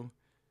with you.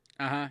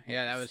 Yeah,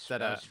 that was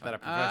fun. A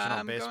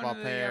professional baseball going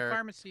to player the,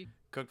 pharmacy.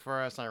 Cooked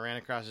for us. And I ran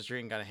across the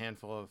street and got a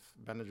handful of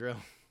Benadryl.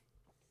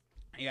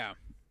 Yeah.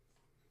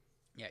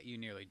 Yeah, you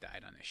nearly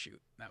died on a shoot.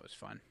 That was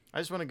fun. I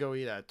just want to go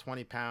eat a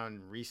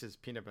 20-pound Reese's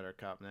peanut butter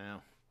cup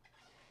now.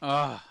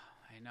 Oh,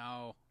 I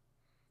know.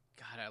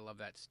 God, I love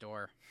that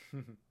store.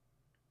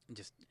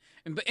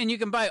 And you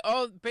can buy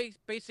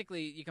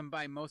basically you can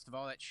buy most of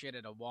all that shit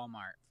at a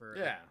Walmart for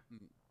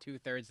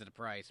 2/3 of the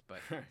price.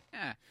 But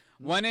yeah,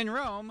 one in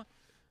Rome.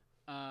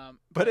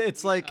 But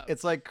it's like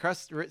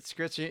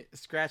scratchy,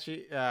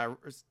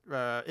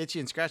 itchy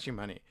and scratchy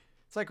money.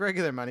 It's like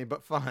regular money,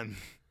 but fun.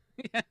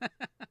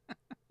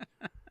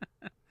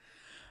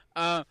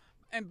 But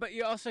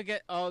you also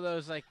get all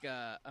those like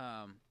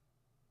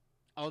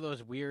all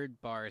those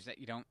weird bars that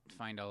you don't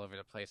find all over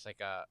the place.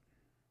 Like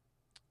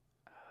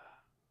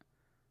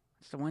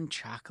it's the one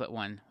chocolate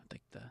one,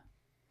 like the.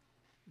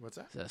 What's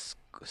that? The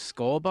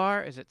Skull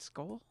bar? Is it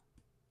Skull?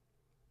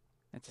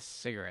 It's a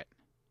cigarette.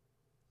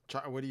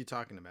 What are you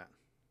talking about?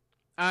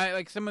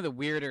 Like some of the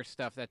weirder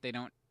stuff that they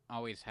don't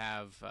always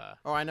have.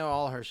 Oh, I know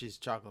all Hershey's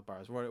chocolate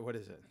bars. What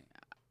is it?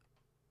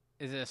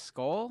 Is it a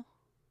Skull?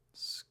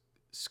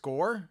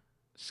 Score?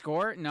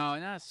 Score? No,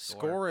 not a Score.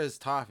 Score is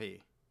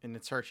toffee, and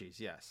it's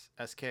Hershey's. Yes,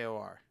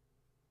 SKOR.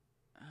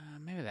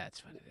 Maybe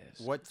that's what it is.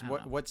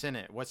 What's in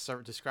it?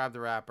 Describe the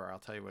wrapper. I'll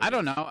tell you what. I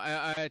don't know.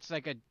 It's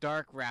like a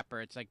dark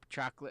wrapper. It's like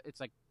chocolate. It's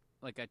like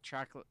a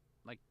chocolate,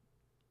 like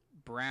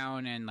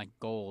brown and like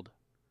gold.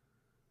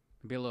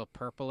 Maybe a little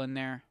purple in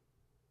there.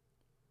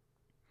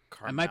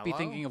 Carmelo? I might be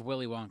thinking of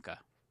Willy Wonka.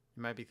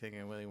 You might be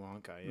thinking of Willy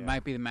Wonka. Yeah. It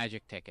might be the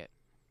magic ticket.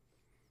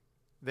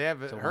 They have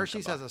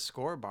Hershey's has a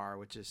Score bar,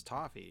 which is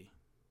toffee.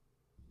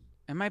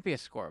 It might be a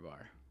Score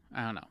bar.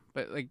 I don't know,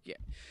 but like yeah,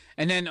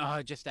 and then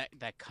just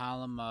that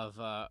column of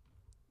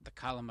the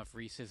column of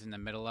Reese's in the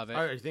middle of it.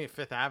 Oh, you think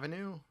Fifth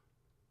Avenue?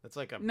 That's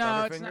like a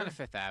no, it's not a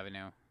Fifth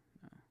Avenue.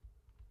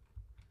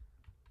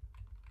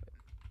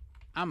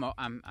 No.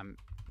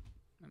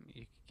 You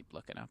can keep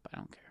looking up. I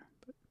don't care.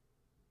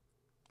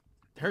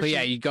 But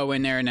yeah, you go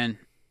in there and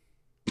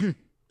then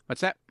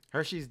what's that?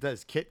 Hershey's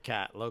does Kit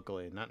Kat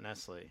locally, not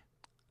Nestle.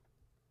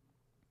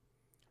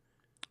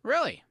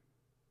 Really?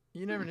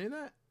 You never knew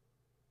that?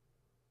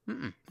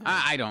 Mm-mm.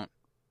 I don't.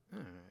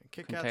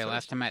 Kit Kat.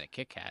 Last time I had a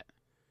Kit Kat.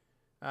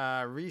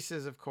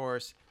 Reese's, of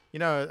course. You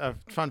know, a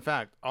fun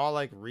fact: all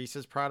like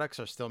Reese's products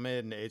are still made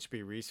in the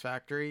HB Reese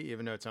factory,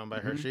 even though it's owned by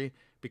Hershey,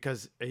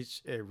 because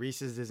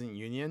Reese's isn't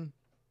union.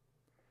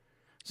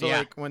 So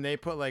like when they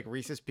put like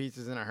Reese's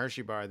Pieces in a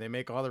Hershey bar, they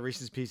make all the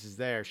Reese's Pieces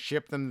there,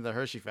 ship them to the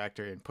Hershey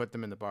factory, and put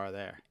them in the bar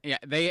there. Yeah,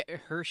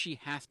 Hershey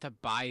has to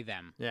buy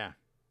them. Yeah.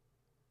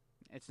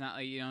 It's not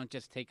like you don't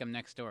just take them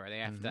next door. They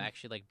have to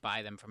actually like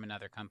buy them from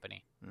another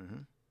company.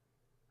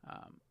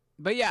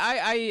 But yeah,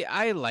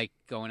 I like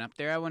going up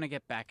there. I want to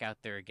get back out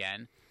there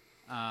again.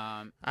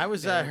 I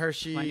was at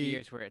Hershey. Plenty of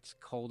years where it's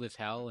cold as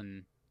hell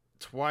and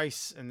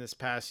twice in this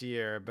past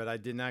year, but I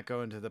did not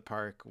go into the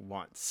park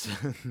once.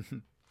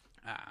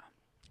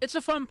 It's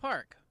a fun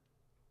park.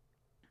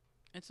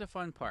 It's a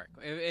fun park.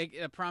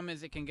 The problem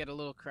is it can get a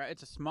little crowded.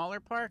 It's a smaller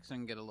park, so it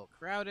can get a little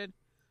crowded.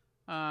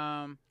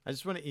 I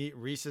just want to eat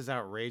Reese's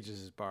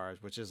Outrageous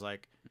bars, which is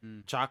like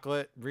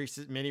chocolate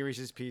Reese's, mini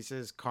Reese's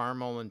Pieces,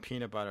 caramel, and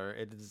peanut butter.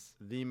 It is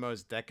the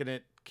most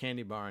decadent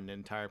candy bar on the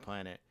entire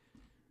planet,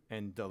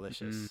 and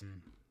delicious.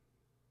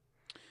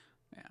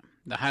 Yeah,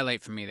 the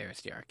highlight for me there is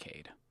the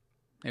arcade.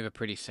 They have a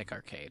pretty sick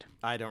arcade.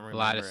 I don't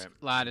remember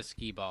a lot of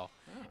skee ball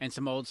and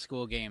some old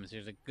school games.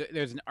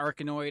 There's an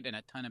Arkanoid and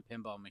a ton of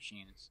pinball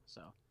machines.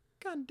 So,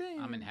 God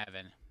damn, I'm in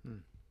heaven.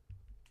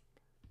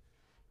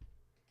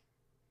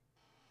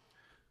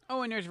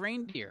 Oh, and there's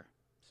reindeer.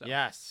 So.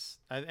 Yes,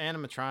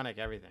 animatronic,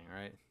 everything,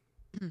 right?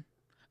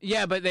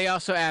 Yeah, but they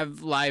also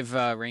have live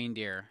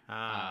reindeer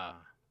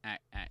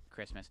at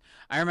Christmas.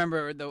 I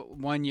remember the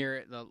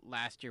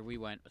last year we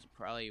went was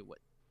probably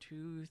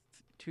two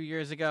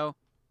years ago.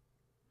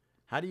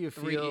 How do you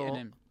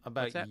feel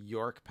about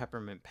York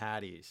peppermint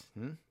patties?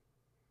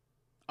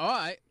 Oh,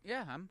 I'm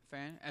a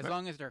fan. As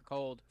long as they're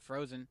cold,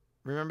 frozen.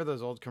 Remember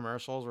those old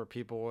commercials where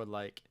people would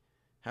like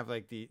have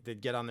like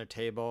they'd get on their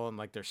table and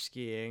like they're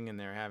skiing and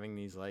they're having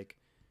these like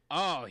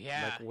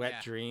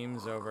wet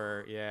dreams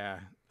over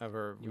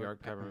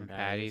York peppermint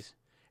patties.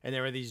 And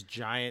there were these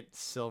giant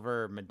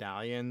silver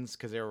medallions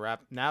because they were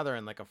wrapped. Now they're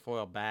in like a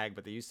foil bag,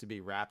 but they used to be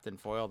wrapped in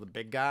foil. The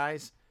big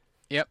guys.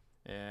 Yep.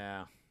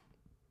 Yeah.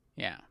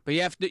 Yeah, but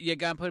you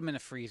gotta put them in the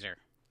freezer.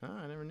 Oh,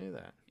 I never knew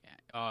that. Yeah.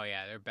 Oh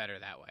yeah, they're better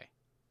that way.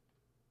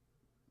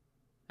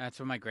 That's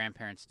what my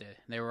grandparents did.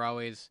 They were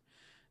always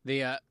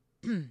the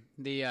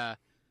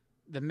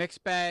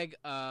mixed bag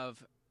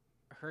of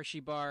Hershey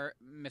bar,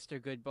 Mr.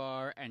 Good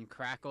bar, and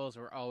crackles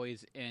were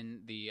always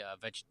in the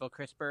vegetable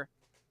crisper,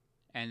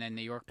 and then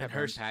the York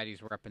peppermint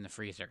patties were up in the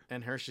freezer.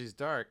 And Hershey's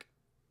Dark.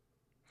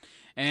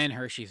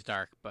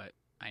 But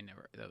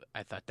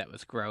I thought that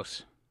was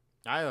gross.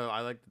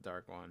 I like the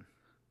dark one.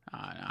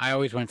 I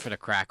always went for the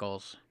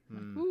crackles.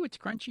 Ooh, it's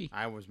crunchy.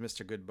 I was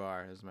Mr. Good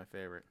bar. It was my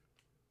favorite.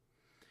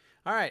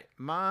 All right,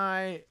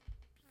 my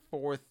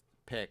fourth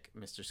pick,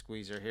 Mr.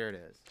 Squeezer. Here it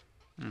is.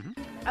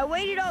 I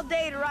waited all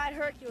day to ride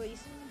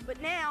Hercules,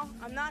 but now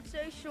I'm not so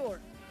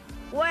sure.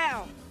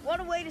 Wow, what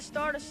a way to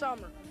start a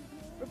summer.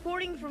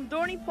 Reporting from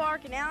Dorney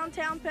Park in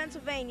Allentown,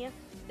 Pennsylvania,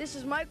 this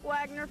is Mike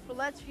Wagner for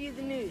Let's View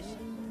the News.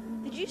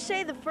 Did you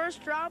say the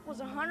first drop was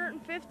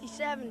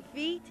 157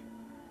 feet?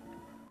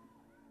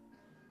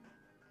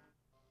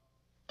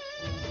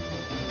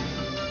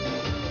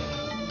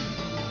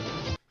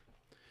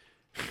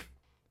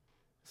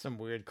 Some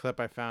weird clip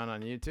I found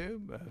on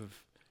YouTube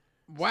of.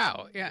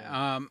 Wow.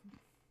 Yeah.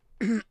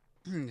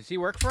 Does he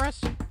work for us?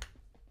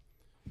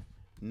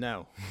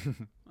 No.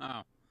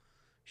 Oh.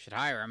 Should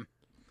hire him.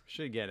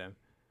 Should get him.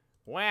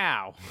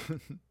 Wow.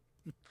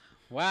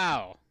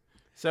 Wow.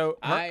 So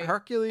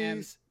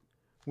Hercules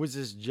was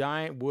this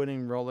giant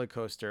wooden roller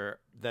coaster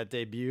that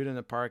debuted in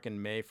the park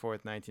in May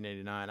 4th,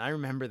 1989. I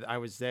remember I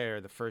was there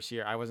the first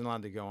year. I wasn't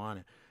allowed to go on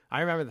it. I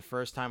remember the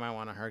first time I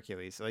went on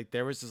Hercules. Like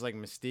there was this like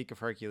mystique of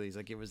Hercules.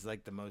 Like it was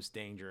like the most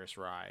dangerous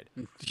ride.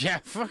 Yeah,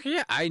 fuck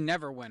yeah. I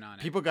never went on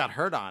it. People got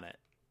hurt on it,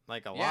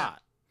 like a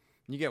lot.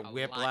 You get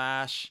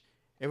whiplash.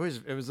 It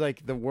was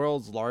like the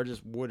world's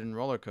largest wooden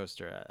roller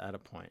coaster at a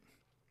point.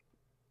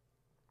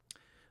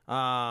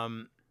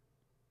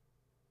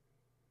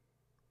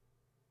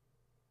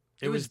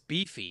 It was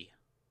beefy.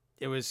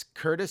 It was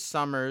Curtis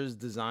Summers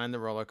designed the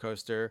roller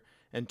coaster,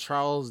 and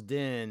Charles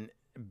Dinn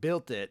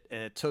built it,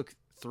 and it took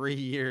 3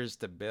 years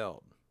to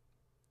build.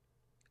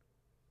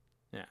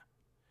 Yeah.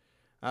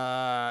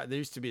 There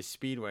used to be a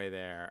speedway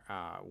there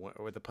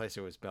with the place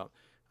it was built.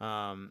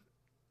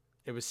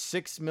 It was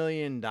 $6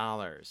 million.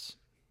 $6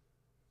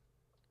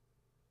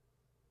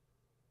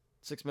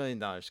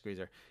 million,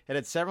 Squeezer. It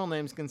had several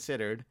names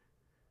considered,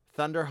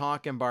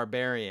 Thunderhawk and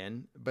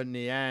Barbarian, but in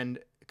the end,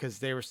 because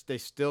they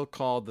still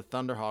called the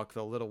Thunderhawk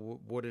the little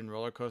wooden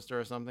roller coaster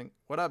or something.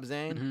 What up,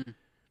 Zane?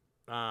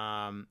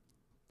 Mm-hmm.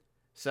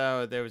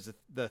 So there was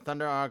the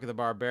Thunderhawk, the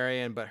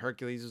Barbarian, but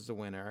Hercules was the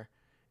winner.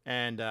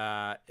 And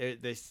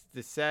they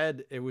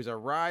said it was a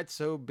ride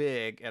so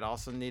big, it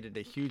also needed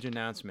a huge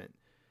announcement.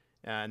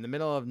 In the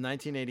middle of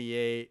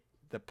 1988,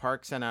 the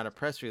park sent out a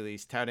press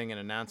release touting an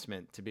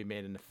announcement to be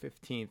made on the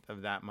 15th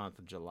of that month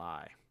of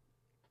July.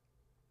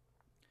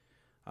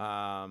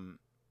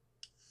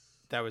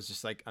 That was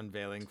just like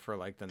unveiling for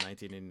like the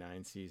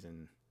 1989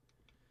 season.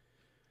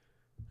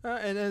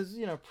 And as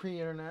you know,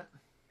 pre-internet.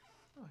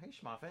 Oh, hey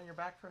Schmuffin, you're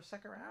back for a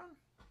second round?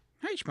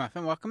 Hey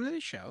Schmuffin, welcome to the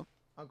show.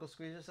 Uncle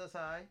Squeezer says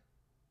hi.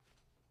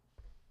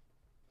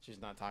 She's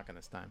not talking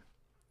this time.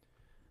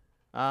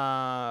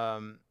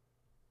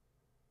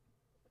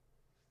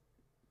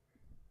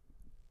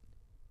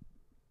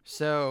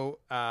 So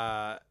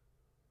I'm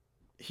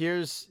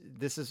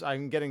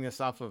getting this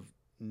off of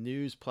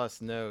News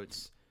Plus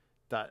Notes.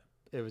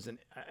 It was an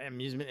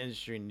amusement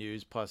industry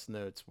News Plus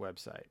Notes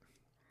website.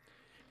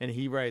 And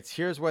he writes,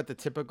 here's what the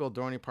typical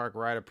Dorney Park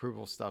ride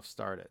approval stuff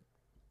started.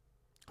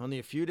 Only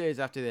a few days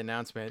after the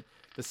announcement,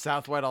 the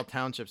South Whitehall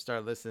Township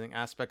started listing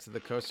aspects of the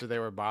coaster they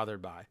were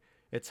bothered by.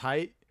 Its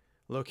height,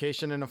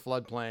 location in a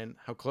floodplain,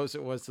 how close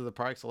it was to the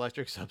park's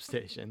electric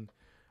substation.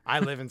 I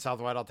live in South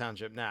Whitehall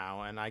Township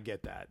now, and I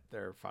get that.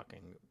 They're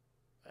fucking...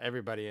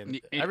 Everybody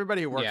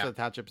who works for the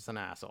township is an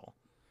asshole.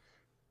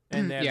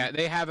 And then, yeah,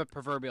 they have a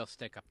proverbial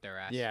stick up their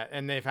ass. Yeah,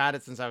 and they've had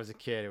it since I was a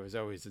kid. It was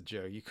always a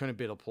joke. You couldn't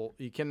build a pool.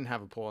 You couldn't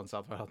have a pool in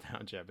South Whitehall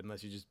Township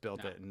unless you just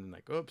built it and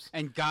like, oops.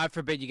 And God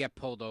forbid you get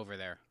pulled over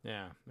there.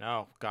 Yeah.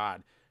 Oh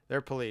God,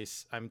 their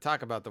police. I'm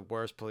talking about the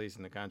worst police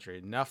in the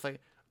country. Nothing.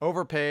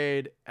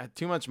 Overpaid. Had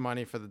too much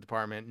money for the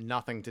department.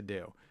 Nothing to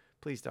do.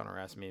 Please don't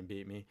arrest me and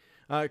beat me.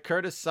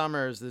 Curtis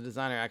Summers, the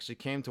designer, actually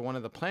came to one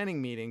of the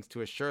planning meetings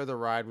to assure the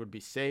ride would be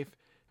safe,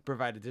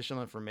 provide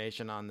additional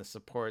information on the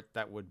support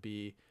that would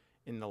be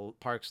in the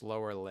park's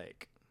lower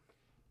lake.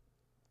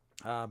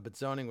 But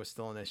zoning was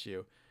still an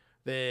issue.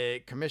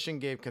 The commission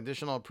gave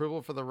conditional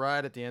approval for the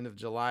ride at the end of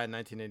July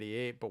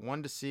 1988, but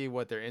wanted to see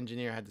what their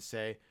engineer had to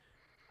say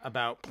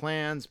about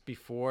plans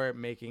before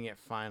making it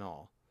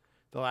final.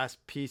 The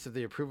last piece of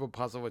the approval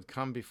puzzle would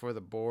come before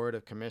the Board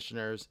of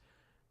Commissioners,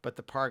 but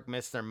the park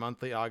missed their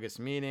monthly August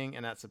meeting,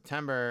 and at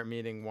September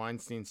meeting,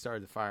 Weinstein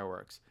started the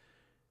fireworks.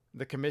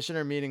 The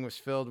commissioner meeting was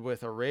filled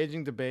with a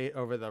raging debate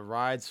over the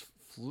ride's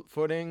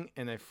footing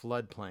in a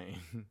floodplain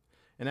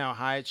and how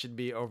high it should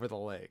be over the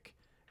lake.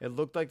 It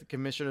looked like the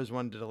commissioners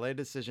wanted to delay the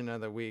decision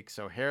another week,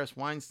 so Harris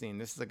Weinstein,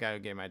 this is the guy who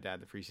gave my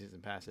dad the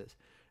preseason passes,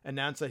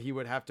 announced that he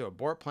would have to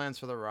abort plans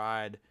for the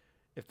ride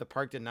if the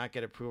park did not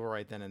get approval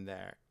right then and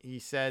there. He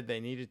said they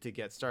needed to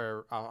get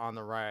started on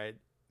the ride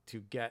to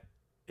get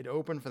it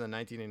open for the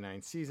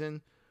 1989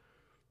 season.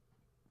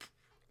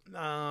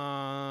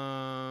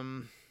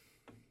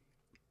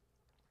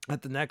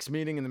 At the next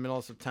meeting in the middle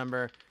of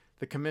September,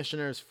 the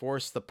commissioners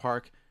forced the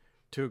park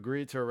to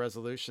agree to a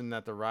resolution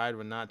that the ride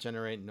would not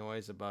generate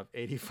noise above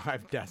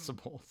 85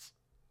 decibels.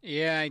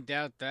 Yeah, I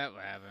doubt that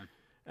would happen.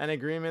 An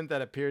agreement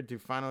that appeared to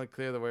finally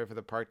clear the way for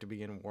the park to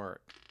begin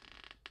work.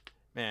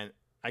 Man,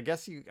 I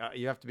guess you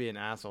have to be an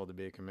asshole to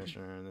be a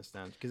commissioner in this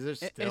town, because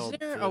there's still... Is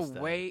there a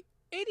way...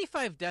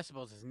 85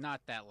 decibels is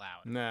not that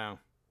loud. No.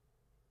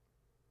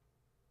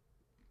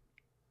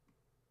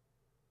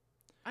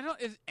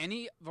 Is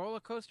any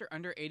roller coaster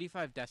under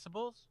 85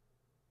 decibels?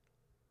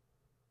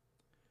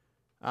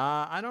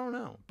 I don't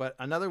know, but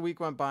another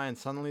week went by and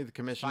suddenly the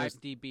commissioners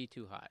 5 dB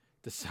too high.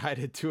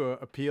 Decided to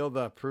appeal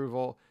the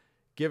approval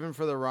given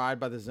for the ride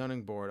by the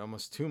zoning board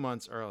almost 2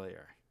 months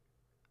earlier.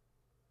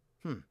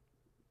 Man.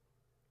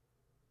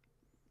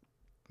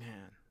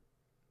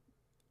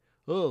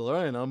 Oh,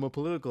 Lorraine, I'm a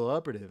political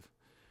operative.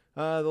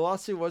 The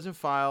lawsuit wasn't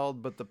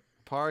filed, but the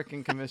park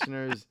and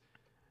commissioners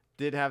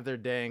did have their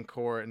day in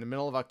court. In the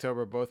middle of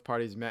October, both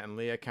parties met in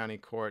Lehigh County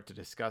Court to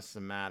discuss the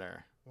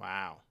matter.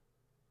 Wow.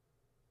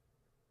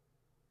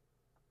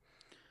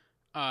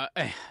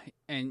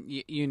 And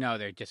you know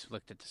they just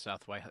looked at the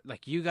South White,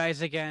 like, you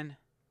guys again.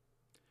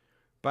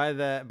 By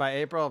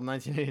April of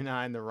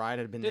 1989, the ride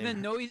had been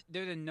named...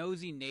 They're the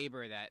nosy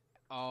neighbor that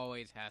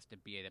always has to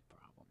be the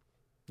problem.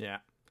 Yeah.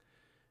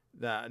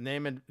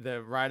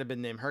 The ride had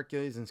been named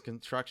Hercules, and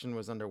construction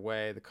was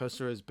underway. The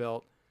coaster was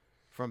built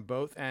from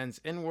both ends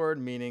inward,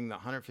 meaning the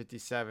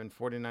 157,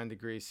 49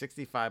 degrees,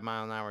 65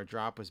 mile an hour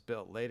drop was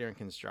built later in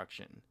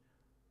construction.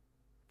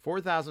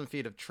 4,000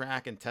 feet of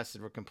track and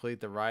tested were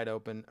complete. The ride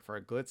opened for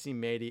a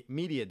glitzy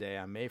media day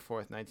on May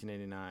 4th,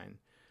 1989.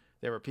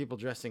 There were people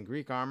dressed in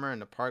Greek armor,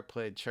 and the park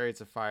played Chariots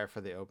of Fire for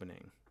the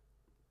opening.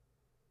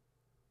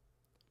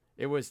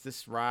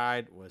 This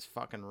ride was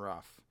fucking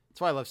rough. That's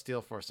why I love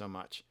Steel Force so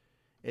much.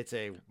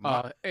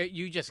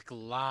 You just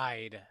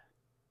glide.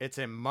 It's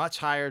a much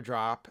higher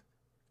drop.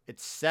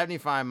 It's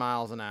 75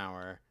 miles an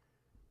hour,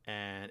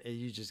 and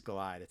you just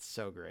glide. It's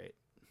so great.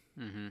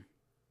 Mm-hmm.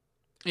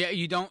 Yeah,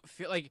 you don't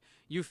feel like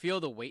you feel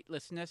the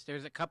weightlessness.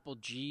 There's a couple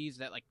G's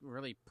that like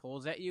really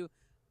pulls at you,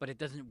 but it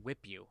doesn't whip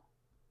you.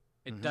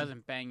 It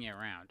doesn't bang you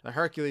around. The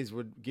Hercules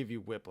would give you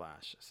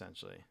whiplash,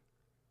 essentially.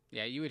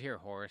 Yeah, you would hear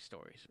horror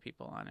stories of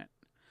people on it.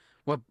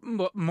 What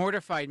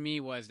mortified me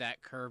was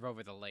that curve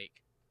over the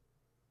lake.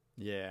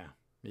 Yeah,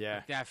 yeah.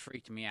 Like, that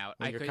freaked me out.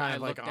 You're kind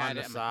of like on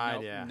the side,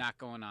 nope, yeah. Not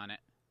going on it.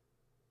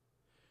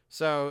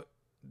 So,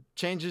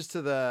 changes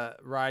to the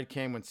ride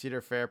came when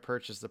Cedar Fair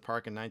purchased the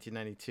park in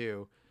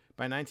 1992.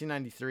 By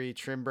 1993,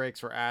 trim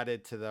brakes were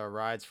added to the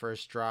ride's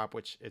first drop,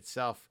 which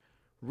itself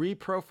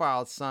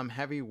reprofiled. Some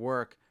heavy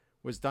work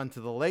was done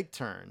to the lake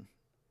turn.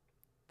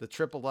 The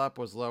triple up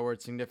was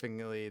lowered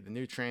significantly. The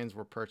new trains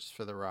were purchased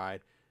for the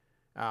ride.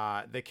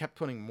 They kept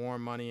putting more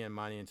money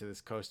into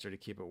this coaster to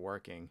keep it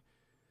working.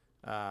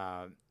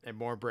 And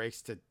more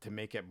brakes to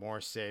make it more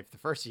safe. The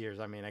first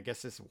years, I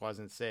guess this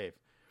wasn't safe.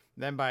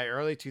 Then by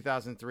early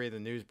 2003, the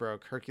news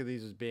broke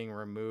Hercules was being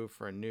removed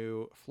for a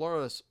new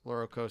floorless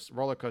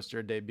roller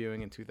coaster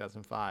debuting in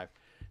 2005.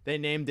 They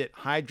named it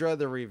Hydra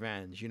the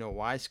Revenge. You know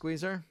why,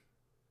 Squeezer?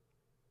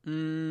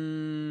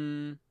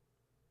 Because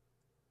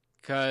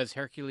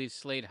Hercules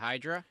slayed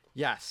Hydra?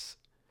 Yes.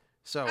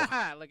 So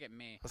look at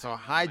me. So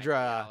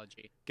Hydra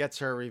gets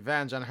her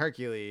revenge on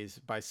Hercules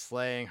by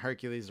slaying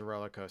Hercules the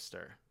roller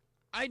coaster.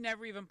 I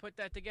never even put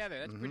that together.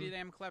 That's pretty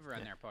damn clever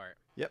on their part.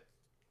 Yep.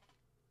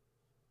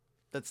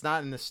 That's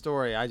not in the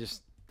story.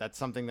 That's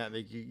something that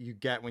you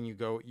get when you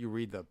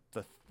read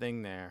the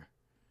thing there.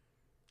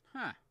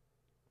 Huh.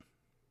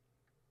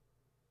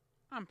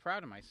 I'm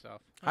proud of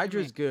myself.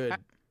 Hydra's good.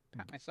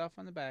 Pat myself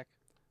on the back.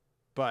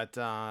 But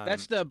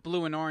that's the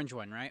blue and orange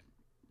one, right?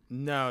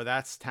 No,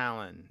 that's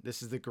Talon.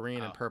 This is the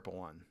green and purple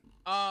one.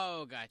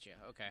 Oh, gotcha.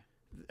 Okay.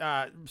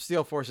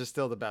 Steel Force is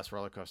still the best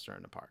roller coaster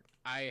in the park.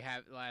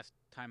 Last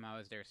time I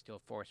was there,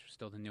 Steel Force was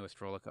still the newest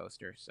roller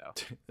coaster. So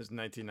it was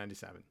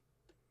 1997.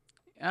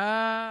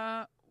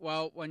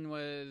 Well, when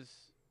was?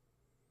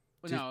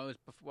 Well, no, it was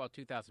before. Well,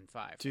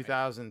 2005.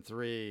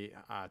 2003,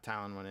 right?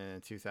 Talon went in.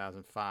 In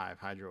 2005,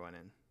 Hydra went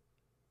in.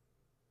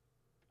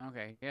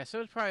 Okay, yeah, so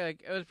it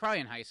was probably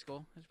in high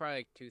school. It was probably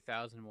like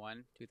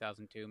 2001,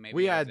 2002, maybe.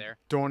 We had there.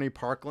 Dorney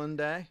Parkland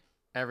Day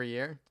every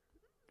year.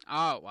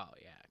 Oh well,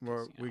 yeah.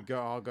 Where we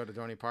all go to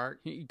Dorney Park.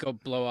 You go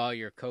blow all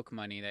your Coke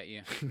money that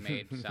you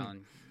made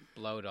selling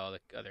blow to all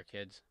the other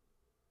kids.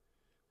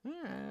 All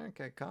right,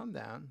 okay, calm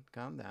down.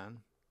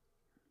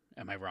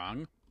 Am I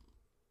wrong?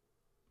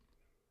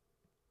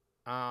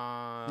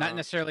 Not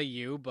necessarily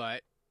you,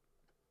 but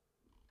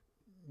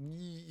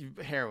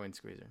heroin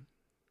squeezer.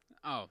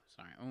 Oh,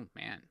 sorry. Oh,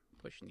 man.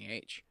 Pushing the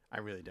H. I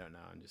really don't know.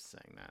 I'm just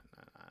saying that.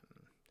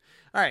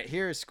 All right,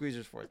 here is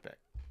Squeezer's fourth pick.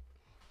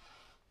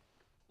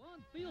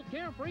 Feel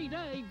carefree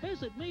day,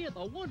 visit me at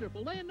the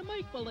wonderful land of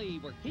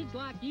make-believe, where kids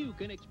like you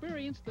can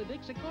experience the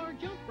Dixie Car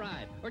Jump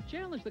Ride, or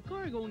challenge the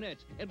cargo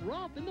nets and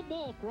romp in the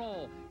ball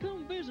crawl.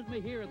 Come visit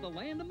me here at the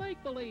land of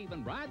make-believe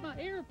and ride my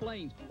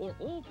airplanes or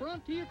old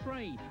Frontier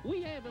train.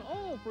 We have it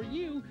all for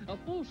you, a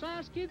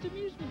full-size kids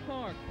amusement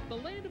park. The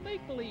land of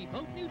make-believe,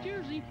 Hope, New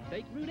Jersey.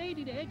 Take Route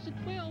 80 to exit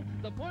 12.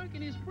 The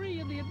parking is free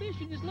and the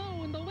admission is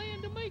low in the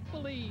land of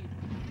make-believe.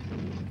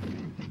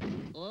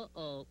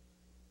 Uh-oh.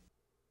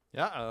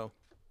 Uh-oh.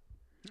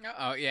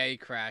 Oh yeah, he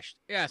crashed.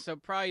 Yeah, so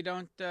probably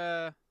don't get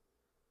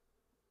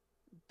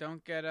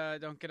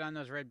on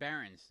those Red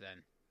Barons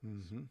then.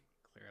 Mm-hmm.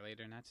 Clearly,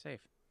 they're not safe.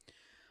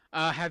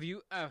 Have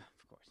you? Of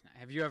course not.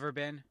 Have you ever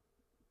been?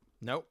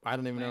 Nope, I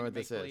don't even know what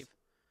this is.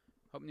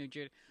 Hope, New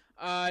Jersey.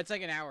 It's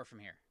like an hour from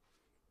here.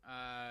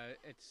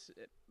 It's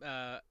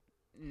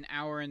an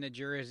hour in the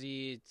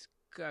Jersey. It's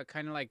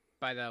kind of like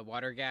by the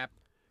Water Gap.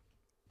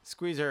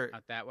 Squeezer.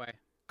 Out that way.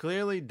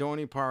 Clearly,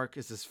 Dorney Park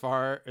is as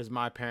far as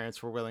my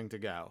parents were willing to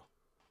go.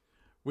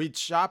 We'd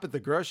shop at the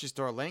grocery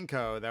store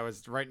Laneco that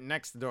was right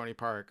next to Dorney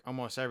Park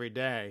almost every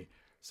day.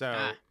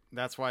 So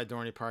that's why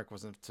Dorney Park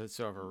wasn't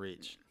so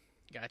overreach.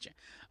 Gotcha.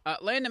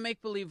 Land of Make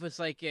Believe was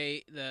like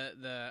the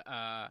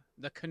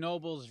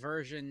Knoebels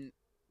version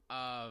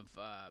of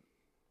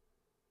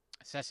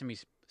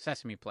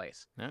Sesame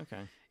Place.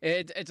 Okay.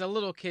 It's a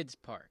little kids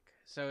park,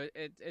 so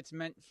it's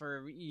meant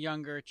for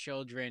younger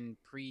children,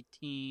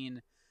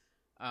 preteen,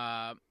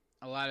 a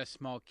lot of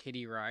small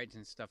kiddie rides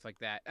and stuff like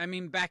that. I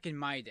mean, back in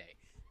my day.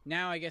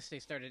 Now I guess they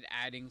started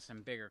adding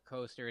some bigger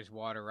coasters,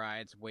 water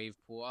rides, wave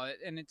pool,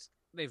 and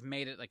they've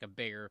made it like a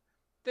bigger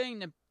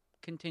thing to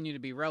continue to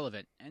be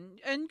relevant,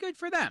 and good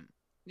for them.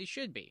 They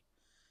should be.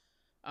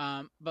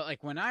 But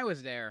like when I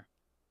was there,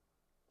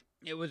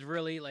 it was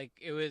really like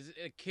it was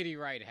a kiddie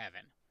ride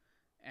heaven,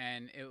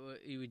 and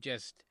you would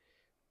just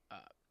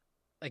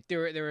like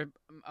there were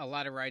a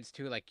lot of rides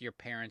too, like your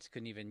parents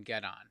couldn't even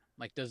get on.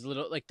 Like those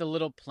little, like the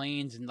little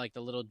planes and like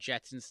the little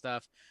jets and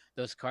stuff.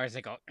 Those cars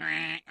that go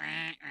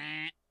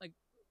like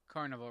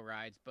carnival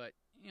rides, but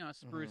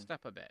spruced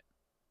up a bit.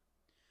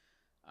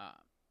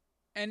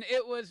 And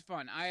it was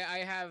fun. I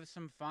have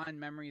some fond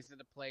memories of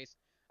the place.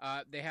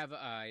 They have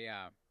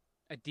a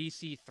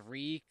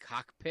DC-3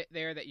 cockpit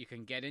there that you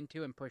can get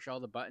into and push all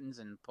the buttons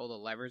and pull the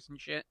levers and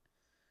shit.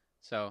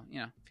 So,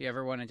 if you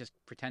ever want to just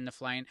pretend to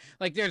fly in,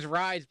 like there's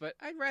rides, but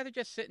I'd rather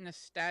just sit in a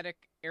static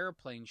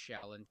airplane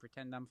shell and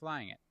pretend I'm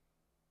flying it.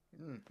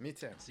 Me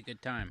too. It's a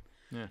good time.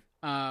 Yeah.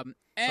 And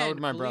so would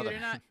my brother. It or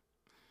not,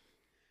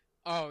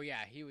 oh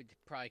yeah, he would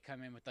probably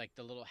come in with like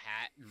the little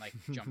hat and like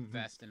jump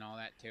vest and all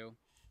that too.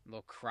 A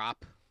little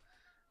crop.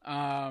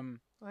 Hi,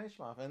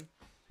 Schmuffin.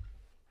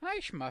 Hi,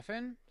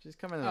 Schmuffin. She's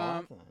coming in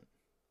often.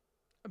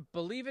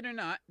 Believe it or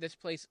not, this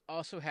place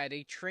also had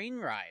a train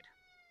ride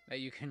that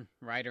you can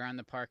ride around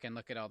the park and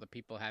look at all the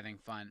people having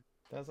fun.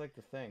 That's like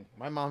the thing.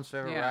 My mom's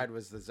favorite ride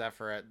was the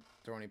Zephyr at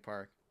Dorney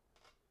Park.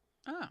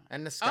 Oh.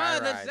 And the Sky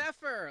Ride. The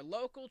Zephyr.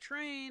 Local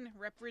train.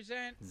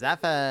 Represent.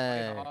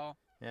 Zephyr.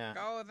 Yeah.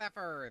 Go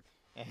Zephyr.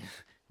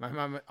 My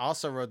mom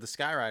also rode the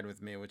Sky Ride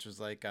with me, which was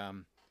like a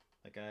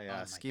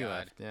ski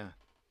lift. Yeah.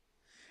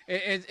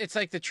 It's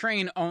like the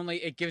train, only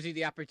it gives you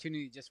the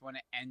opportunity to just want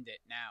to end it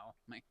now.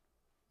 Like,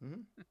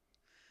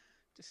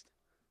 just.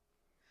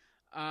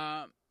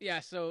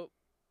 Yeah, so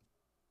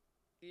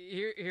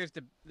here's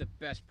the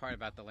best part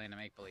about the Land of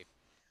Make Believe.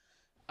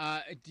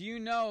 Do you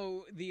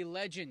know the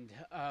legend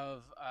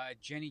of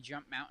Jenny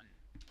Jump Mountain?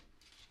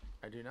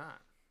 I do not.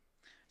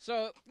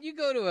 So you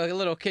go to a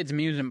little kids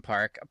amusement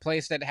park, a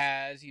place that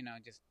has,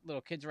 just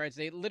little kids rides.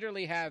 They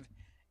literally have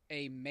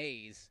a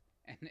maze,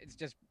 and it's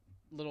just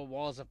little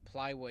walls of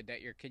plywood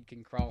that your kid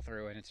can crawl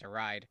through, and it's a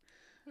ride.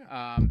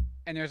 And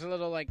there's a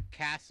little like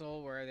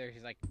castle where there's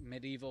like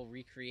medieval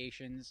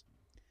recreations.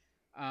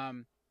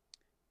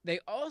 They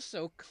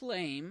also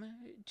claim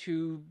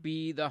to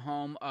be the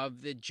home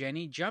of the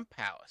Jenny Jump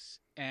House,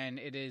 and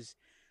it is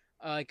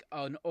like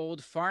an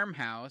old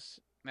farmhouse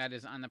that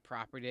is on the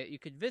property that you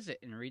could visit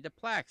and read the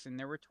plaques, and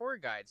there were tour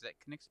guides that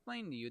can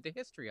explain to you the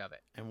history of it.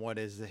 And what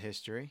is the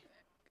history?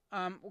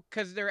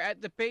 Because they're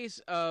at the base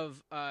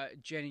of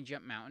Jenny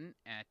Jump Mountain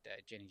at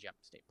Jenny Jump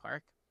State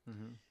Park.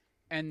 Mm-hmm.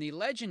 And the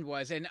legend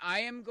was, and I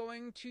am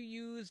going to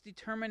use the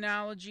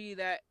terminology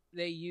that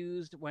they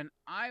used when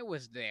I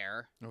was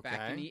there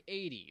back in the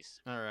 80s.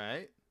 All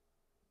right.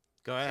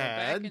 Go So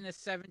ahead. back in the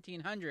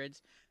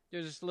 1700s,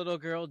 there's this little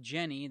girl,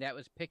 Jenny, that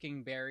was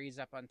picking berries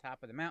up on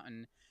top of the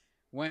mountain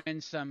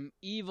when some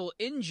evil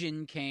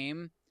Injun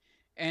came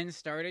and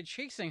started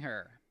chasing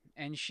her.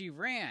 And she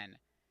ran.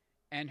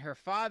 And her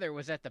father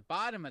was at the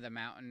bottom of the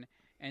mountain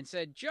and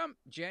said, "Jump,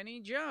 Jenny,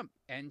 jump."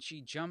 And she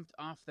jumped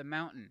off the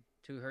mountain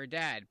to her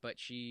dad, but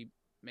she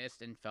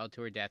missed and fell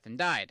to her death and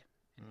died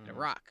into the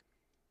rock.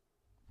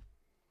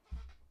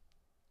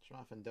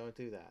 Schmuffin, don't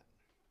do that.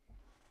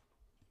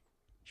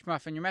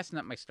 Schmuffin, you're messing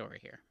up my story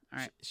here. All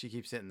right. She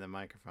keeps hitting the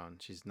microphone.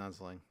 She's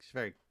nuzzling. She's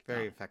very,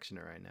 very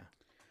affectionate right now.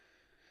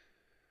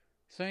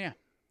 So yeah,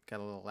 got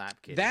a little lap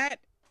kitty.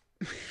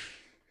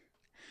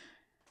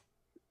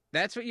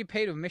 That's what you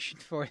paid admission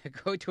for, to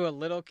go to a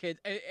little kid,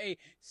 a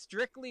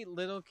strictly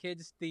little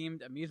kids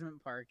themed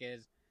amusement park.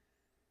 Is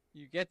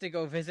you get to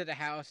go visit a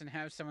house and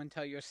have someone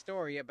tell you a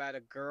story about a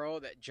girl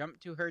that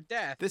jumped to her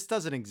death. This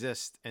doesn't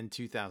exist in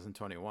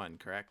 2021,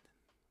 correct?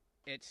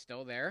 It's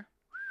still there.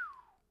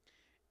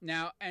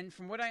 Now, and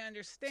from what I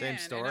understand, same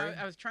story.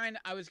 And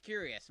I was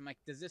curious. I'm like,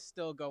 does this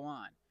still go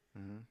on?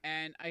 Mm-hmm.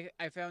 And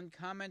I found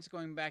comments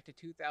going back to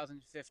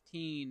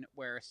 2015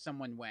 where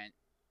someone went,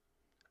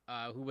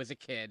 who was a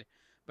kid,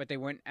 but they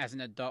went as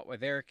an adult with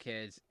their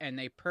kids, and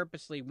they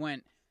purposely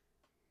went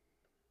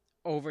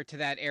over to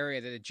that area,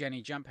 to the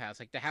Jenny Jump House.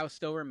 Like, the house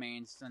still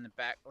remains in the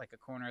back, like a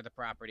corner of the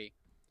property.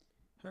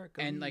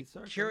 And like,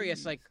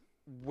 curious, like,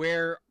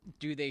 where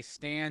do they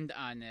stand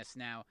on this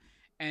now?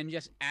 And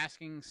just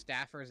asking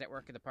staffers that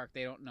work at the park,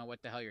 they don't know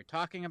what the hell you're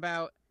talking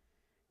about.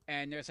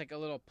 And there's like a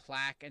little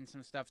plaque and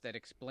some stuff that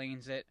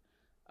explains it.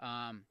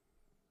 I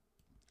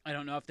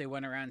don't know if they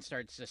went around and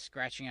started just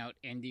scratching out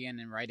Indian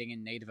and writing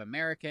in Native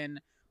American,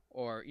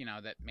 or,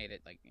 that made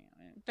it like,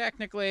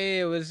 technically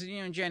it was,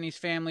 Jenny's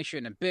family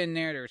shouldn't have been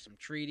there. There were some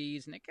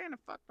treaties and they kind of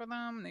fucked with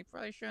them, and they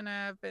probably shouldn't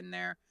have been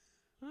there.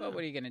 But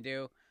what are you going to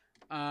do?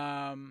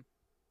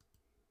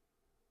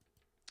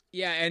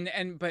 Yeah,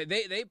 but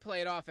they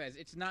play it off as,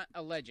 it's not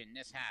a legend.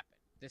 This happened.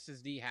 This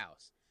is the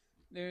house.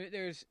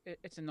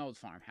 It's an old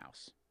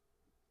farmhouse.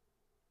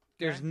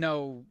 There's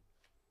no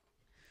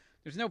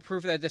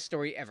proof that this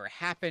story ever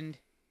happened.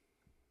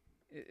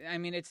 I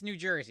mean, it's New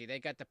Jersey. They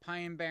got the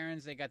Pine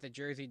Barrens. They got the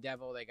Jersey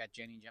Devil. They got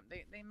Jenny Jump.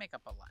 They make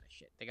up a lot of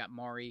shit. They got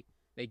Maury.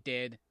 They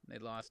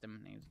lost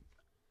him.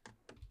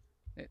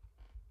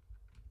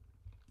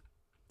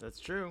 That's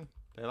true.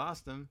 They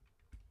lost him.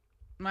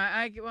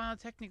 Well,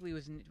 technically,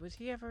 was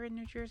he ever in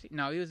New Jersey?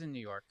 No, he was in New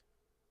York.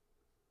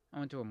 I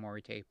went to a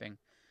Maury taping.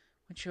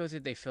 What shows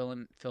did they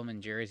film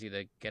in Jersey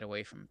to get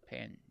away from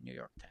paying New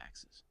York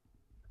taxes?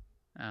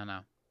 I don't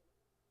know.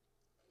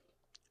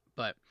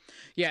 But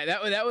yeah,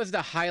 that was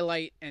the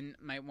highlight, and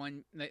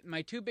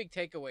my two big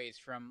takeaways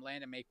from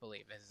Land of Make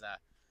Believe is that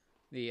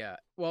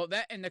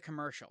and the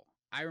commercial.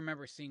 I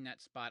remember seeing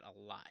that spot a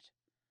lot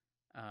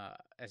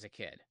as a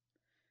kid.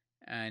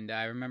 And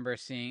I remember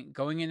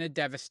going into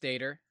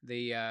Devastator,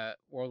 the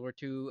World War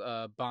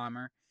II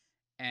bomber,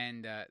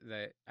 and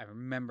I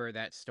remember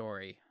that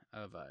story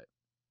of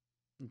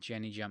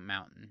Jenny Jump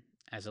Mountain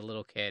as a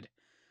little kid,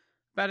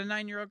 about a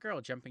 9-year-old girl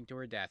jumping to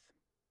her death.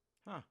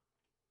 Huh.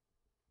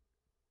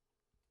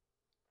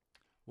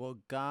 Well,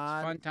 God.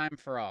 It's a fun time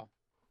for all.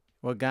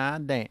 Well,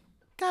 goddamn.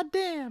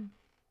 Goddamn.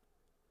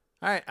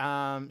 All right.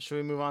 Should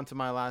we move on to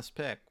my last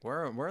pick?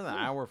 We're the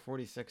hour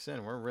 46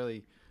 in. We're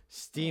really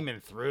steaming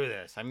through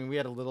this. I mean, we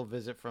had a little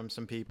visit from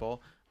some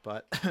people,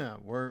 but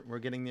we're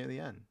getting near the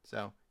end.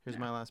 So here's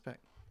my last pick.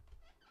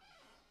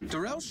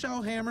 Darrell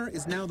Shellhammer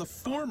is now the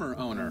former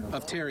owner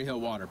of Terry Hill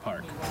Water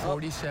Park.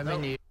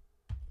 47 years.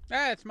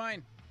 Ah, it's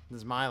mine. This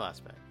is my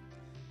last pick.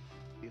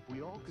 If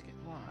we all could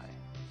fly,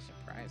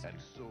 surprise, and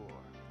soar,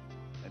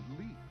 and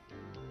leap,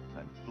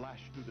 and flash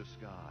through the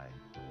sky,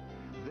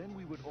 then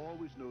we would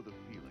always know the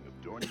feeling of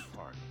Dorney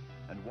Park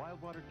and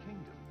Wildwater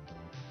Kingdom.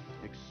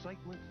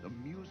 Excitement,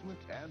 amusement,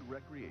 and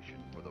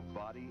recreation for the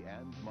body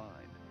and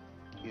mind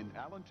in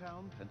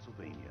Allentown,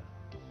 Pennsylvania.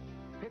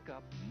 Pick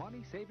up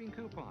money-saving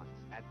coupons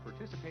at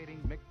participating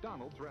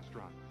McDonald's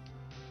restaurants.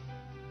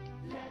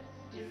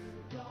 Let's do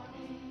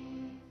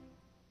Dorney.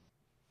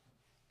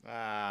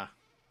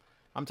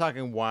 I'm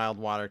talking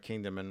Wildwater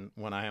Kingdom and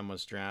When I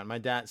Almost Drowned. My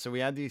dad, so we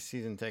had these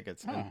season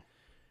tickets,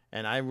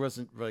 and I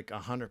wasn't like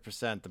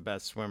 100% the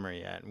best swimmer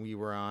yet. And we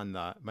were on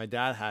my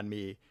dad had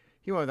me,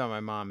 he went with my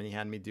mom, and he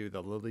had me do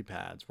the lily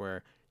pads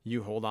where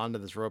you hold on to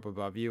this rope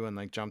above you and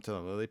like jump to the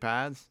lily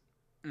pads.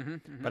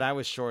 But I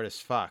was short as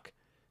fuck.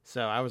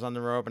 So I was on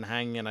the rope and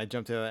hanging, and I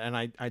jumped to it, and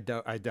I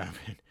dove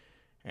in.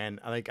 And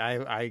like,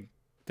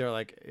 they're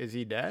like, is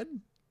he dead?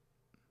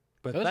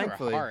 But those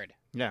thankfully, were hard.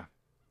 Yeah.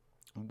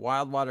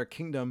 Wildwater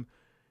Kingdom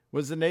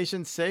was the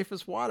nation's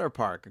safest water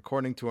park,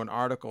 according to an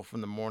article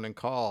from the Morning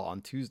Call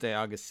on Tuesday,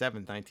 August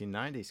 7th,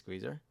 1990,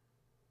 Squeezer.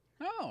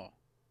 Oh,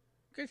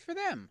 good for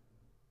them.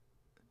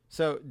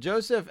 So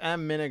Joseph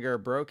M. Miniger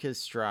broke his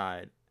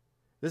stride.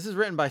 This is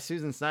written by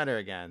Susan Snyder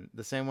again,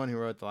 the same one who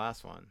wrote the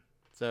last one.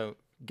 So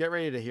get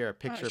ready to hear a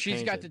picture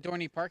She's painted. got the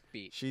Dorney Park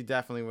beat. She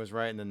definitely was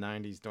right in the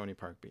 90s Dorney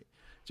Park beat.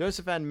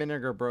 Joseph M.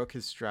 Miniger broke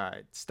his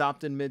stride,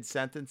 stopped in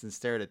mid-sentence, and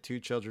stared at two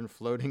children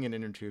floating in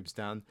inner tubes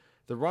down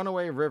the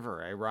Runaway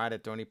River, a ride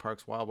at Dorney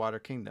Park's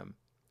Wildwater Kingdom.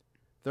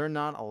 They're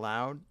not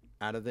allowed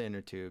out of the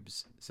inner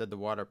tubes, said the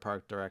water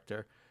park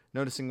director,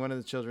 noticing one of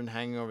the children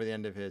hanging over the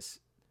end of his.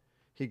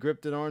 He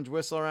gripped an orange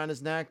whistle around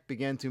his neck,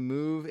 began to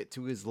move it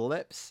to his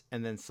lips,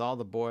 and then saw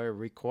the boy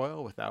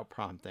recoil without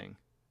prompting.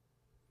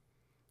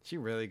 She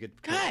really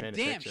good. God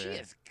damn, she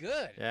is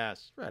good. Yeah,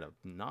 she read a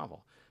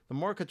novel. The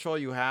more control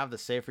you have, the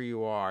safer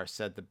you are,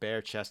 said the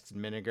bare-chested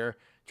Miniger,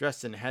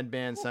 dressed in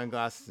headband,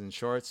 sunglasses, and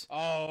shorts.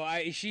 Oh,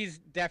 she's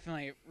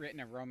definitely written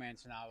a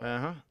romance novel.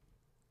 Uh-huh.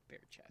 Bare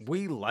chested.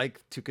 We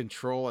like to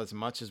control as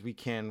much as we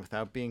can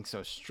without being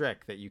so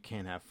strict that you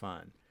can't have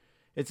fun.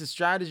 It's a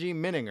strategy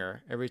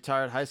Miniger, a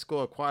retired high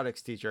school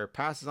aquatics teacher,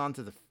 passes on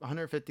to the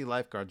 150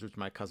 lifeguards, which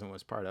my cousin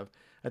was part of,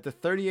 at the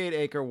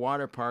 38-acre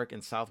water park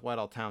in South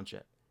Weddell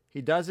Township.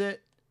 He does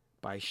it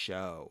by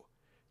show,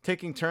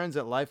 taking turns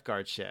at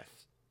lifeguard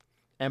shifts,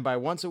 and by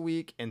once a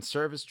week in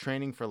service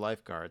training for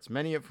lifeguards,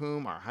 many of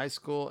whom are high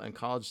school and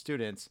college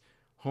students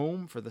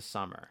home for the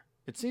summer.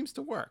 It seems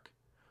to work.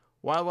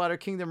 Wildwater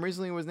Kingdom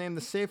recently was named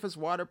the safest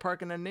water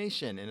park in the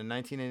nation in a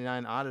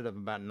 1989 audit of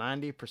about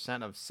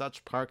 90% of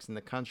such parks in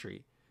the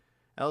country.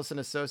 Ellison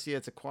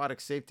Associates aquatic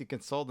safety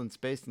consultants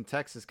based in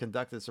Texas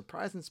conducted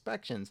surprise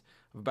inspections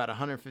of about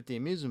 150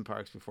 amusement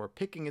parks before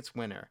picking its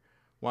winner.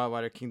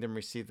 Wildwater Kingdom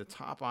received the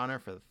top honor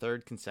for the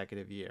third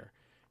consecutive year.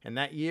 And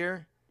that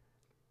year,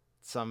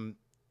 some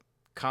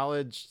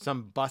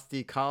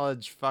busty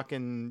college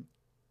fucking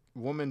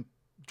woman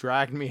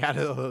dragged me out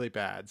of the lily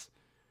pads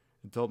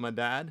and told my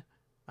dad,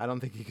 I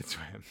don't think he could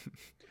swim.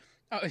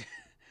 Oh,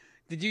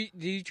 did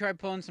you try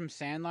pulling some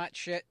Sandlot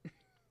shit?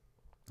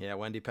 Yeah,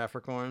 Wendy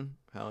Peppercorn.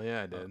 Hell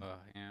yeah, I did.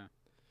 Yeah.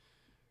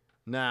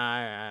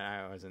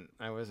 Nah, I wasn't.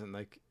 I wasn't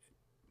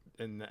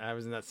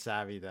that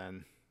savvy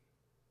then.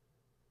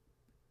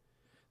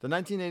 The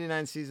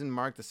 1989 season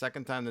marked the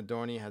second time the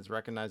Dorney has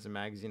recognized the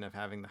magazine of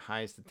having the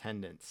highest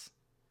attendance.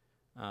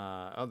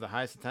 The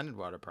highest attended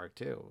water park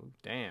too.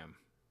 Damn.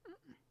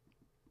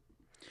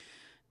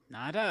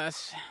 Not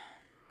us.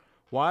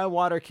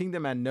 Wildwater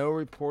Kingdom had no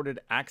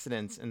reported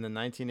accidents in the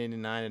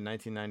 1989 and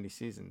 1990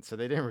 season, so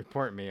they didn't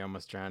report me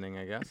almost drowning,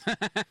 I guess.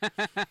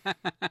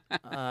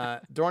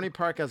 Dorney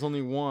Park has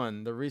only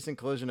one, the recent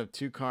collision of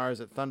two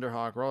cars at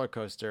Thunderhawk roller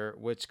coaster,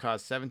 which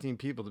caused 17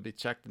 people to be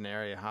checked in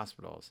area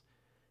hospitals.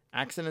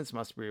 Accidents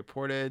must be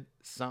reported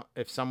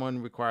if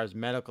someone requires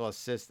medical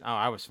assist. Oh,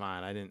 I was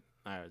fine.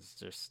 I was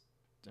just...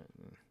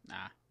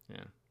 Nah.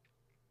 Yeah.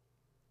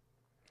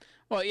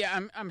 Well, yeah,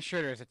 I'm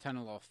sure there's a ton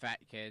of little fat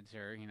kids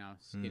or,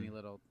 skinny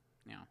little,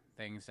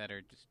 things that are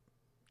just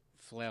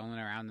flailing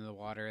around in the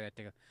water that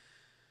they go,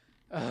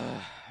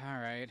 all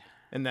right.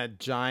 In that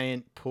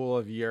giant pool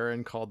of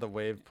urine called the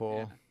wave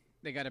pool. Yeah.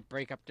 They got to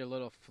break up their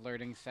little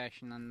flirting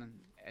session on the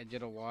edge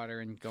of the water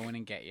and go in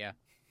and get you.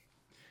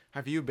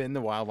 Have you been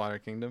to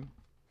Wildwater Kingdom?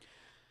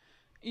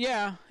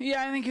 Yeah,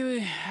 I think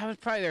I was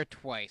probably there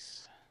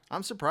twice.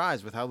 I'm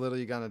surprised with how little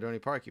you got in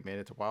Dorney Park. You made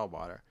it to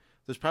Wildwater.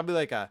 There's probably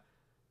like a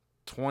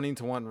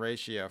 20-to-1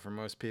 ratio for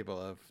most people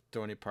of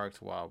Dorney Park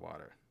to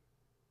Wildwater.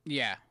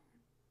 Yeah.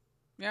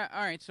 Yeah,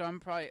 all right, so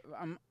I'm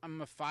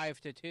a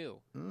 5-to-2.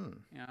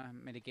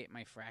 Mitigate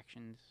my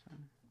fractions. So.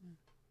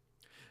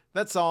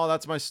 That's all.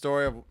 That's my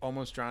story of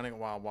almost drowning at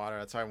Wildwater.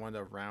 That's how I wanted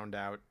to round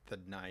out the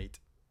night,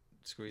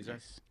 Squeezer.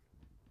 Yes.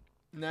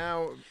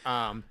 Now,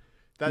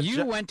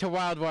 you went to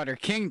Wildwater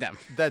Kingdom.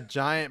 That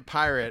giant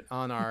pirate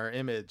on our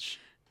image.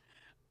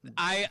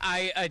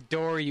 I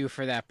adore you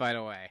for that, by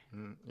the way.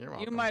 You're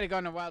welcome. You might have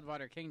gone to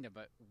Wildwater Kingdom,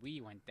 but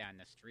we went down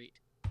the street.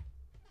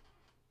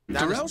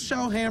 Darrell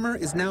Shellhammer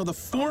is now the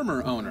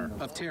former owner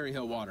of Terry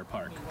Hill Water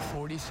Park.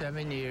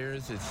 47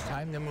 years. It's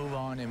time to move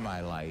on in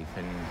my life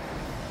and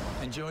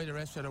enjoy the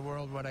rest of the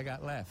world, what I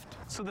got left.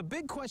 So the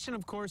big question,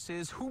 of course,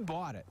 is who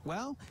bought it?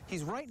 Well,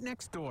 he's right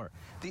next door.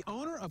 The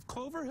owner of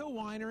Clover Hill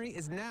Winery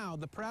is now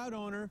the proud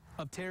owner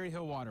of Terry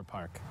Hill Water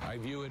Park. I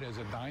view it as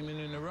a diamond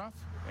in the rough,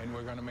 and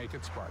we're going to make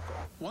it sparkle.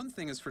 One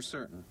thing is for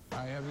certain.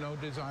 I have no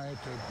desire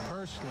to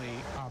personally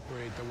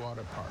operate the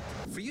water park.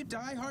 For you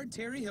die-hard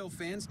Terry Hill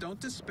fans, don't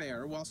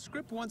despair. While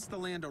Scrip wants the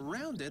land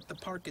around it, the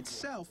park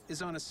itself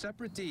is on a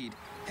separate deed.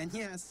 And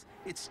yes,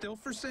 it's still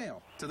for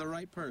sale to the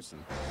right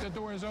person. The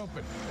door is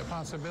open. The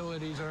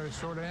possibilities are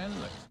sort of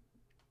endless.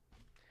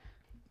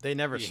 They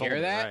never You sold hear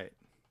it, that? right?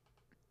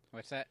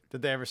 What's that?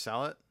 Did they ever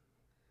sell it?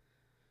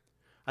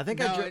 I think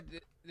No,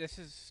 this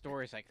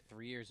story's like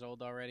 3 years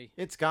old already.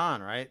 It's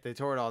gone, right? They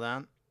tore it all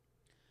down.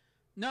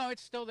 No,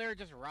 it's still there,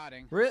 just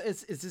rotting. Really?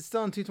 Is it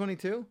still on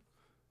 222?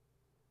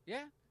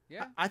 Yeah,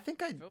 yeah. I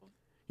think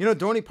You know,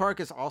 Dorney Park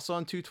is also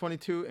on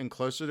 222 and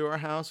closer to our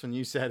house. When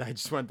you said I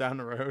just went down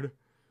the road.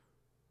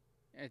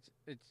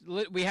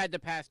 We had to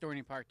pass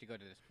Dorney Park to go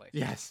to this place.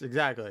 Yes,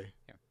 exactly.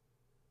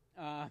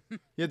 Yeah.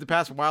 You had to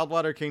pass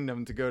Wildwater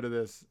Kingdom to go to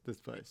this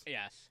place.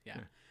 Yes, yeah.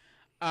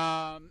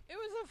 It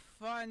was a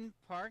fun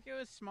park. It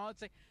was small.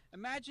 It's like,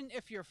 imagine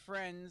if your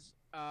friends.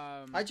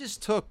 I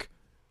just took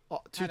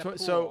had a pool.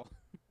 So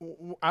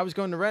I was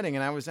going to Reading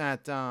and I was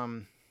at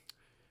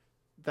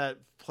that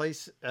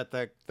place at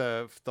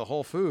the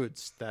Whole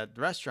Foods, that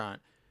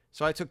restaurant.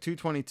 So I took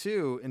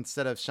 222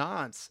 instead of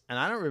Shantz, and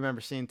I don't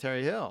remember seeing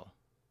Terry Hill.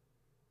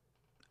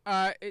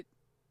 Maybe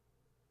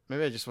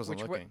I just wasn't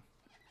looking.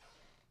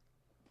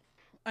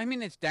 I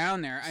mean, it's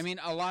down there. I mean,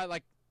 a lot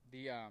like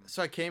the.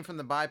 So I came from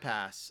the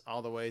bypass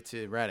all the way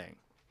to Reading.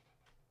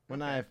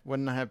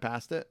 Wouldn't I have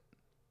passed it?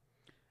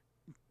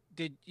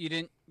 You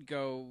didn't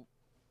go?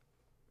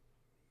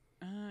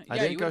 I yeah,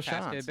 didn't you go would have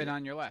passed it. Shantz. It'd been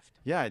on your left.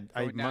 Yeah,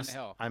 Going down the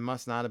hill. I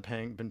must not have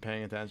been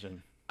paying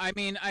attention. I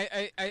mean,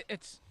 I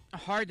it's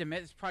hard to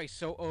admit. It's probably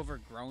so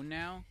overgrown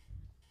now.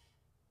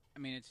 I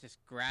mean, it's just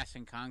grass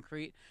and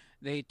concrete.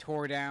 They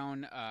tore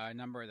down a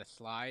number of the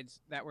slides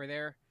that were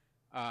there.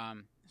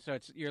 So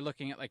you're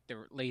looking at like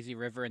the lazy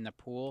river and the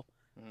pool.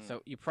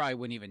 So you probably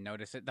wouldn't even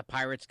notice it. The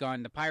pirate's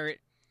gone. The pirate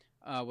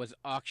was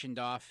auctioned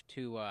off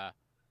to an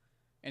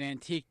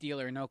antique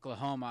dealer in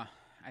Oklahoma.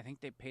 I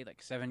think they paid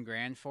like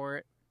 $7,000 for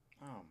it.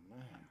 Oh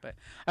man! But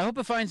I hope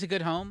it finds a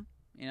good home.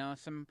 You know,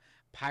 some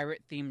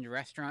pirate-themed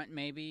restaurant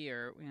maybe,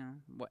 or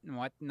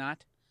what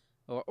not,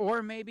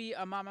 or maybe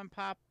a mom and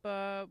pop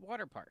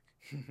water park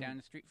down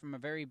the street from a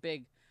very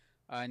big,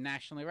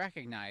 nationally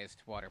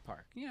recognized water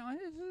park. You know,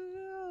 it's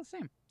the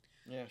same.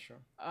 Yeah, sure.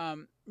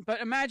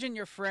 But imagine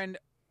your friend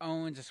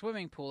owns a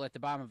swimming pool at the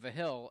bottom of a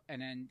hill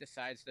and then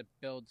decides to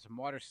build some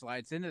water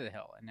slides into the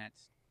hill, and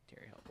that's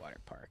Terry Hill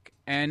Water Park.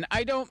 And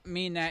I don't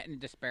mean that in a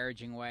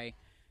disparaging way.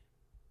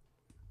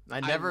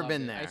 I've never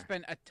been there. I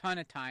spent a ton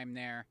of time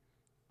there.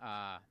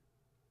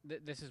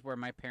 This is where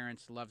my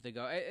parents love to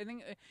go. I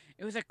think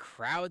it was a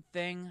crowd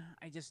thing.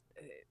 I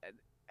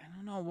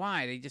don't know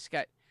why. They just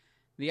got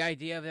the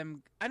idea of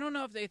them. I don't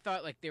know if they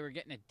thought like they were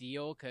getting a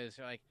deal because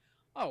they're like,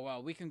 oh,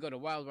 well, we can go to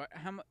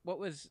what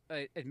was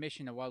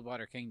admission to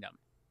Wildwater Kingdom?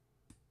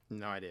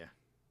 No idea.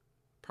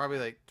 Probably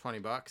like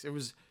 $20. It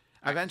was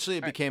eventually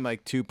it became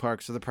like 2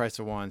 parks for the price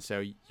of one,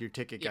 so your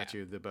ticket got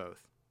you the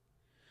both.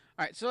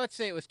 All right, so let's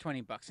say it was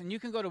 $20, and you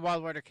can go to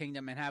Wildwater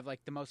Kingdom and have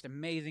like the most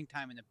amazing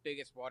time in the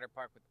biggest water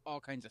park with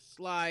all kinds of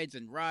slides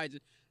and rides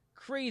and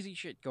crazy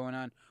shit going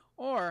on.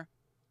 Or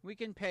we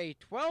can pay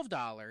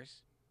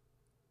 $12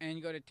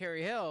 and go to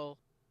Terry Hill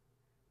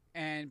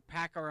and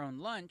pack our own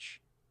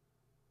lunch.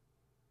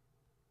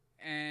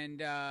 And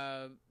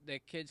the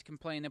kids can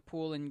play in the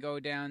pool and go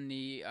down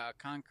the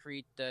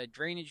concrete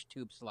drainage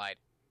tube slide.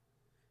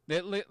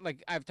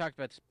 Like I've talked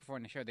about this before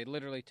in the show, they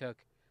literally took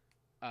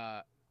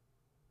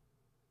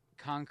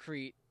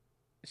concrete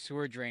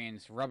sewer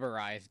drains,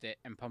 rubberized it,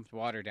 and pumped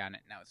water down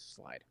it, and that was a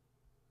slide.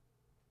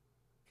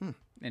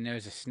 And there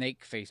was a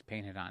snake face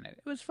painted on it.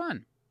 It was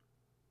fun.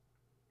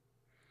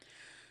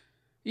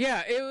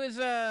 Yeah, it was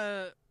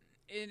an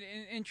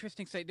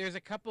interesting site. There's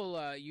a couple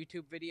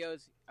YouTube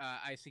videos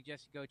I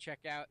suggest you go check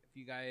out if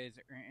you guys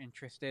are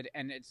interested.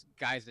 And it's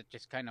guys that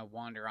just kind of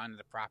wander onto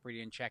the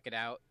property and check it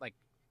out, like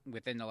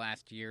within the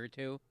last year or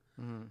two,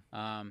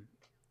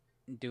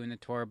 doing the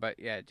tour. But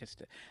yeah,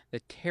 just the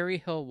Terry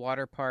Hill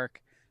Water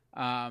Park.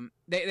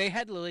 They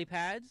had lily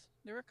pads.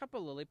 There were a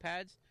couple lily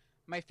pads.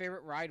 My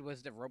favorite ride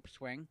was the rope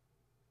swing,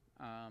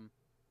 because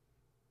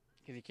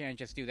you can't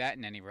just do that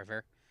in any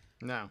river.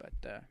 No,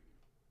 but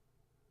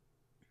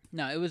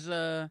no, it was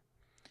a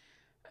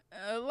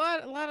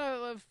lot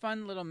of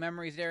fun little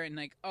memories there, and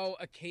like,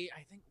 I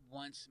think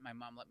once my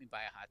mom let me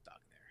buy a hot dog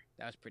there.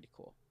 That was pretty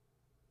cool.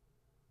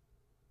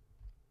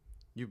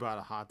 You bought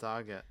a hot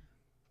dog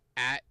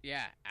at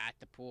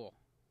the pool.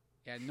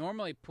 Yeah,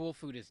 normally pool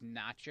food is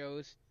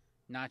nachos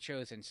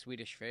and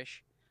Swedish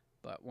fish,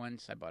 but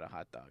once I bought a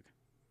hot dog.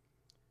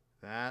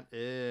 That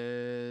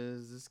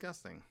is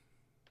disgusting.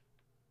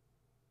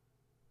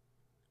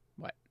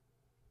 What?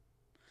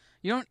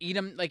 You don't eat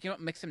them, like, you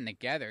don't mix them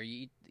together.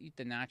 You eat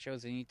the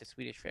nachos and you eat the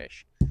Swedish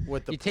fish.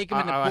 You take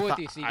them in the pool with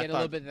you, so you get a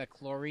little bit of the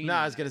chlorine. No,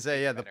 I was going to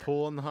say, the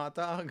pool and the hot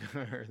dog.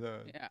 Or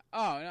Yeah.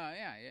 Oh, no,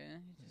 yeah.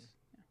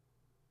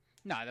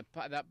 No,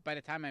 by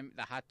the time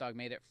the hot dog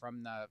made it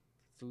from the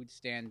food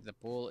stand to the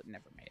pool, it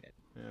never made it.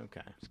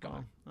 Okay. It's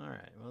gone. All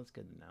right. Well, it's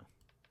good to know.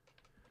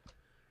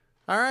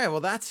 All right.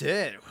 Well, that's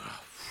it.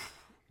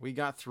 We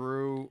got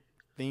through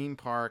theme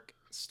park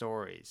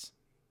stories.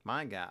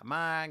 My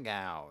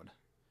God.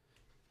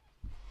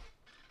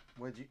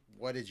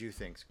 What did you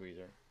think,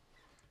 Squeezer?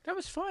 That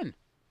was fun.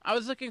 I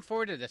was looking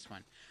forward to this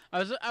one.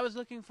 I was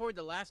looking forward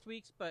to last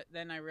week's, but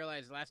then I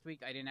realized last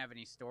week I didn't have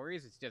any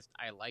stories. It's just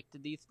I liked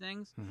these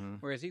things. Mm-hmm.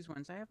 Whereas these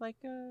ones, I have like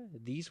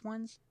these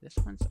ones, this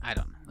one's, I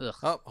don't know. Ugh.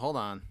 Oh, hold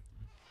on.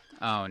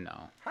 Oh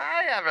no.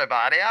 Hi,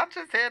 everybody. I'm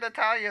just here to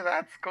tell you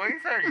that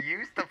Squeezer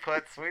used to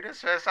put Swedish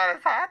fish on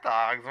his hot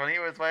dogs when he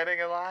was waiting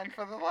in line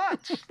for the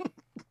lunch.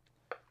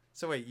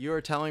 So wait, you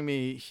were telling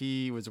me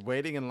he was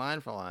waiting in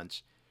line for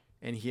lunch,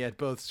 and he had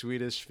both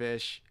Swedish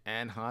fish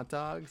and hot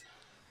dogs?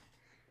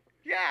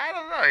 Yeah, I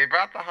don't know. He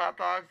brought the hot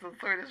dogs and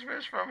Swedish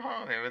fish from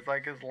home. It was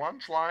like his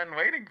lunch line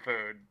waiting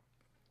food.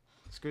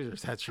 Squeezer,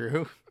 is that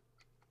true?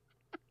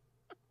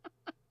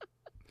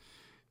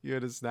 You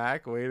had a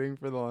snack waiting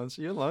for the lunch?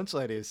 Your lunch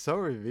lady is so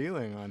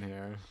revealing on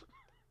here.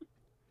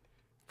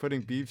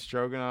 Putting beef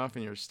stroganoff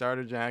in your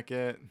starter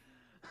jacket.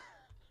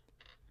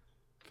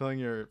 Filling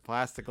your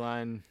plastic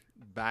line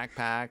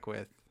backpack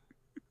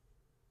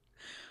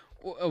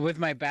with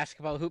my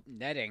basketball hoop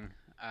netting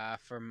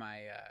for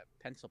my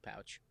pencil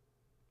pouch.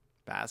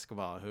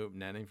 Basketball hoop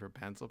netting for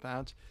pencil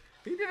pouch?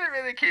 He didn't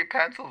really keep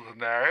pencils in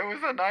there. It was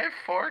a knife,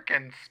 fork,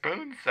 and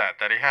spoon set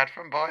that he had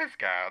from Boy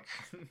Scouts.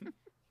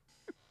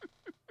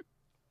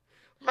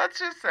 Let's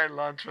just say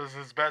lunch was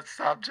his best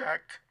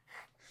subject.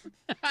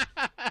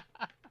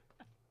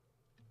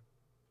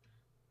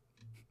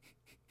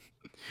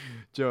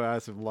 Joe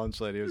asked if lunch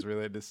lady was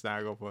related to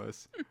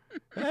Snagglepuss.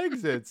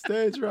 Exit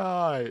stage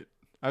right.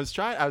 I was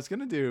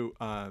gonna do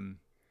Adam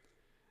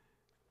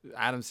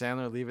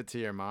Sandler, Leave It to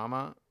Your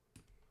Mama.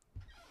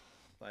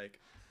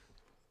 Like,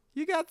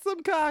 you got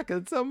some cock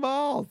and some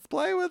balls.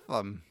 Play with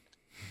them.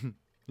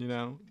 You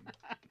know?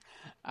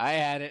 I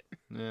had it.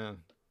 Yeah.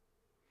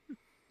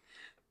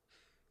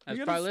 I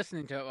was probably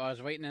listening to it while I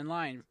was waiting in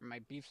line for my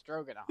beef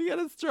stroganoff. You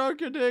gotta stroke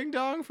your ding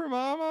dong for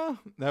mama?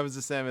 That was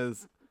the same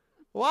as,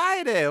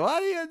 Whitey,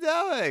 what are you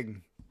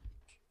doing?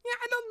 Yeah,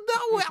 I don't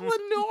know,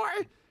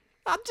 Eleanor.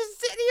 I'm just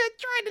sitting here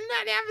trying to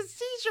not have a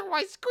seizure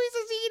while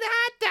Squeezer's eating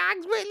hot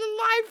dogs waiting in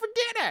line for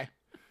dinner.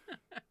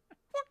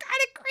 What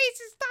kind of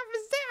crazy stuff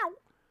is that?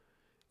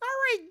 All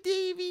right,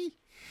 Davey.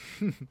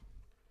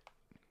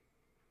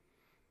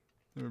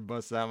 Never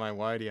busted out my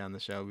Whitey on the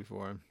show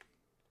before.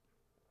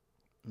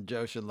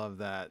 Joe should love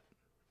that.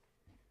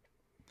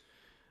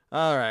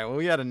 All right, well,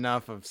 we had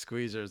enough of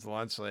Squeezer's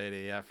lunch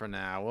lady for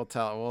now.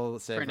 We'll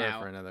save her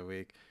for another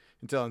week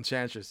until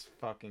Enchantress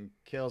fucking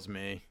kills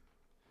me.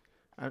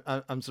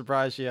 I'm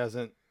surprised she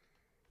hasn't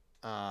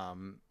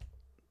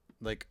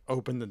like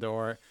opened the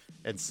door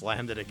and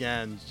slammed it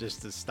again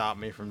just to stop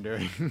me from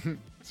doing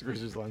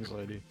Squeezer's lunch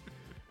lady.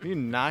 Will you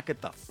knock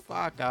it the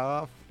fuck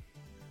off?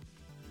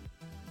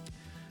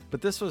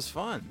 But this was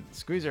fun.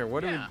 Squeezer,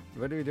 what are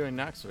we doing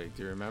next week?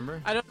 Do you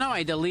remember? I don't know.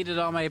 I deleted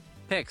all my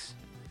pics.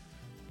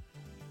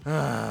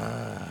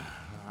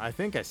 I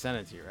think I sent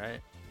it to you, right?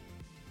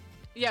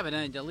 Yeah, but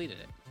then I deleted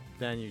it.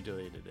 Then you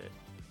deleted it.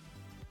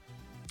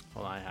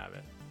 Hold on, I have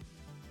it.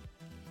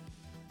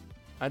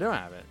 I don't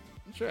have it.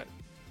 Shit.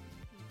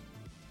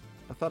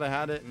 I thought I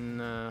had it in...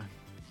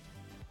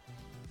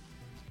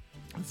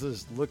 This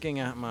is looking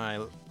at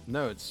my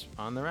notes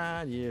on the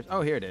rad years.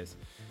 Oh, here it is.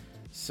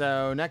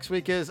 So next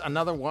week is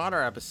another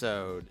water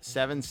episode,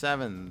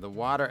 7/7, the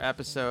water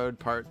episode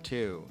part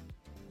 2.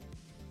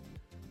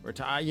 We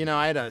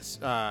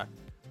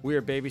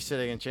were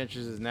babysitting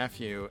Enchantress's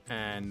nephew,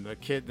 and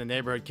the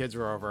neighborhood kids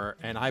were over,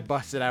 and I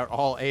busted out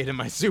all 8 of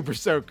my Super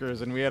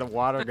Soakers, and we had a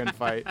water gun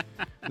fight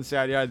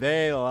inside the yard.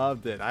 They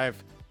loved it. I have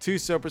 2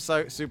 Super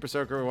Soaker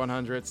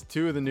 100s,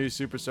 2 of the new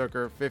Super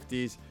Soaker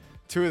 50s,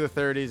 2 of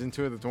the 30s, and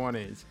 2 of the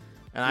 20s.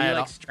 And I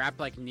had strapped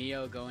like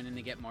Neo going in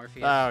to get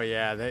Morpheus. Oh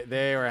yeah,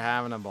 they were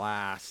having a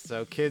blast.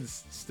 So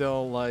kids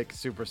still like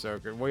Super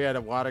Soaker. We had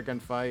a water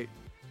gun fight,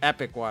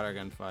 epic water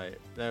gun fight.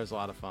 That was a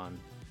lot of fun.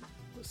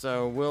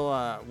 So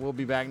we'll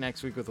be back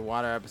next week with the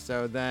water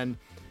episode. Then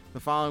the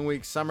following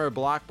week, summer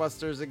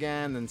blockbusters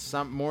again. Then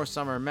some more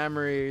summer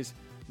memories.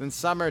 Then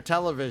summer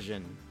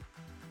television.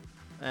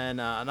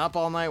 And an up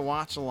all night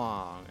watch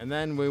along. And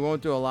then we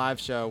won't do a live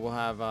show. We'll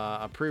have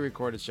a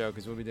pre-recorded show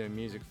because we'll be doing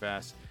Music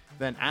Fest.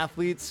 Then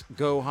Athletes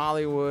Go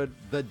Hollywood,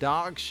 The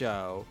Dog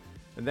Show.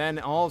 And then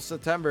all of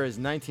September is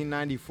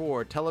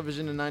 1994.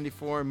 Television in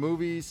 94,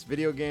 movies,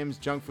 video games,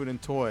 junk food, and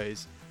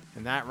toys.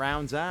 And that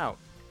rounds out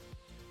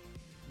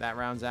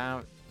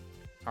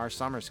our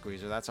summer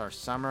Squeezer. That's our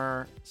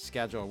summer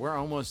schedule. We're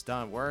almost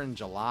done. We're in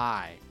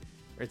July.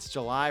 It's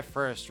July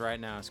 1st right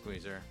now,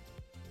 Squeezer.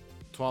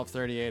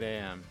 12:38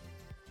 a.m.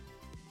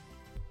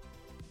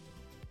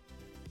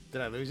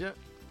 Did I lose you?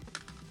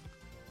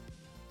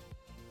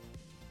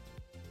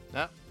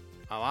 Nope,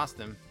 I lost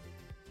him.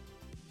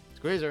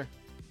 Squeezer.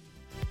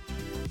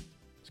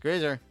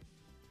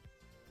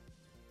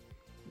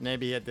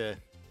 Maybe he had to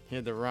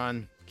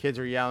run. Kids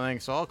were yelling,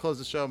 so I'll close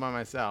the show by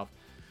myself.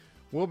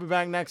 We'll be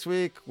back next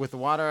week with the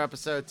water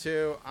episode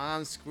 2.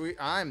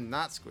 I'm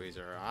not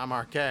Squeezer. I'm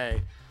RK.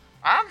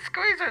 I'm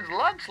Squeezer's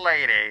lunch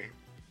lady.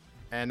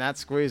 And that's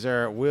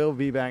Squeezer. We'll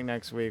be back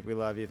next week. We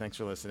love you. Thanks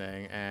for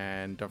listening.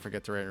 And don't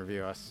forget to rate and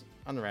review us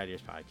on the Rad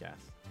Years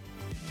Podcast.